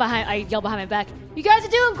yell behind my back, "You guys are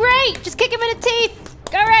doing great! Just kick him in the teeth!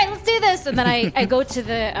 All right, let's do this!" And then I go to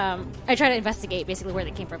the I try to investigate basically where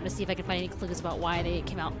they came from to see if I can find any clues about why they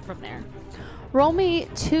came out from there. Roll me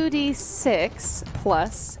 2d6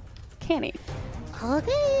 plus canny.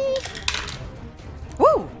 Okay.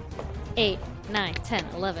 Woo! 8, 9, 10,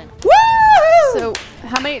 11. So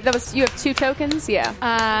how many? That was you have 2 tokens.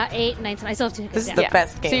 Yeah. 8, 9, 10. I still have 2. This is the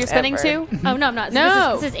best game So you're spending ever. 2. Oh, no, I'm not.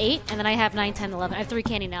 No. This is 8, and then I have 9, 10, 11. I have 3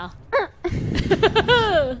 candy now.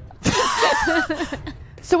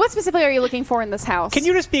 So what specifically are you looking for in this house? Can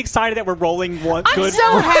you just be excited that we're rolling one I'm good?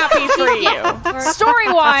 so happy for you.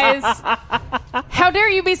 Story-wise, how dare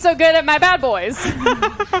you be so good at my bad boys?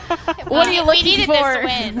 What are you we looking needed for? this to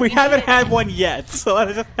win. We haven't had one yet, so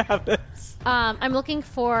let's just have this. I'm looking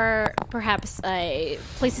for perhaps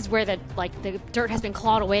places where the dirt has been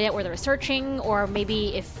clawed away at where they're searching, or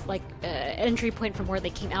maybe if an entry point from where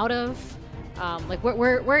they came out of.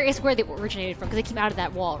 Where is where they originated from? Because they came out of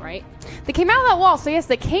that wall, right? They came out of that wall, so yes,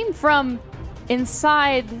 they came from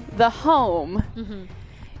inside the home. Mm-hmm.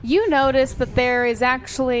 You notice that there is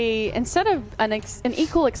actually, instead of an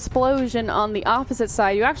equal explosion on the opposite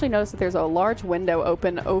side, you actually notice that there's a large window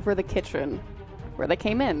open over the kitchen where they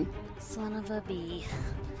came in. Son of a bee.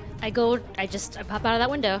 I pop out of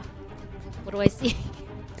that window. What do I see?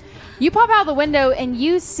 You pop out the window and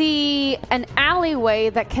you see an alleyway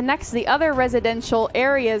that connects the other residential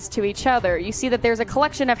areas to each other. You see that there's a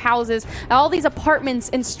collection of houses. All these apartments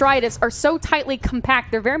in Stridus are so tightly compact.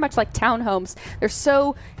 They're very much like townhomes. They're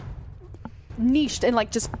so niched and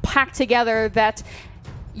just packed together that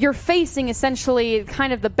you're facing essentially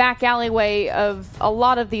kind of the back alleyway of a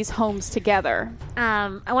lot of these homes together.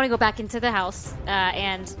 I want to go back into the house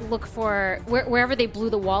and look for wherever they blew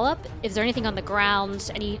the wall up. Is there anything on the ground?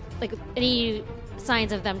 Any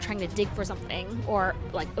signs of them trying to dig for something, or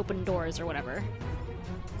open doors or whatever?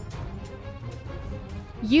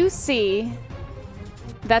 You see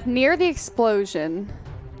that near the explosion,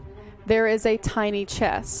 there is a tiny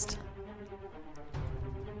chest.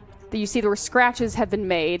 You see where scratches have been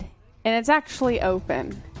made, and it's actually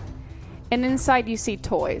open. And inside you see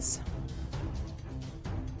toys.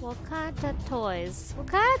 What kind of toys? What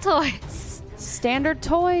kind of toys? Standard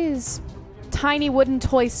toys. Tiny wooden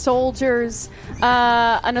toy soldiers.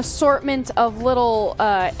 An assortment of little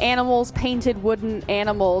animals, painted wooden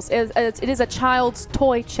animals. It is a child's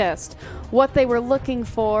toy chest. What they were looking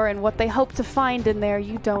for and what they hope to find in there,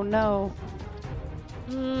 you don't know.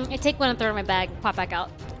 I take one and throw it in my bag and pop back out.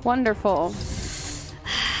 Wonderful.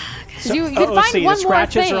 So, you can find see, one the more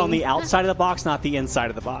scratches thing. are on the outside of the box, not the inside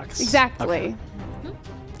of the box. Exactly. Okay.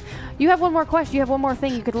 You have one more question. You have one more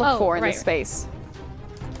thing you could look for in this space.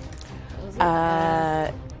 No,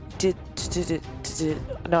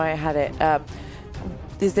 I had it.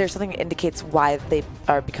 Is there something that indicates why they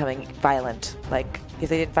are becoming violent? Like, if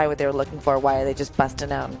they didn't find what they were looking for, why are they just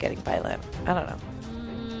busting out and getting violent? I don't know.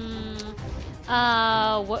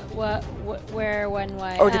 Where, when,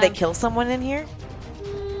 why? Or did they kill someone in here?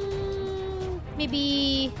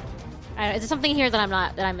 Maybe. I don't know, is there something here that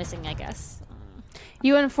I'm missing? I guess.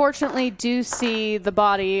 You unfortunately do see the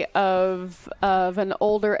body of an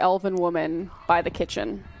older elven woman by the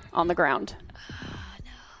kitchen on the ground.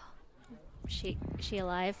 Is she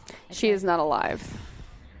alive? She is not alive.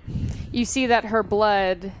 You see that her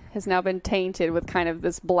blood has now been tainted with kind of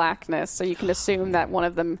this blackness, so you can assume that one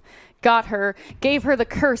of them got her, gave her the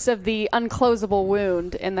curse of the unclosable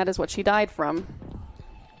wound, and that is what she died from.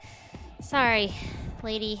 Sorry,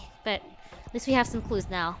 lady, but at least we have some clues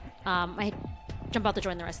now. I jump out to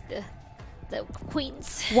join the rest of the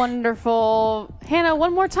queens. Wonderful. Hannah,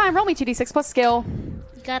 one more time. Roll me 2d6 plus skill.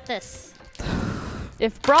 You got this.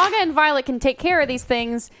 If Braga and Violet can take care of these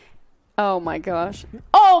things... Oh my gosh.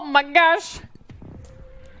 Oh my gosh!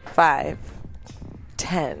 5,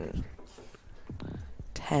 10.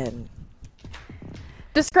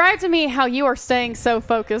 Describe to me how you are staying so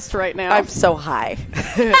focused right now. I'm so high.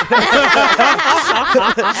 Because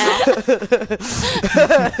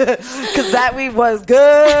that weed was good.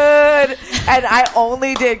 And I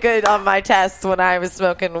only did good on my tests when I was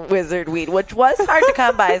smoking wizard weed, which was hard to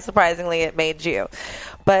come by. Surprisingly, it made you.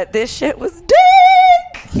 But this shit was dick.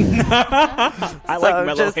 I like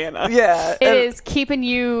mellow Hannah. Yeah. It is keeping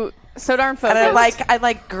you so darn focused. And I'm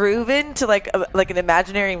like grooving to like an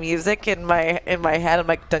imaginary music in my head. I'm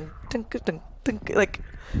like dun dun dun dun, dun like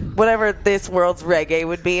whatever this world's reggae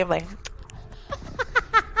would be. I'm like.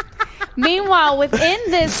 Meanwhile, within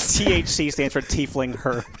this THC stands for Tiefling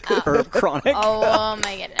Herb Chronic. Oh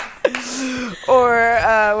my goodness. Or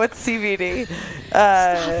what's CBD?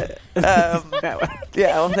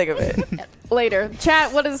 Yeah, I'll think of it. later.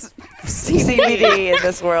 Chat, what is CBD in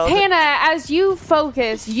this world? Hannah, as you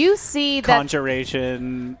focus, you see that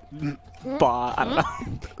Conjuration. I don't know.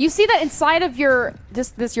 you see that inside of your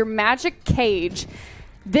your magic cage,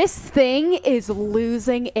 This thing is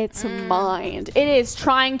losing its mind. It is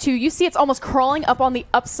trying to, you see it's almost crawling up on the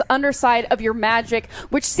underside of your magic,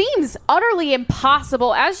 which seems utterly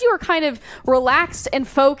impossible. As you are kind of relaxed and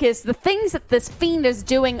focused, the things that this fiend is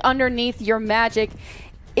doing underneath your magic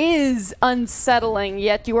is unsettling,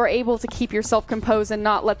 yet you are able to keep yourself composed and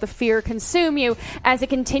not let the fear consume you as it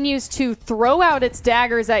continues to throw out its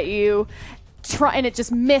daggers at you. And it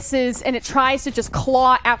just misses, and it tries to just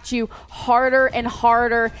claw at you harder and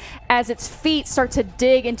harder as its feet start to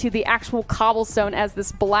dig into the actual cobblestone as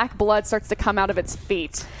this black blood starts to come out of its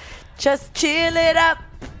feet. Just chill it up.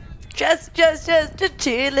 Just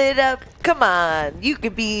chill it up. Come on. You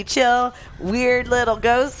could be chill, weird little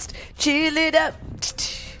ghost. Chill it up.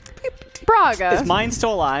 Braga. Is mine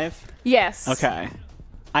still alive? Yes. Okay.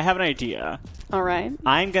 I have an idea. All right.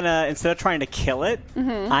 I'm gonna, instead of trying to kill it,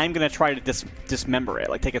 I'm gonna try to dismember it,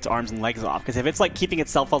 like take its arms and legs off. Because if it's like keeping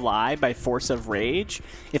itself alive by force of rage,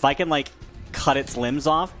 if I can like cut its limbs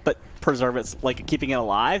off but preserve its, like keeping it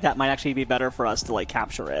alive, that might actually be better for us to like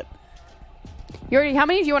capture it. You already? How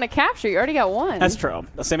many do you want to capture? You already got one. That's true.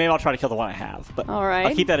 So maybe I'll try to kill the one I have. But all right.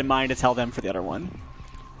 I'll keep that in mind to tell them for the other one.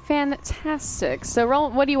 Fantastic. So,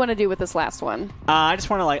 Roland, what do you want to do with this last one? I just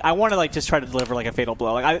want to just try to deliver like a fatal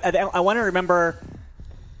blow. Like I want to remember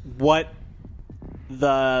what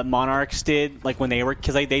the monarchs did, like when they were,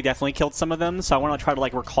 because they definitely killed some of them. So I want to try to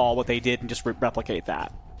like recall what they did and just replicate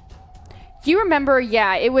that. You remember?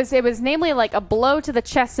 Yeah, it was namely like a blow to the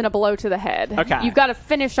chest and a blow to the head. Okay. You've got to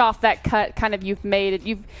finish off that cut. Kind of, you've made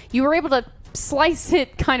it. You were able to slice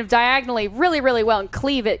it kind of diagonally really, really well and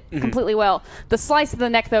cleave it completely well. The slice of the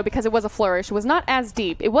neck, though, because it was a flourish, was not as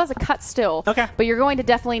deep. It was a cut still. Okay. But you're going to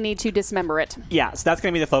definitely need to dismember it. Yeah, so that's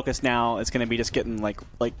going to be the focus now. It's going to be just getting like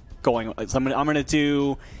going. So I'm going to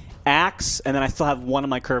do axe, and then I still have one of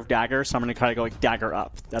my curved daggers, so I'm going to try to go like dagger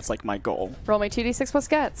up. That's like my goal. Roll me 2d6 plus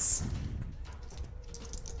guts.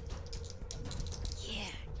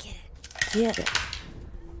 Get it.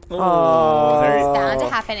 Oh, It was bound to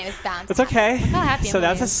happen. It was bound to It's okay. how happy So I'm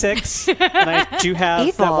that's a with 6, and I do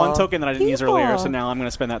have that one token that I didn't use Evil. earlier, so now I'm going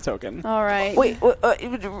to spend that token. All right. Wait,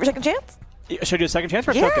 second chance? Should I do a second chance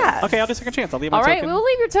for a Yeah. token? Okay, I'll do a second chance. I'll leave my All right, token. we'll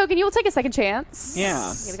leave your token. You will take a second chance.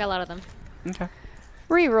 Yeah. Yeah, we got a lot of them. Okay.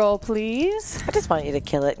 Reroll, please. I just want you to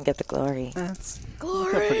kill it and get the glory. That's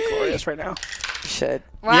pretty glorious right now. You should.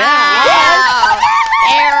 Wow.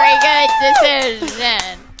 Very good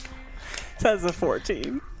decision. That's a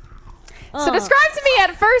 14. So describe to me,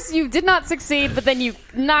 at first you did not succeed, but then you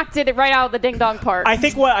knocked it right out of the ding-dong park. I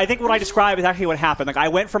think what I describe is actually what happened. Like I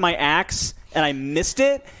went for my axe and I missed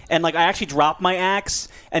it, and like I actually dropped my axe,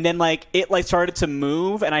 and then like it like started to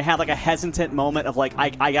move, and I had like a hesitant moment of like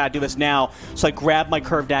I gotta do this now. So I grabbed my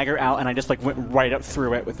curved dagger out and I just like went right up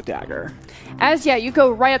through it with the dagger. As you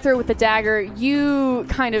go right up through with the dagger, you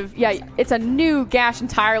kind of it's a new gash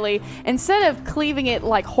entirely. Instead of cleaving it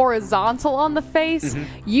like horizontal on the face,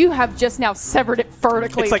 you have just now severed it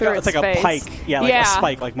vertically It's like through it's its like a face. pike, a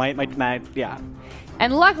spike. Like my yeah.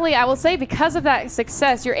 And luckily, I will say, because of that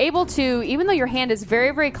success, you're able to, even though your hand is very,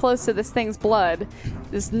 very close to this thing's blood,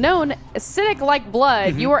 this known acidic-like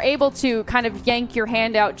blood, you are able to kind of yank your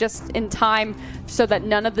hand out just in time so that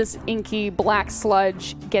none of this inky black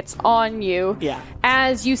sludge gets on you. Yeah.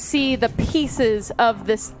 As you see the pieces of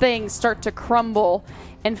this thing start to crumble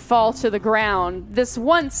and fall to the ground. This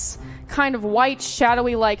once kind of white,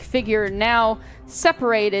 shadowy-like figure, now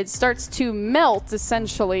separated, starts to melt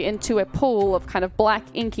essentially into a pool of kind of black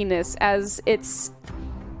inkiness as its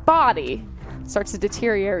body starts to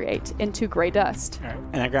deteriorate into gray dust. All right.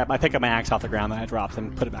 And I pick up my axe off the ground that I dropped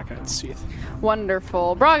and put it back in its sheath.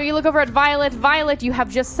 Wonderful. Braga, you look over at Violet. Violet, you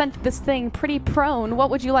have just sent this thing pretty prone. What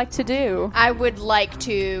would you like to do? I would like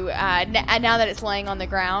to, now that it's laying on the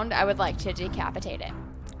ground, I would like to decapitate it.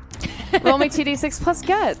 Roll me 2d6 plus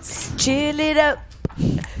guts. Chill it up.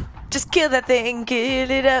 Just kill that thing.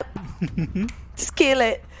 Kill it up. Just kill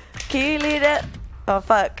it. Kill it up. Oh,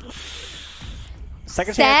 fuck.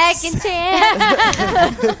 Second chance. Second chance.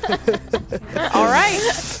 All right.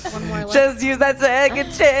 One more left. Just use that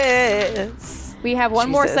second chance. We have one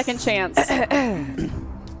more Jesus. second chance.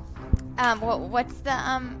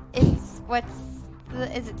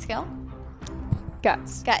 Is it skill?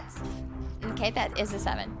 Guts. Guts. Okay, that is a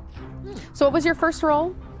 7. So what was your first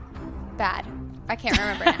roll? Bad. I can't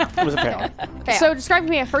remember now. It was a fail. Fail. So describe to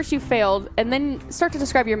me, at first you failed, and then start to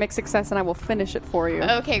describe your mixed success, and I will finish it for you.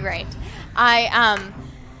 Okay, great. I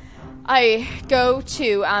go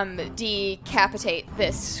to decapitate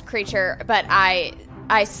this creature, but I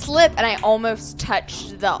slip and I almost touch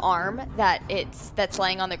the arm that's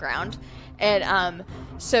laying on the ground, and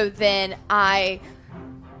so then I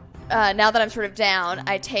now that I'm sort of down,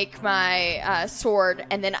 I take my sword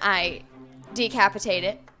and then I decapitate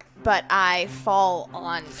it, but I fall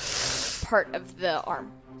on part of the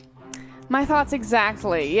arm. My thoughts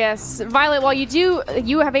exactly. Yes, Violet. While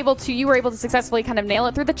you were able to successfully kind of nail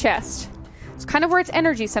it through the chest. It's kind of where its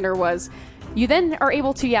energy center was. You then are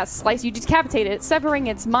able to slice. You decapitate it, severing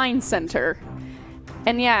its mind center.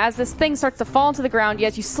 And as this thing starts to fall into the ground, you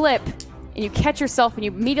slip and you catch yourself, and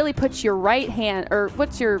you immediately put your right hand, or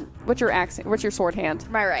what's your sword hand?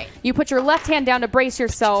 My right. You put your left hand down to brace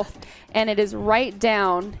yourself, and it is right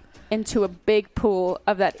down into a big pool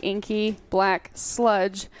of that inky black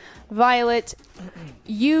sludge. Violet,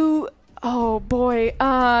 you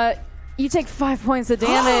take 5 points of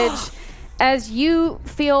damage as you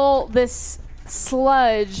feel this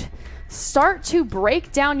sludge start to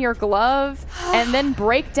break down your glove and then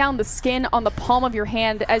break down the skin on the palm of your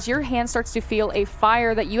hand as your hand starts to feel a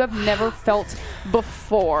fire that you have never felt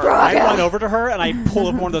before. I run over to her and I pull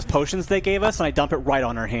up one of those potions they gave us and I dump it right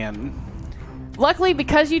on her hand. Luckily,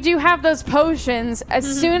 because you do have those potions,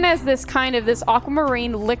 as soon as this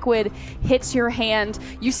aquamarine liquid hits your hand,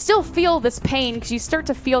 you still feel this pain because you start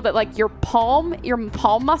to feel that your palm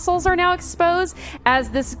muscles are now exposed as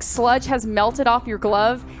this sludge has melted off your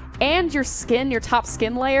glove and your skin, your top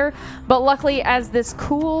skin layer. But luckily, as this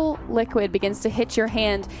cool liquid begins to hit your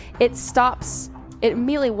hand, it stops. It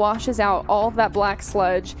immediately washes out all of that black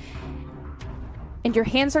sludge. And your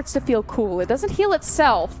hand starts to feel cool. It doesn't heal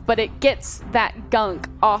itself, but it gets that gunk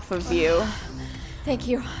off of you. Thank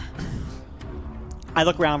you. I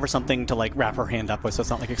look around for something to wrap her hand up with so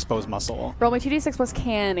it's not exposed muscle. Roll me 2d6 plus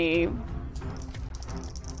canny.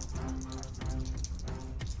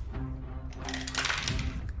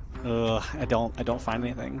 I don't find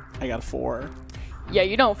anything. I got a 4. Yeah,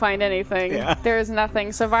 you don't find anything. Yeah. There is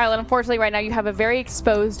nothing. So, Violet, unfortunately, right now you have a very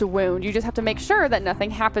exposed wound. You just have to make sure that nothing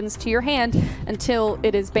happens to your hand until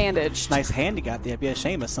it is bandaged. Nice hand you got there. It'd be a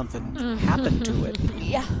shame if something happened to it.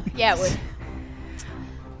 Yeah, it would.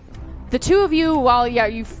 The two of you, while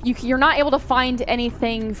you're not able to find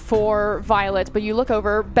anything for Violet, but you look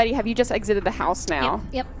over. Betty, have you just exited the house now?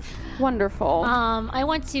 Yep. Wonderful. I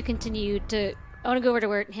want to continue to. I want to go over to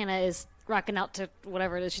where Hannah is rocking out to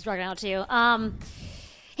whatever it is she's rocking out to.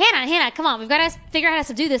 Hannah, come on. We've got to figure out how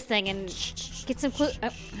to do this thing and get some clue. Oh,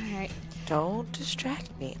 all right. Don't distract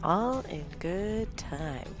me. All in good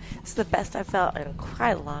time. This is the best I've felt in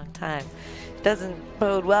quite a long time. It doesn't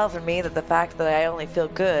bode well for me that the fact that I only feel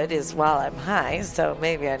good is while I'm high, so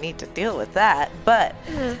maybe I need to deal with that. But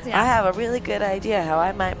I have a really good idea how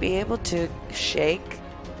I might be able to shake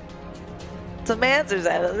some answers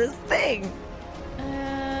out of this thing.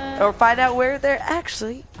 Or find out where they're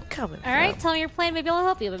actually coming from. All right, tell me your plan. Maybe I'll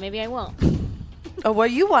help you, but maybe I won't. Oh, what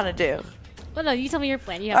do you want to do? Well, no, you tell me your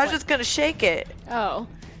plan. I was just going to shake it. Oh.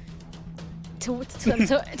 Your plan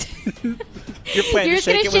You're to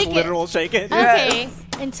shake it was shake it. literal shake it? Okay. Yes.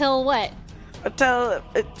 Until what? Until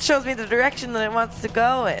it shows me the direction that it wants to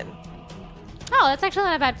go in. Oh, that's actually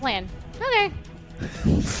not a bad plan. Okay.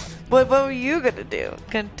 What were you going to do?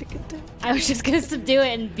 I was just going to subdue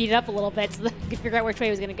it and beat it up a little bit so that I could figure out which way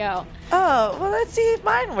it was going to go. Oh, well, let's see if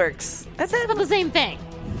mine works. And It's then, about the same thing.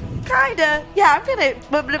 kinda. Yeah, I'm going to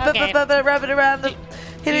rub it around,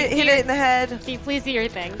 hit it in the head. Please do your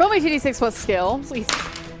thing. Roll me 2d6 plus skill. Please.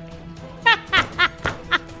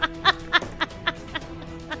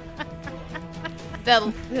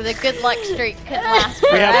 The good luck streak could last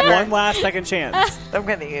We have forever. one last second chance. I'm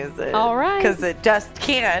going to use it. All right. Because it just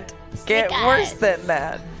can't get Sneak worse eyes. than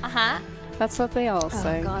that. Uh-huh. That's what they all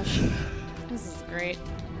say. Oh, gosh. This is great.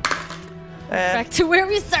 And Back to where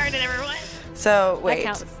we started, everyone. so, wait.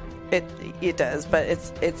 counts. It does, but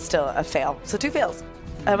it's still a fail. So 2 fails.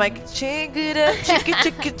 I'm like, shake it up,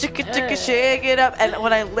 shake it up. And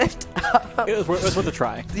when I lift up, It was worth a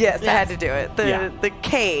try. yes, I had to do it. The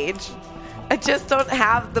cage, I just don't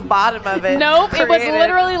have the bottom of it. Nope, it was created.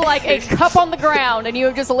 literally like a cup on the ground, and you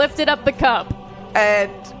have just lifted up the cup.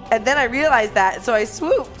 And then I realized that, so I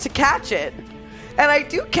swoop to catch it. And I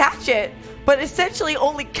do catch it, but essentially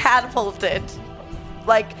only catapulted.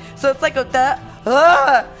 So it's like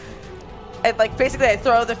and basically I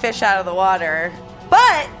throw the fish out of the water.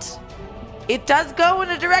 But it does go in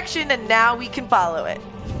a direction, and now we can follow it.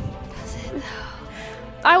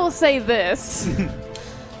 I will say this.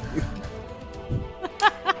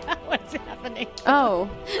 What's happening? Oh,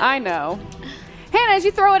 I know. Hannah, as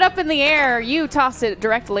you throw it up in the air, you toss it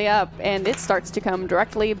directly up, and it starts to come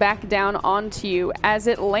directly back down onto you as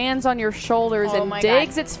it lands on your shoulders Oh and my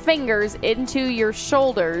digs God. its fingers into your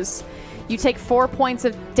shoulders. You take 4 points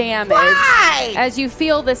of damage as you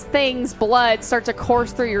feel this thing's blood start to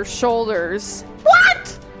course through your shoulders.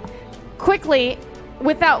 What? quickly,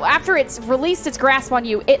 after it's released its grasp on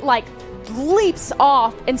you, it like leaps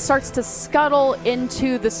off and starts to scuttle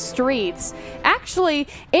into the streets, actually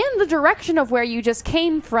in the direction of where you just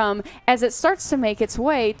came from, as it starts to make its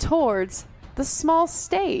way towards the small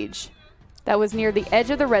stage that was near the edge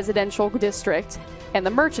of the residential district and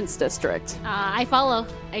the merchants district. I follow.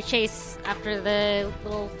 I chase after the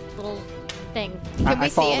little thing. Can we I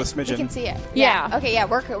follow see it? the smidgen. We can see it. Yeah. Okay, yeah,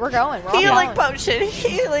 we're going. We're all Healing going. potion.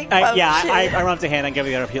 Healing potion. I run up to Hannah and give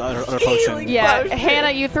her the other potion. Healing. Yeah, Potion.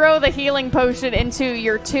 Hannah, you throw the healing potion into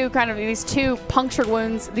your these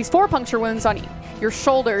four puncture wounds on your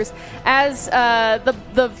shoulders. As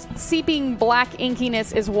the seeping black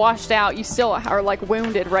inkiness is washed out, you still are like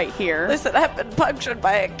wounded right here. Listen, I've been punctured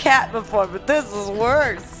by a cat before, but this is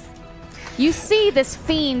worse. You see this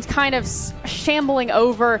fiend kind of shambling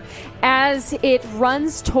over as it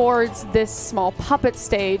runs towards this small puppet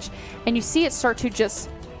stage, and you see it start to just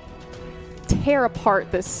tear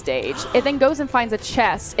apart this stage. It then goes and finds a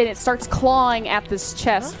chest, and it starts clawing at this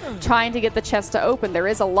chest, trying to get the chest to open. There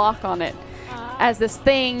is a lock on it. As this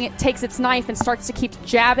thing takes its knife and starts to keep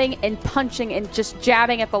jabbing and punching and just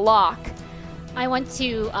jabbing at the lock. I want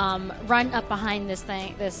to run up behind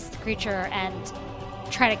this creature, and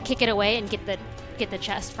try to kick it away and get the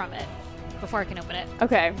chest from it before I can open it.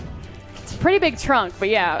 Okay. It's a pretty big trunk, but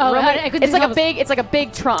yeah. Oh, really, I couldn't it's like tell. a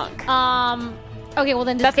big trunk. Okay, well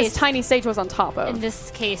then that this tiny stage was on top of. In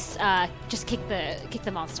this case, just kick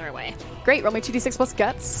the monster away. Great, roll me 2d6 plus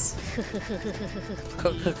guts.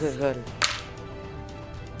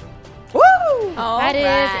 Woo! That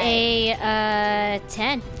is a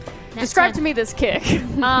 10. Describe to me this kick.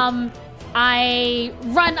 I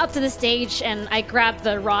run up to the stage and I grab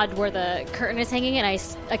the rod where the curtain is hanging, and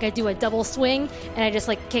I do a double swing, and I just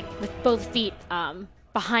like kick with both feet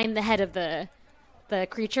behind the head of the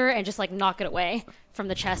creature and just like knock it away from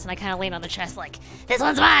the chest, and I kind of land on the chest like, this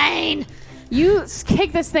one's mine. You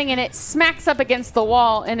kick this thing and it smacks up against the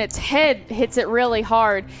wall, and its head hits it really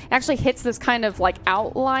hard. It actually hits this kind of like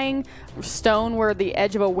outlying stone where the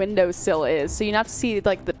edge of a windowsill is. So you have to see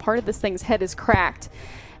like the part of this thing's head is cracked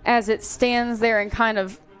as it stands there and kind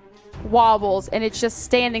of wobbles, and it's just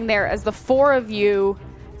standing there as the four of you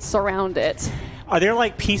surround it. Are there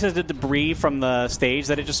like pieces of debris from the stage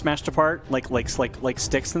that it just smashed apart, like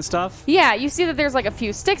sticks and stuff? Yeah, you see that there's like a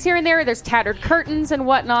few sticks here and there. There's tattered curtains and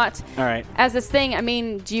whatnot. All right. As this thing, I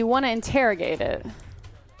mean, do you want to interrogate it?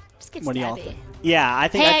 Just get What do y'all stabby. think? Yeah, I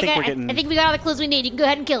think we're getting. I think we got all the clues we need. You can go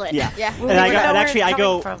ahead and kill it. Yeah. Yeah. And I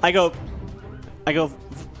go.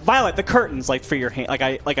 Violet, the curtains, like for your hand,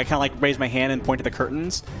 I kind of like raise my hand and point to the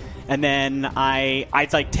curtains, and then I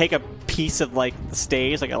like take a piece of like the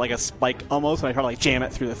stage, like a spike almost, and I try to like jam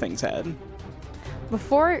it through the thing's head.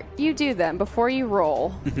 Before you do that, before you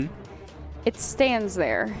roll, it stands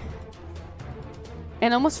there,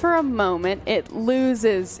 and almost for a moment, it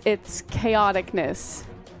loses its chaoticness,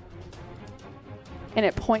 and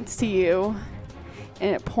it points to you,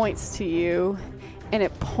 and it points to you, and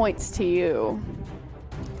it points to you.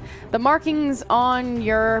 The markings on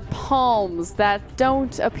your palms that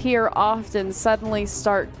don't appear often suddenly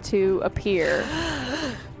start to appear.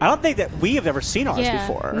 I don't think that we have ever seen ours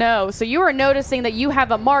before. No, so you are noticing that you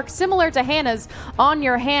have a mark similar to Hannah's on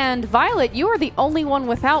your hand. Violet, you are the only one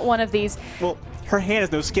without one of these. Well, her hand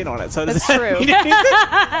has no skin on it, so That's does true.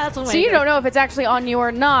 That's one way So you to don't know if it's actually on you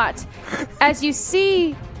or not. As you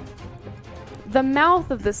see the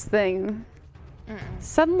mouth of this thing,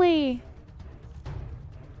 suddenly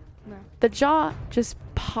the jaw just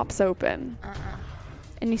pops open.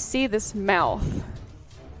 And you see this mouth.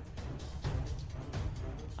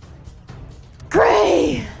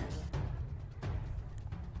 Gray!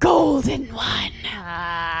 Golden one!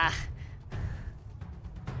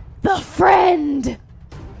 The friend!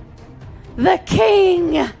 The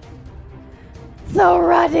king! The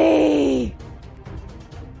ruddy!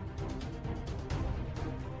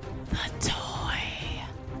 The toy.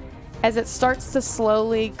 As it starts to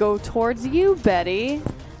slowly go towards you, Betty.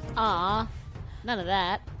 Aw, none of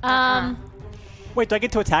that. Wait, do I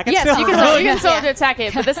get to attack it Yes, still? you can still attack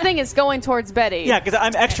it, but this thing is going towards Betty. Yeah, because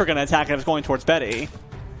I'm extra going to attack it if it's going towards Betty.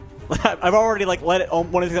 I've already like let it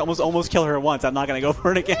one of the things almost kill her once. I'm not going to go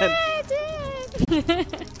for it again.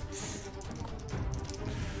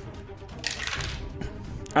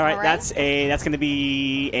 All right, that's going to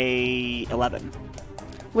be a 11.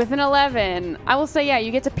 With an 11, I will say, yeah, you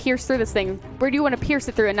get to pierce through this thing. Where do you want to pierce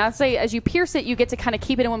it through? And I'll say, as you pierce it, you get to kind of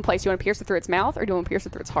keep it in one place. Do you want to pierce it through its mouth, or do you want to pierce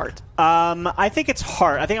it through its heart? I think it's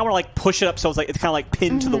heart. I think I want to like push it up so it's kind of like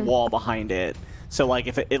pinned to the wall behind it. So like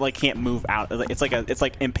if it like can't move out, it's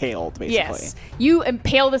like impaled basically. Yes, you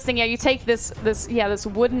impale this thing. Yeah, you take this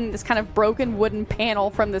kind of broken wooden panel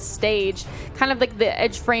from the stage, kind of like the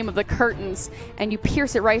edge frame of the curtains, and you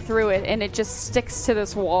pierce it right through it, and it just sticks to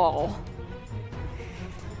this wall.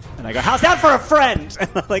 And I go, how's that for a friend? And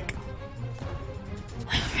I'm like,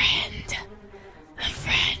 The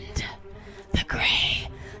friend, the gray,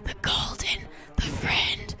 the golden, the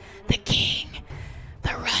friend, the king, the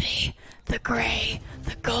ruddy, the gray,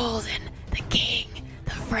 the golden, the king,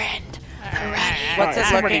 the friend, the ruddy. What's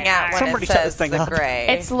it looking at when somebody it shut says this thing the up. gray?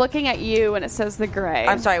 It's looking at you, and it says the gray.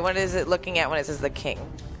 I'm sorry, what is it looking at when it says the king?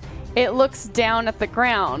 It looks down at the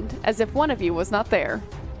ground as if one of you was not there.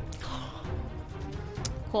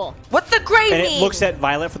 Cool. What's the gray and mean? it looks at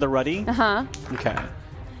Violet for the ruddy. Uh-huh. Okay.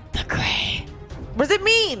 The gray, What does it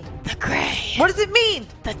mean? the gray, What does it mean?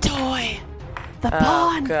 the toy, the Oh,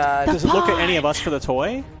 bond. God. Does it look at any of us for the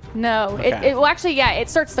toy? No. Okay. Well, actually, yeah, it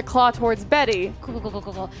starts to claw towards Betty.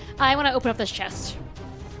 Cool. I want to open up this chest.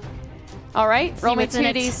 All right. See Roll me what's in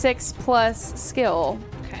it. 2d6 plus skill.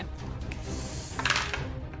 Okay.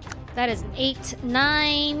 That is an 8,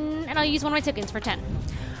 9, and I'll use one of my tokens for 10.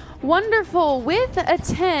 Wonderful. With a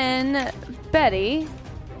 10, Betty,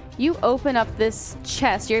 you open up this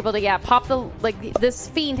chest. You're able to, pop this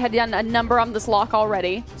fiend had done a number on this lock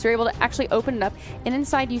already. So you're able to actually open it up. And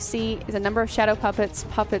inside you see is a number of shadow puppets,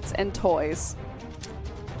 and toys.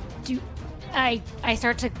 I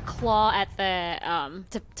start to claw at the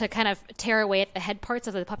to kind of tear away at the head parts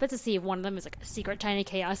of the puppets to see if one of them is like a secret tiny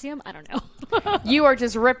chaosium. I don't know. You are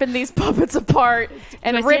just ripping these puppets apart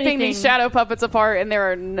and Do I see ripping anything? these shadow puppets apart,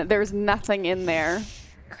 and there's nothing in there.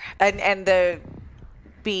 And the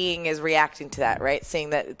being is reacting to that, right?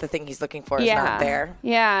 Seeing that the thing he's looking for is not there.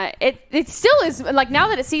 Yeah, it still is, like, now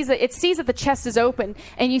that it sees that the chest is open,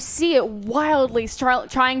 and you see it wildly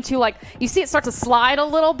trying to, like, you see it start to slide a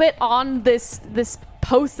little bit on this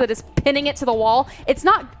post that is pinning it to the wall. It's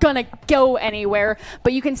not gonna go anywhere,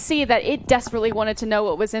 but you can see that it desperately wanted to know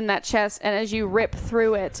what was in that chest, and as you rip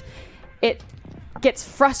through it, it gets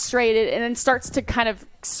frustrated and then starts to kind of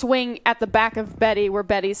swing at the back of Betty where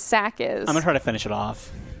Betty's sack is. I'm gonna try to finish it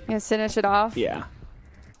off. You gonna finish it off? Yeah.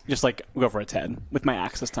 Just like go for its head with my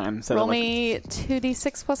axe this time. Instead Roll of, like, me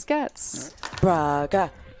 2d6 plus guts.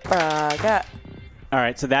 Braga. All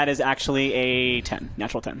right, so that is actually a 10,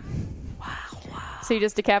 natural 10. So you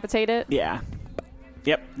just decapitate it? Yeah.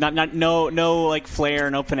 Yep. No like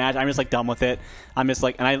flair, no panache. I'm just like done with it. I'm just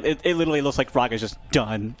like, and it literally looks like Braga's just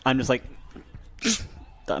done. I'm just like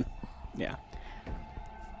done. Yeah.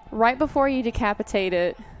 Right before you decapitate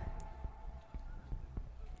it,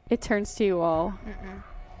 it turns to you all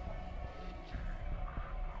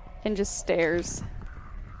and just stares.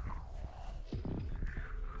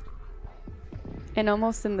 And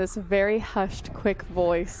almost in this very hushed, quick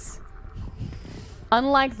voice,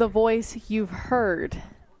 unlike the voice you've heard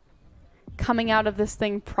coming out of this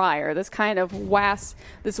thing prior, this kind of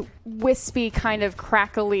this wispy, kind of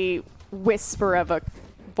crackly whisper of a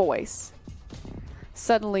voice,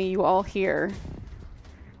 suddenly you all hear,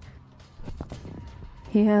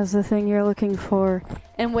 "He has the thing you're looking for."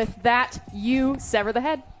 And with that, you sever the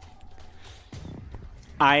head.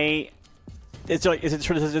 Does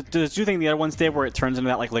it do thing the other ones did where it turns into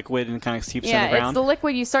that like liquid and kind of seeps in the Yeah, ground? it's the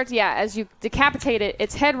liquid you start to, as you decapitate it,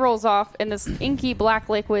 its head rolls off and this inky black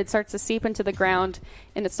liquid starts to seep into the ground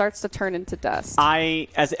and it starts to turn into dust.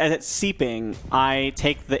 As it's seeping, I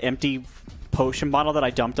take the empty potion bottle that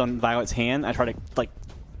I dumped on Violet's hand. I try to like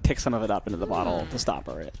pick some of it up into the bottle to stop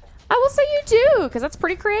her. I will say you do, because that's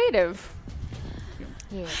pretty creative.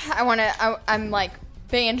 I'm like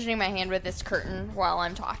bandaging my hand with this curtain while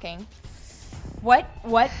I'm talking. What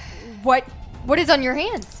is on your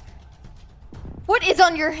hands? What is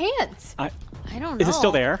on your hands? I don't know. Is it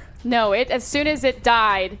still there? No, as soon as it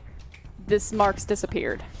died, this marks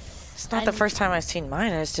disappeared. It's not the first time I've seen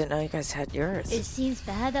mine. I just didn't know you guys had yours. It seems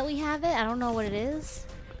bad that we have it. I don't know what it is.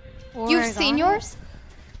 Or You've I seen got it. yours?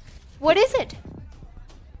 What is it?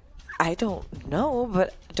 I don't know,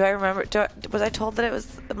 but do I remember? Was I told that it was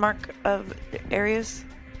the mark of Ares?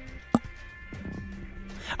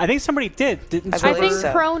 I think somebody did, didn't I I somebody? think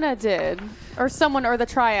so. Krona did, or someone, or the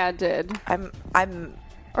Triad did, I'm.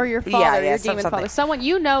 or your father, your something. demon father. Someone,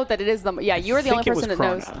 you know that it is the. Yeah, you are the only think it person that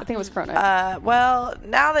was knows. Krona. I think it was Krona. Well,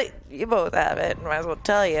 now that you both have it, might as well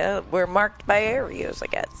tell you we're marked by Ares, I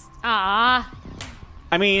guess. Ah,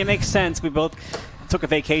 I mean, it makes sense. We both took a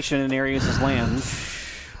vacation in Arius' land.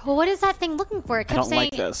 well, what is that thing looking for? It kept don't saying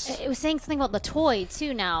like this. It was saying something about the toy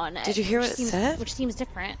too now, and Did you hear what it said? Which seems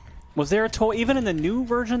different. Was there a toy even in the new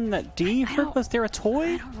version that Dee heard? Was there a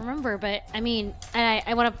toy? I don't remember, but I mean, and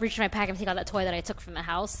I want to reach in my pack and take out that toy that I took from the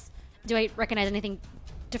house. Do I recognize anything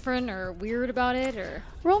different or weird about it, or?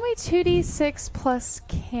 Roll me 2d6 plus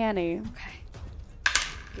canny. Okay.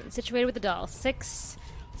 Getting situated with the doll. 6,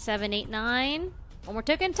 7, 8, 9. One more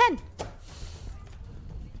token. 10.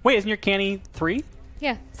 Wait, isn't your canny 3?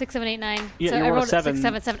 Yeah. 6, 7, 8, 9. Yeah, so you I rolled a rolled 7. 6,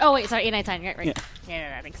 7, 7. Oh wait, sorry. 8, 9, 10. Right. Yeah.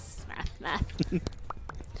 Yeah. Thanks. Math.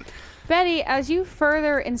 Betty, as you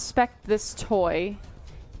further inspect this toy,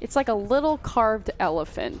 it's like a little carved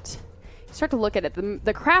elephant. You start to look at it.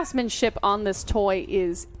 The craftsmanship on this toy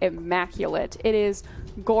is immaculate. It is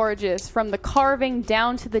gorgeous, from the carving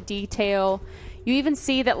down to the detail. You even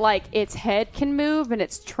see that like its head can move and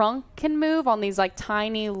its trunk can move on these like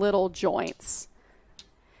tiny little joints.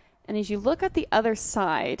 And as you look at the other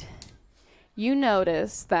side, you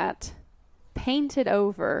notice that painted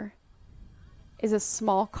over is a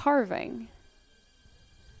small carving.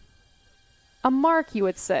 A mark, you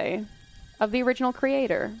would say, of the original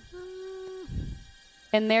creator.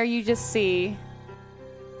 And there you just see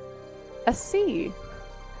a C.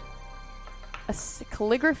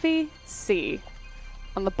 Calligraphy C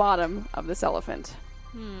on the bottom of this elephant.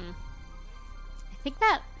 I think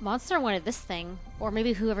that monster wanted this thing, or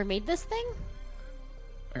maybe whoever made this thing.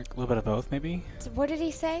 Or a little bit of both, maybe. So what did he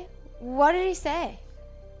say? What did he say?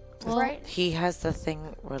 Right. He has the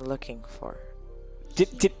thing we're looking for.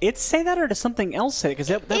 Did it say that, or did something else say it? Because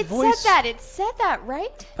that It voice. said that. It said that,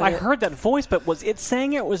 right? I heard that voice, but was it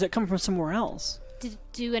saying it, or was it coming from somewhere else?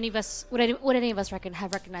 Do any of us would any of us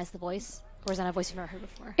have recognized the voice, or is that a voice you've never heard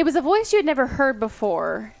before? It was a voice you had never heard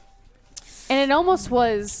before. And it almost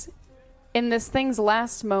was in this thing's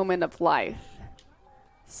last moment of life.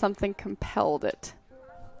 Something compelled it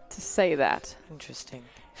to say that. Interesting.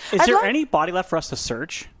 Is there any body left for us to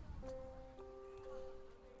search?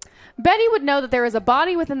 Betty would know that there is a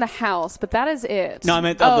body within the house, but that is it. No, I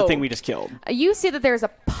meant of the thing we just killed. You see that there's a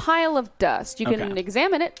pile of dust. You can Okay.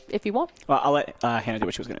 examine it if you want. Well, I'll let Hannah do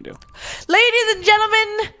what she was going to do. Ladies and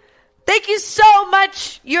gentlemen, thank you so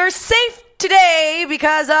much. You're safe today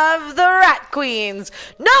because of the Rat Queens.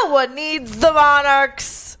 No one needs the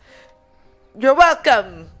Monarchs. You're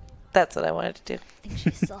welcome. That's what I wanted to do. I think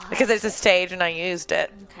she's still hot. Because there's a stage and I used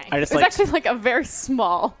it. Okay. I just It's like. actually like a very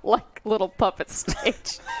small, like little puppet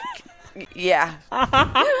stage. Yeah.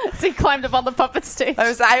 So he climbed up on the puppet stage. I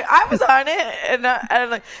was on it, and I'm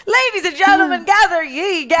like, ladies and gentlemen, gather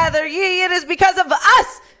ye. It is because of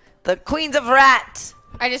us, the Queens of Rat.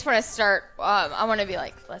 I just want to start. I want to be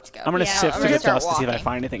like, let's go. I'm going to sift I'm through gonna the start dust to see if I walking.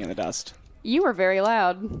 find anything in the dust. You were very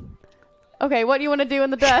loud. Okay, what do you want to do in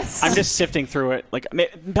the dust? I'm just sifting through it, like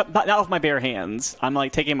not with my bare hands. I'm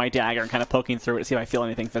like taking my dagger and kind of poking through it to see if I feel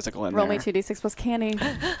anything physical in Roll me there. 2d6 plus canny.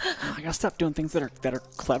 I gotta stop doing things that are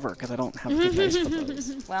clever because I don't have good dice for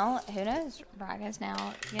those. Well, who knows? Braga's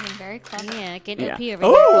now getting very clever. Yeah, getting Yeah. OP over here.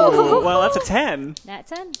 Oh, well, that's a 10. That's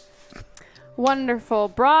 10. Wonderful.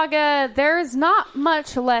 Braga, there's not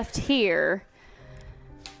much left here.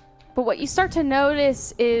 But what you start to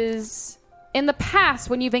notice is in the past,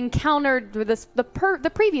 when you've encountered this, the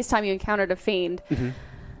previous time you encountered a fiend,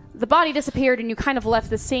 the body disappeared and you kind of left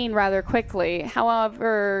the scene rather quickly.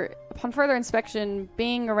 However, upon further inspection,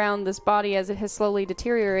 being around this body as it has slowly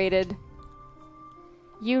deteriorated,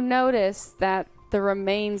 you notice that the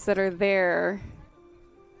remains that are there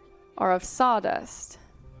are of sawdust,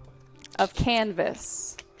 of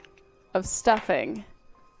canvas, of stuffing.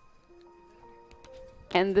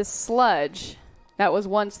 And this sludge that was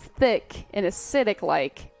once thick and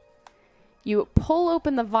acidic-like, you pull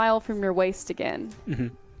open the vial from your waist again,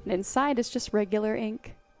 and inside is just regular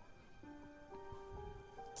ink.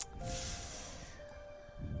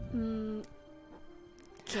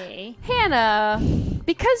 Okay. Hannah,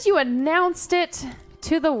 because you announced it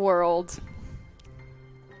to the world,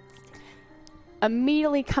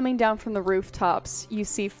 immediately coming down from the rooftops, you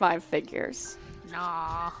see 5 figures.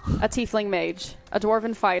 Nah. A tiefling mage, a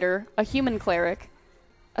dwarven fighter, a human cleric,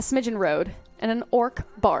 a smidgen road, and an orc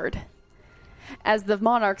bard. As the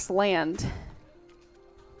monarchs land,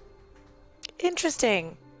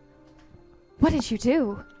 Interesting. what did you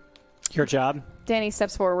do? Your job. Danny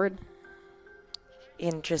steps forward.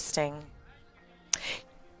 Interesting.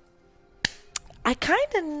 I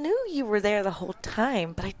kind of knew you were there the whole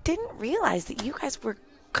time, but I didn't realize that you guys were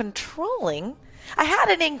controlling. I had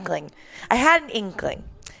an inkling. I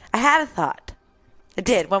had a thought. I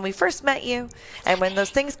did. When we first met you, and when those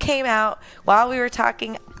things came out while we were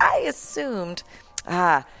talking, I assumed,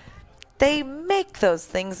 they make those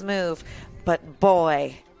things move. But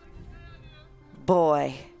boy,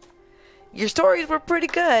 your stories were pretty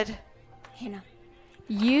good. Hannah,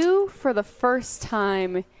 You, for the first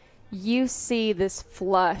time, you see this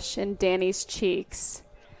flush in Danny's cheeks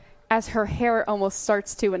as her hair almost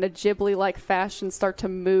starts to, in a Ghibli-like fashion, start to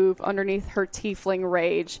move underneath her tiefling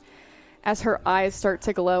rage as her eyes start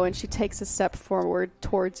to glow and she takes a step forward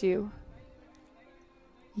towards you.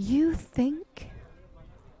 You think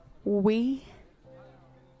we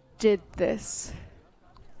did this?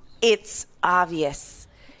 It's obvious.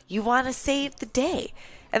 You want to save the day.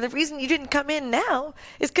 And the reason you didn't come in now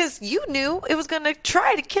is because you knew it was going to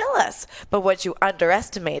try to kill us. But what you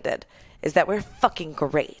underestimated is that we're fucking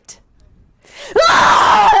great.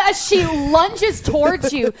 As she lunges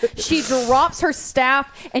towards you, she drops her staff,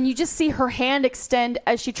 and you just see her hand extend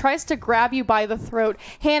as she tries to grab you by the throat.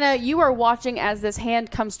 Hannah, you are watching as this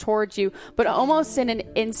hand comes towards you, but almost in an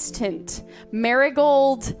instant,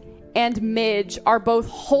 Marigold and Midge are both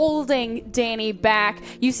holding Danny back.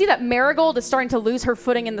 You see that Marigold is starting to lose her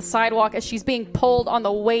footing in the sidewalk as she's being pulled on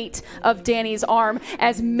the weight of Danny's arm,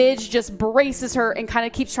 as Midge just braces her and kind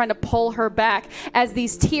of keeps trying to pull her back. As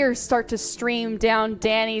these tears start to stream down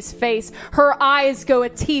Danny's face, her eyes go a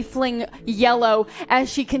tiefling yellow as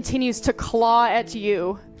she continues to claw at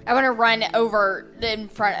you. I want to run over in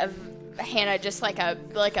front of Hannah, just like a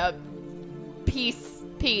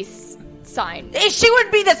peace sign. She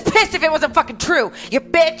wouldn't be this pissed if it wasn't fucking true, you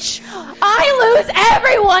bitch. I lose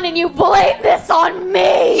everyone and you blame this on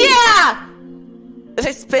me! Yeah! And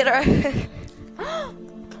I spit her.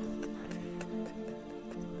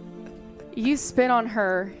 You spit on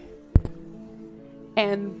her,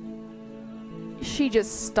 and she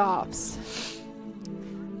just stops.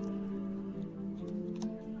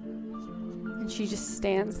 And she just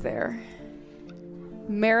stands there.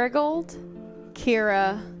 Marigold,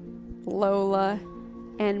 Kira, Lola,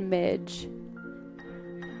 and Midge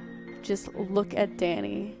just look at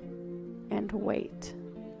Danny and wait.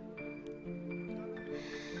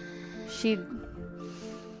 She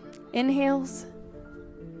inhales.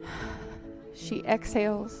 She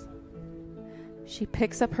exhales. She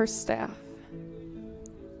picks up her staff.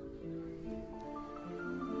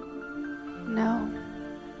 No.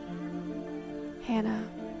 Hannah.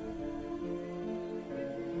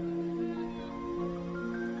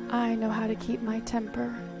 I know how to keep my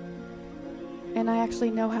temper. And I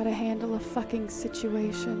actually know how to handle a fucking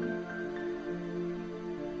situation.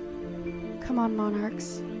 Come on,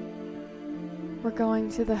 Monarchs. We're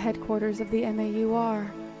going to the headquarters of the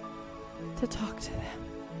MAUR to talk to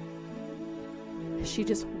them. She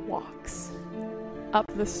just walks up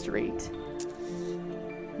the street.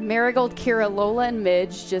 Marigold, Kira, Lola, and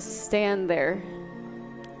Midge just stand there,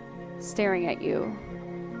 staring at you.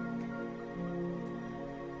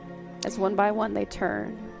 As one by one they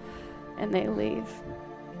turn and they leave.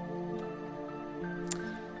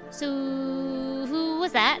 So, who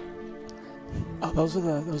was that? Oh, those are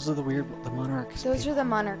the monarchs. Those are the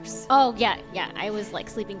monarchs. Oh, yeah. I was like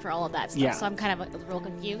sleeping for all of that stuff, Yeah. so I'm kind of real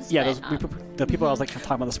confused. Yeah, but, the people I was like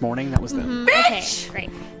talking about this morning. That was them. Okay, great.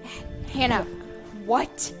 Hannah,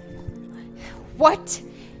 what? What?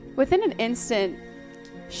 Within an instant,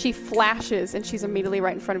 she flashes and she's immediately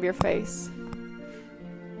right in front of your face.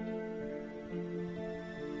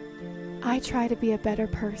 I try to be a better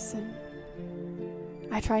person.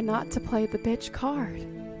 I try not to play the bitch card.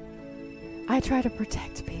 I try to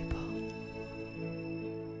protect people.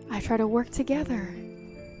 I try to work together.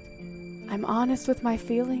 I'm honest with my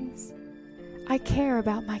feelings. I care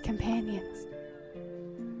about my companions.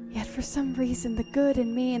 Yet for some reason, the good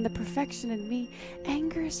in me and the perfection in me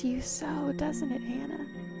angers you so, doesn't it, Hannah?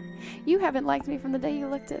 You haven't liked me from the day you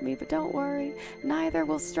looked at me, but don't worry, neither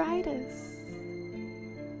will Stridus.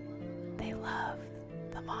 They love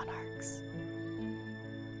the monarchs,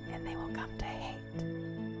 and they will come to hate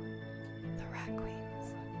the rat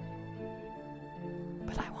queens.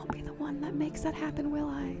 But I won't be the one that makes that happen, will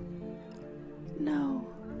I? No.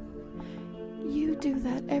 You do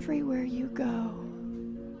that everywhere you go.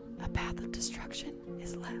 A path of destruction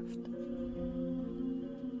is left.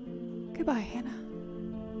 Goodbye, Hannah.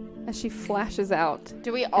 As she flashes out.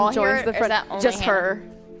 Do we all and hear joins it, the or is front, that only just Hannah? her.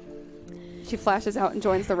 She flashes out and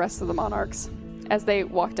joins the rest of the monarchs as they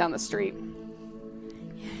walk down the street.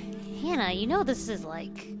 Hannah, you know this is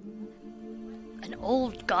like an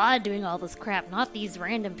old god doing all this crap, not these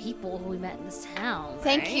random people who we met in this town.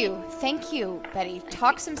 Thank right? you, Betty.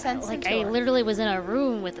 Talk some sense Like, into I her. literally was in a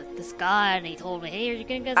room with this god, and he told me, hey, are you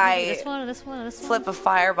gonna guys do this one, this one, this one? Flip a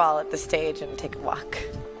fireball at the stage and take a walk.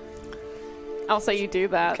 I'll say you do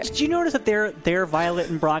that. Did you notice that their Violet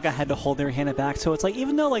and Braga had to hold their Hannah back? So it's like,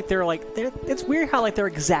 even though like they're it's weird how like they're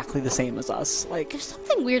exactly the same as us. Like, There's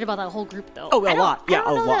something weird about that whole group, though. Oh, a lot. Yeah, I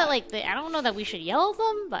don't a know lot. That, like, I don't know that we should yell at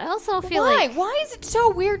them, but I also feel Why? like Why is it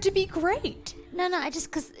so weird to be great? no, I just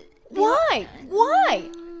because Why? Why?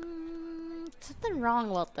 something wrong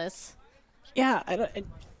about this. yeah,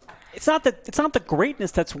 it's not the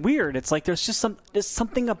greatness that's weird. It's like there's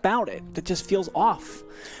something about it that just feels off.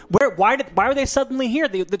 Why are they suddenly here?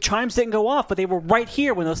 The chimes didn't go off, but they were right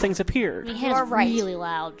here when those things appeared. I mean, You are Hannah's right. really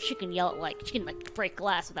loud. She can yell she can break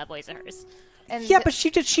glass with that voice of hers. And Yeah, but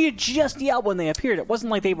she had just yelled when they appeared. It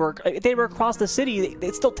wasn't like they were across the city.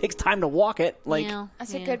 It still takes time to walk it. Like, Yeah,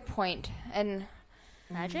 that's yeah. a good point. And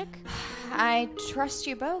Magic. I trust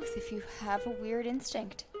you both if you have a weird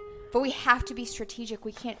instinct. But we have to be strategic.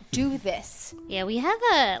 We can't do this. Yeah, we have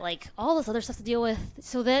all this other stuff to deal with.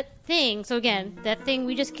 So that thing. So again, that thing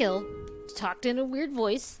we just killed talked in a weird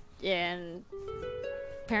voice, and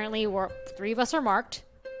apparently three of us are marked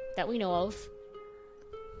that we know of.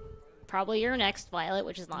 Probably you're next, Violet,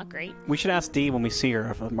 which is not great. we should ask Dee when we see her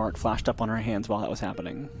if a mark flashed up on her hands while that was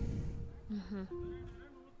happening.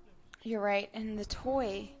 You're right. And the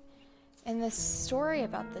toy, and the story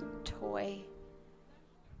about the toy,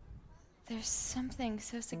 there's something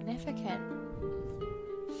so significant.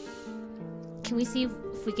 Can we see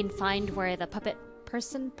if we can find where the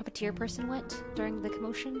puppeteer person went during the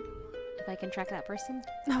commotion? If I can track that person?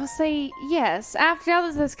 I will say yes. Now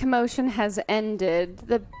that this commotion has ended,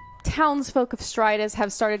 the townsfolk of Stridus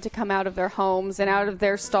have started to come out of their homes and out of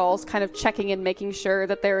their stalls, kind of checking and making sure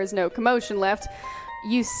that there is no commotion left.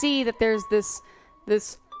 You see that there's this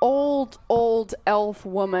old elf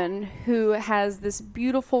woman who has this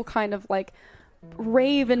beautiful kind of like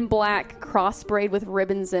raven black cross braid with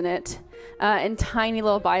ribbons in it, and tiny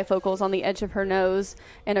little bifocals on the edge of her nose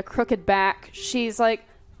and a crooked back. She's like,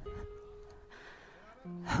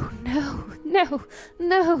 oh no.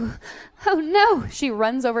 She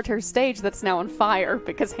runs over to her stage that's now on fire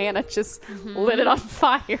because Hannah just lit it on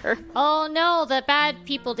fire. Oh no, the bad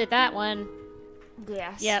people did that one.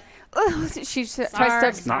 Yes. Yep. She tries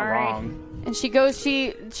Sorry. to, Not wrong. and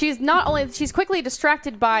she's quickly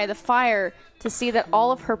distracted by the fire to see that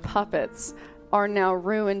all of her puppets are now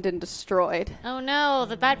ruined and destroyed. Oh no,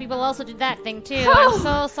 the bad people also did that thing too. Oh. I'm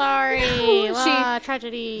so sorry.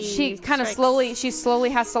 Tragedy. She kind of strikes. slowly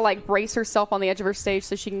has to like brace herself on the edge of her stage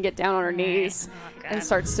so she can get down on her knees Oh, and God.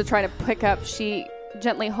 starts to try to pick up. She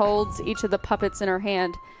gently holds each of the puppets in her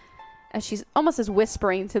hand as she's almost as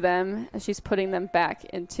whispering to them as she's putting them back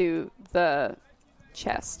into the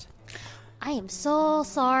chest. I am so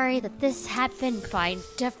sorry that this happened by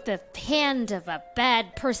the hand of a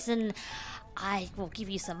bad person. I will give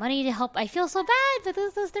you some money to help. I feel so bad,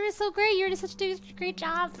 but they're so great. You're doing such a great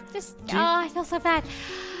job. I feel so bad.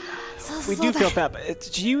 We do feel bad, but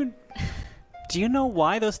do you know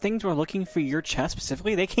why those things were looking for your chest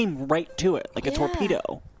specifically? They came right to it, like a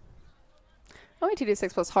torpedo. Only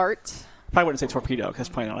 2d6 plus heart. Probably wouldn't say torpedo, because it's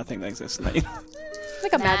probably not a thing that exists. Like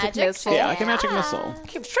a magic missile. Yeah, like a magic missile.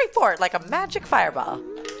 Came straight forward like a magic fireball.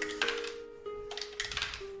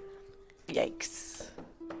 Yikes.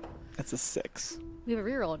 That's a 6. We have a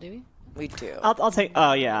reroll, do we? We do. I'll take.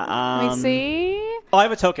 Oh yeah. We see. Oh, I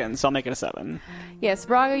have a token, so I'll make it a 7. Yes,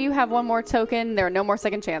 Braga, you have one more token. There are no more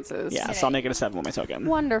second chances. Yeah, so I'll make it a 7 with my token.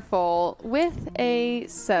 Wonderful. With a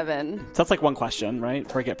 7. So that's like one question, right?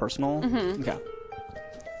 Before I get personal. Mm-hmm. Okay.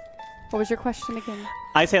 What was your question again?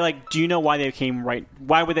 I say, like, do you know why they came right?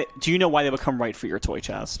 Do you know why they would come right for your toy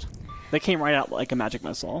chest? They came right out like a magic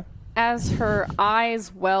missile. As her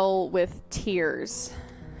eyes well with tears,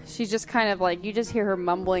 she's just kind of like, you just hear her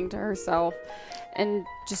mumbling to herself and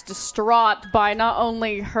just distraught by not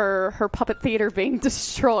only her puppet theater being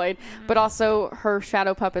destroyed, but also her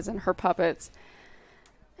shadow puppets and her puppets.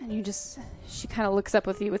 And she kind of looks up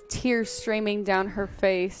with you with tears streaming down her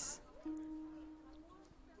face.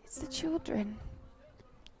 It's the children.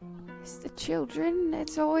 It's the children.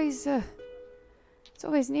 It's always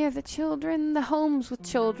near the children, the homes with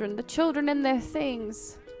children, the children and their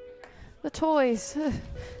things. The toys,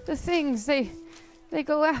 the things, they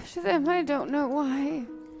go after them. I don't know why.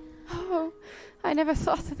 Oh, I never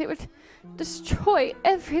thought that they would destroy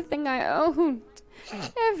everything I owned.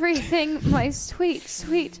 Everything my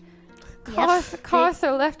sweet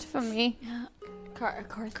Carther left for me. Carther?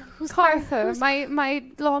 Who's Carther, my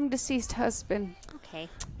long deceased husband. Okay.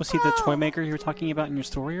 Was he the toy maker you were talking about in your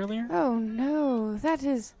story earlier? Oh no,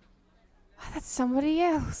 that's somebody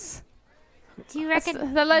else. Do you That's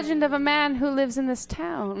reckon? the legend of a man who lives in this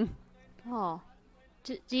town. Oh.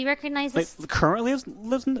 Do you recognize Like, this? currently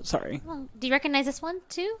lives in. Sorry. Well, do you recognize this one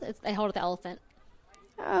too? I hold the elephant.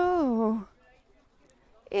 Oh,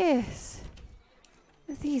 yes.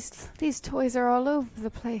 These toys are all over the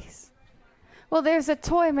place. Well, there's a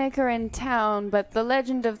toy maker in town, but the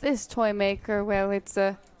legend of this toy maker, well, it's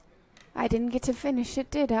a... I didn't get to finish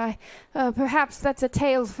it, did I? Perhaps that's a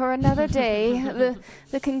tale for another day.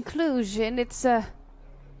 The conclusion, it's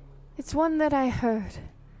one that I heard.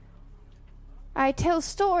 I tell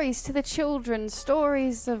stories to the children,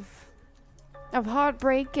 stories of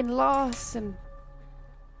heartbreak and loss and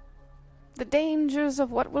the dangers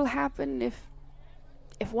of what will happen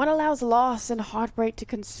if one allows loss and heartbreak to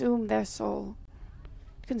consume their soul,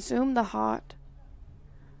 consume the heart.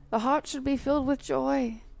 The heart should be filled with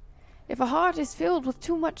joy. If a heart is filled with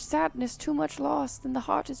too much sadness, too much loss, then the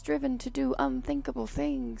heart is driven to do unthinkable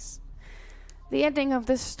things. The ending of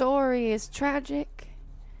this story is tragic,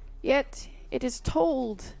 yet it is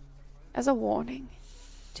told as a warning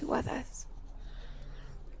to others.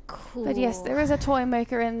 Cool. But yes, there is a toy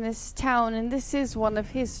maker in this town, and this is one of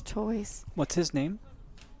his toys. What's his name?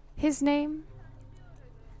 His name?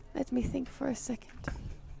 Let me think for a second.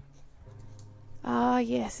 Ah,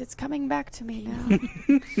 yes, it's coming back to me now.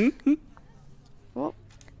 Oh.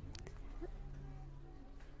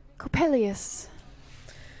 Coppelius.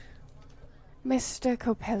 Mr.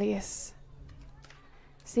 Coppelius.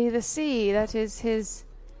 See the C, that is his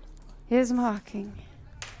marking.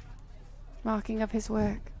 Marking of his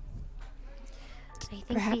work. I think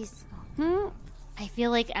Perhaps. I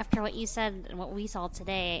feel like after what you said and what we saw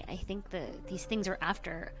today, I think that these things are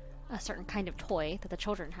after a certain kind of toy that the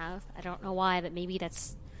children have. I don't know why, but maybe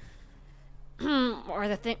that's or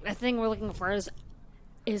the thing we're looking for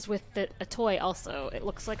is with a toy also. It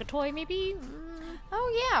looks like a toy, maybe.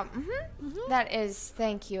 Oh yeah. That is.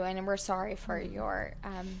 Thank you, and we're sorry for your.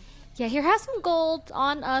 Yeah, here, have some gold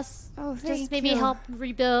on us. Oh, thank just maybe you. help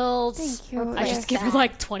rebuild. Thank you. I just give her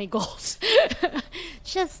like 20 gold.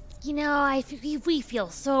 Just, we feel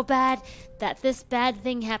so bad that this bad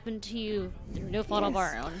thing happened to you through no fault of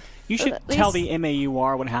our own. You should at tell least- the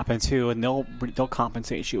MAUR what happened too, and they'll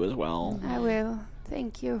compensate you as well. I will.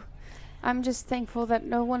 Thank you. I'm just thankful that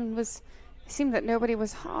it seemed that nobody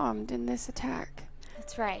was harmed in this attack.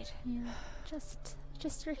 That's right.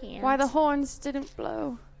 Just your hands. Why the horns didn't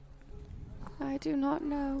blow, I do not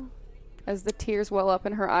know. As the tears well up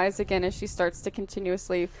in her eyes again as she starts to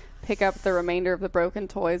continuously pick up the remainder of the broken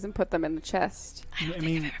toys and put them in the chest. I don't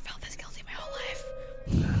think I've ever felt this guilty my whole life.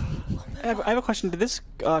 I have a question. Did this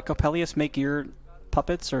Coppelius make your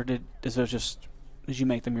puppets, or did you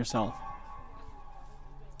make them yourself?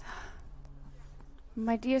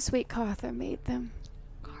 My dear sweet Carther made them.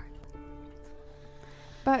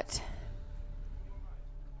 But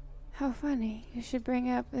how funny. You should bring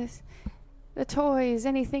up this. The toys,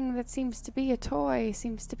 anything that seems to be a toy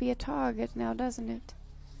seems to be a target now, doesn't it?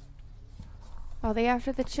 Are they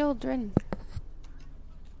after the children?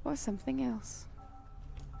 Or something else?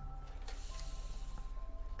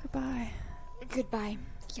 Goodbye. Goodbye.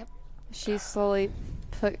 She slowly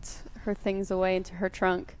puts her things away into her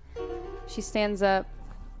trunk. She stands up.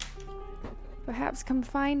 Perhaps come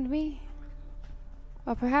find me.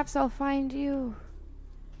 Or perhaps I'll find you.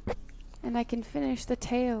 And I can finish the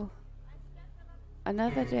tale.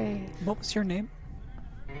 Another day. What was your name?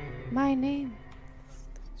 My name.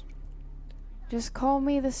 Just call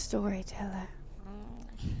me the storyteller.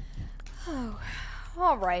 Oh,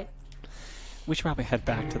 all right. We should probably head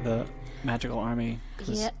back to the magical army, 'cause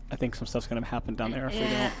Yep. I think some stuff's gonna happen down there if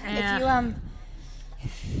we don't.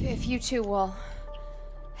 If you two will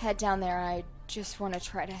head down there, I just want to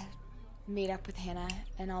try to meet up with Hannah,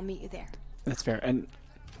 and I'll meet you there. That's fair. And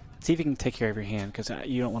see if you can take care of your hand, because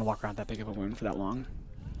you don't want to walk around that big of a wound for that long.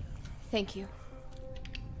 Thank you.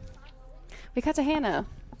 We cut to Hannah.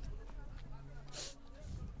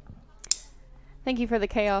 Thank you for the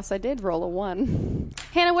chaos. I did roll a 1.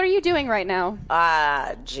 Hannah, what are you doing right now?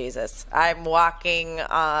 Jesus. I'm walking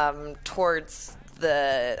towards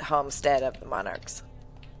the homestead of the Monarchs.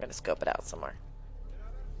 I'm going to scope it out somewhere.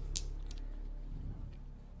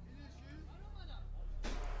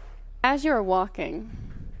 As you are walking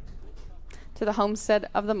to the homestead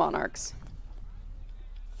of the Monarchs,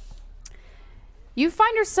 you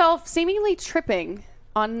find yourself seemingly tripping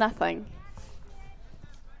on nothing.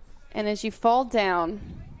 And as you fall down,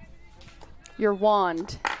 your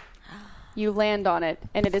wand, you land on it,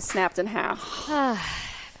 and it is snapped in half.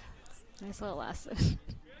 Nice little lesson.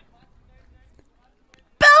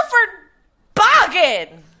 Belford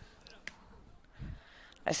Boggin!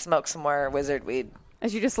 I smoke some more wizard weed.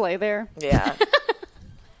 As you just lay there. Yeah.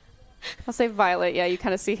 I'll say Violet. Yeah, you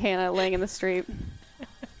kind of see Hannah laying in the street.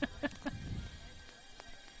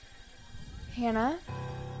 Hannah?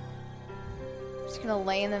 Just gonna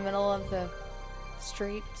lay in the middle of the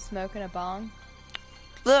street smoking a bong?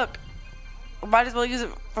 Look, might as well use it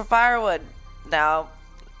for firewood. Now,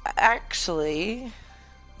 actually...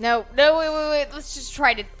 No, wait. Let's just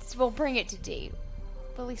try to... We'll bring it to D.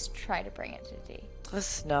 We'll at least try to bring it to D.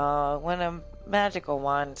 Listen, no, when a magical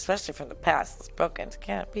wand, especially from the past, is broken, it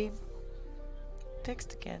can't be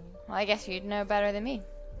fixed again. Well, I guess you'd know better than me.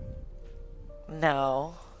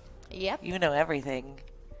 No. Yep. You know everything.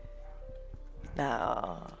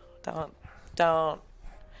 No. Don't.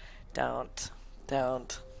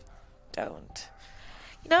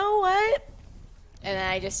 You know what? And then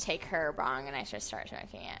I just take her bong and I just start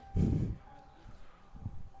smoking it.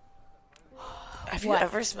 Have you What?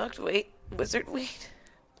 ever smoked wizard weed?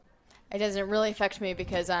 It doesn't really affect me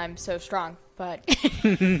because I'm so strong, but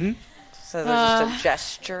So there's just a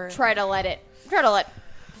gesture. try to let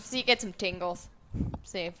see you get some tingles.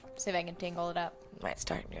 See if I can tingle it up. Might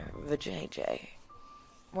start in your vajayjay.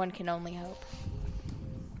 One can only hope.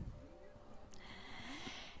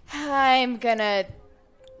 I'm gonna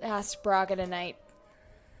ask Braga tonight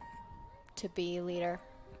to be leader.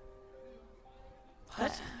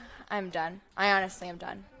 What? I'm done. I honestly am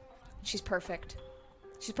done. She's perfect.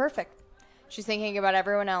 She's perfect. She's thinking about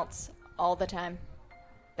everyone else all the time.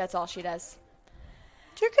 That's all she does.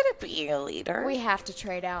 You're good at being a leader. We have to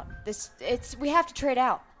trade out. We have to trade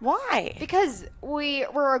out. Why? Because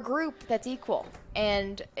we're a group that's equal,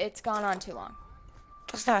 and it's gone on too long.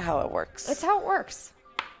 That's not how it works. That's how it works.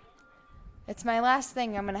 It's my last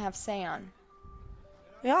thing I'm going to have say on.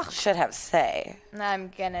 We all should have say. And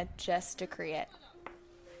I'm going to just decree it.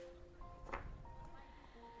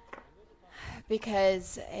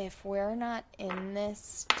 Because if we're not in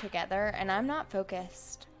this together, and I'm not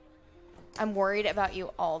focused, I'm worried about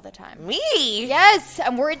you all the time. Me? Yes,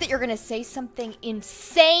 I'm worried that you're going to say something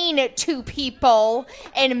insane to people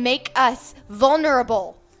and make us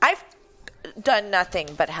vulnerable. I've done nothing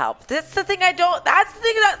but help. That's the thing I don't. That's the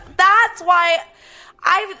thing that's why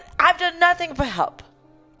I've done nothing but help.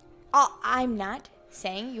 I'm not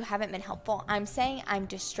saying you haven't been helpful. I'm saying I'm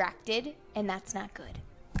distracted, and that's not good.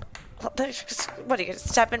 What are you gonna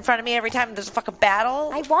step in front of me every time there's a fucking battle?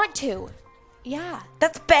 I want to. Yeah.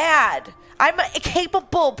 That's bad. I'm a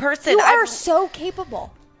capable person. You are so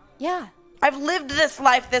capable. Yeah. I've lived this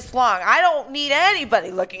life this long. I don't need anybody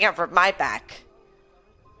looking out for my back.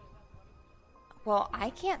 Well, I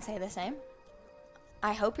can't say the same.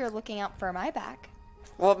 I hope you're looking out for my back.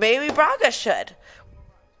 Well, maybe Braga should.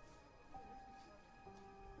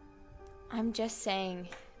 I'm just saying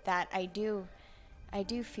that I do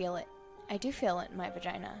feel it. I do feel it in my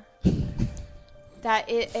vagina. That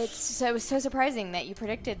it's so surprising that you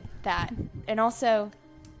predicted that. And also,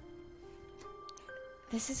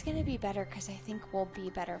 this is going to be better because I think we'll be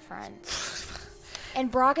better friends. And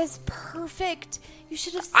Braga's perfect. You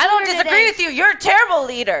should have seen I don't her disagree today. with you. You're a terrible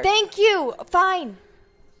leader. Thank you. Fine.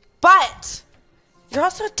 But you're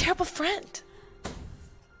also a terrible friend.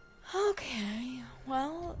 Okay.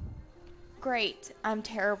 Well, great. I'm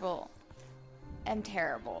terrible.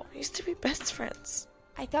 We used to be best friends.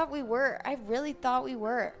 I thought we were. I really thought we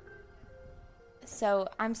were. So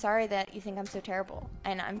I'm sorry that you think I'm so terrible.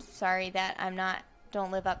 And I'm sorry that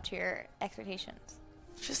don't live up to your expectations.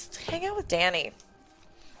 Just hang out with Danny.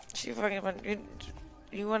 You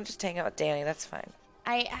want to just hang out with Danny, that's fine.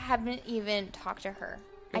 I haven't even talked to her.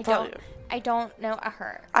 You I don't know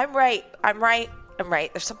her. I'm right.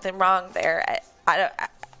 There's something wrong there.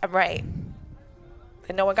 I'm right.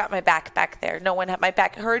 And no one got my back there. No one had my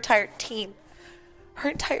back. Her entire team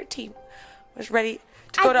was ready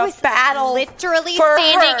to go to battle. Literally for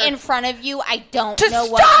standing her. in front of you. I don't To know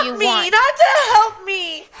stop what you me, want. not to help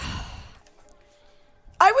me.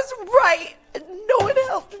 I was right, and no one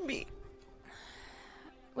helped me.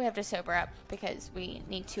 We have to sober up because we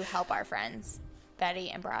need to help our friends, Betty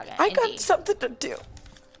and Braga. I and got Dee. something to do.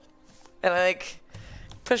 And I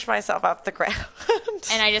push myself off the ground.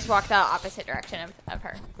 And I just walk the opposite direction of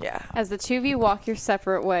her. Yeah. As the two of you walk your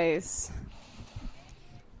separate ways,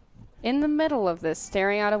 in the middle of this,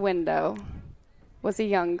 staring out a window, was a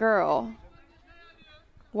young girl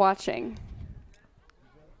watching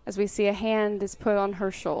as we see a hand is put on her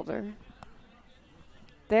shoulder.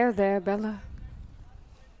 There, Bella.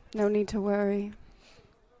 No need to worry.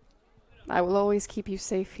 I will always keep you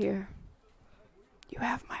safe here. You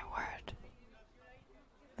have my word.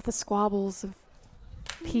 Let the squabbles of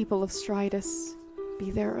people of Stridus be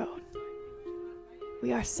their own.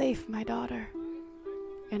 We are safe, my daughter,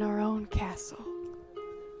 in our own castle.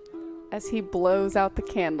 As he blows out the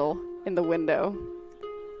candle in the window.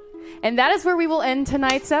 And that is where we will end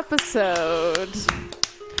tonight's episode.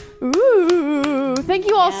 Ooh. Thank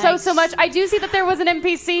you all so much. I do see that there was an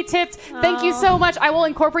NPC tipped. Thank you so much. I will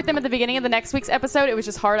incorporate them at the beginning of the next week's episode. It was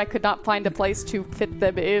just hard. I could not find a place to fit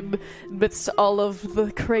them in amidst all of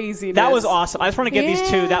the craziness. That was awesome. I just want to give these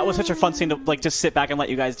two. That was such a fun scene to like just sit back and let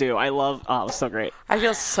you guys do. I love. Oh, it was so great. I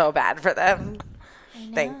feel so bad for them.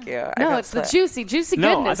 Thank you. No, it's the juicy goodness.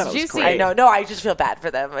 No, I thought it was Juicy. great. I know. No, I just feel bad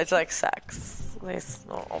for them. It like sucks.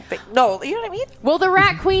 No, you know what I mean? Will the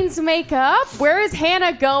Rat Queens make up? Where is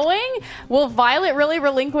Hannah going? Will Violet really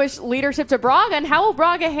relinquish leadership to Braga? And how will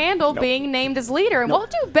Braga handle being named as leader? And what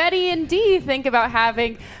do Betty and Dee think about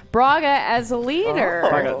having Braga as a leader?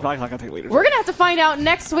 Braga's not gonna take leadership. We're going to have to find out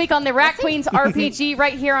next week on the Rat Queens RPG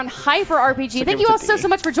right here on Hyper RPG. Thank you all so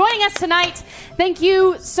much for joining us tonight. Thank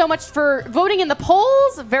you so much for voting in the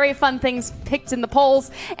polls. Very fun things picked in the polls.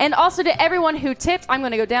 And also to everyone who tipped. I'm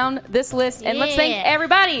going to go down this list and let's thank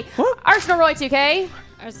everybody. Arsenal Roy 2K.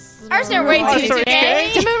 Arsenal Roy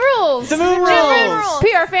 2K. Moon Rules. The Moon Rules.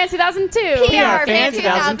 PR Fan 2002. PR Fan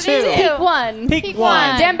 2002. Peak 1. Peak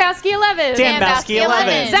 1. Dambowski 11. Dambowski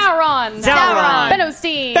 11. Zauron.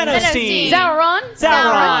 Benostine.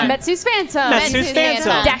 Zauron. Metsu's Phantom. Metsu's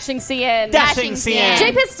Phantom. Dashing CN. Dashing CN.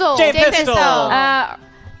 J Pistol. J Pistol.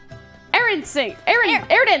 Erdensk.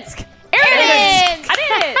 Erdensk. I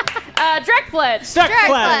did it. Drekfletch.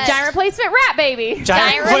 Drekfletch. Giant Replacement Rat Baby.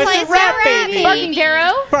 Giant Replacement Rat Baby. Barking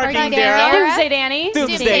Darrow. Barking Darrow. Doomsday Danny.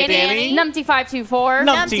 Doomsday Danny. Numpty 524.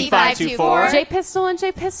 Numpty 524. J Pistol and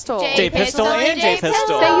J Pistol. J Pistol and J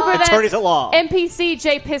Pistol. Thank you for that. Attorneys at law. NPC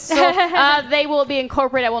J Pistol. They will be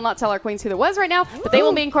incorporated. I will not tell our queens who that was right now, but they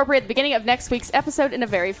will be incorporated at the beginning of next week's episode in a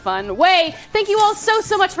very fun way. Thank you all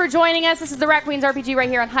so much for joining us. This is the Rat Queens RPG right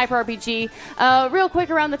here on Hyper RPG. Real quick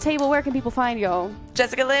around the table, where can people find y'all?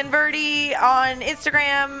 Jessica Lynn Verdi on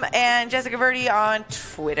Instagram and Jessica Verdi on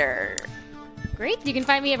Twitter. Great. You can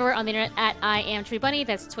find me everywhere on the internet at I am Tree Bunny.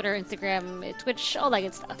 That's Twitter, Instagram, Twitch, all that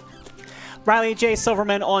good stuff. Riley J.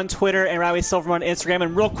 Silverman on Twitter and Riley Silverman on Instagram.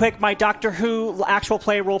 And real quick, my Doctor Who actual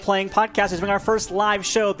play role-playing podcast is doing our first live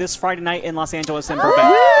show this Friday night in Los Angeles and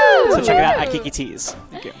Burbank. So check it out at Kiki Tees.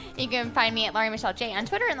 Thank you. You can find me at Laurie Michelle J on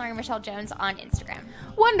Twitter and Laurie Michelle Jones on Instagram.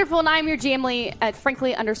 Wonderful. And I'm your GMly at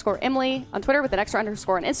frankly_Emily on Twitter with an extra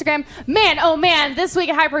underscore on Instagram. Man, oh man, this week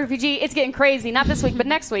at Hyper RPG, it's getting crazy. Not this week, but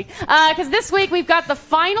next week. Because this week we've got the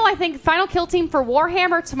final kill team for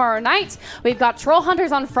Warhammer tomorrow night. We've got Troll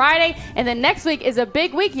Hunters on Friday. And then next week is a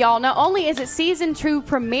big week, y'all. Not only is it season 2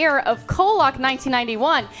 premiere of Kolok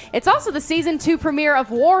 1991, it's also the season 2 premiere of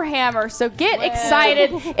Warhammer. So get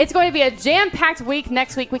excited. It's going to be a jam-packed week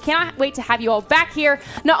next week. We cannot wait to have you all back here,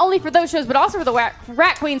 not only for those shows, but also for the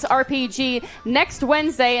Rat Queens RPG next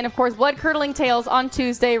Wednesday, and of course Blood Curdling Tales on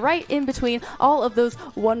Tuesday, right in between all of those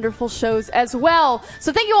wonderful shows as well.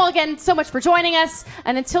 So thank you all again so much for joining us,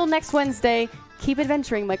 and until next Wednesday, keep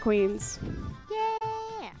adventuring, my queens. Yay!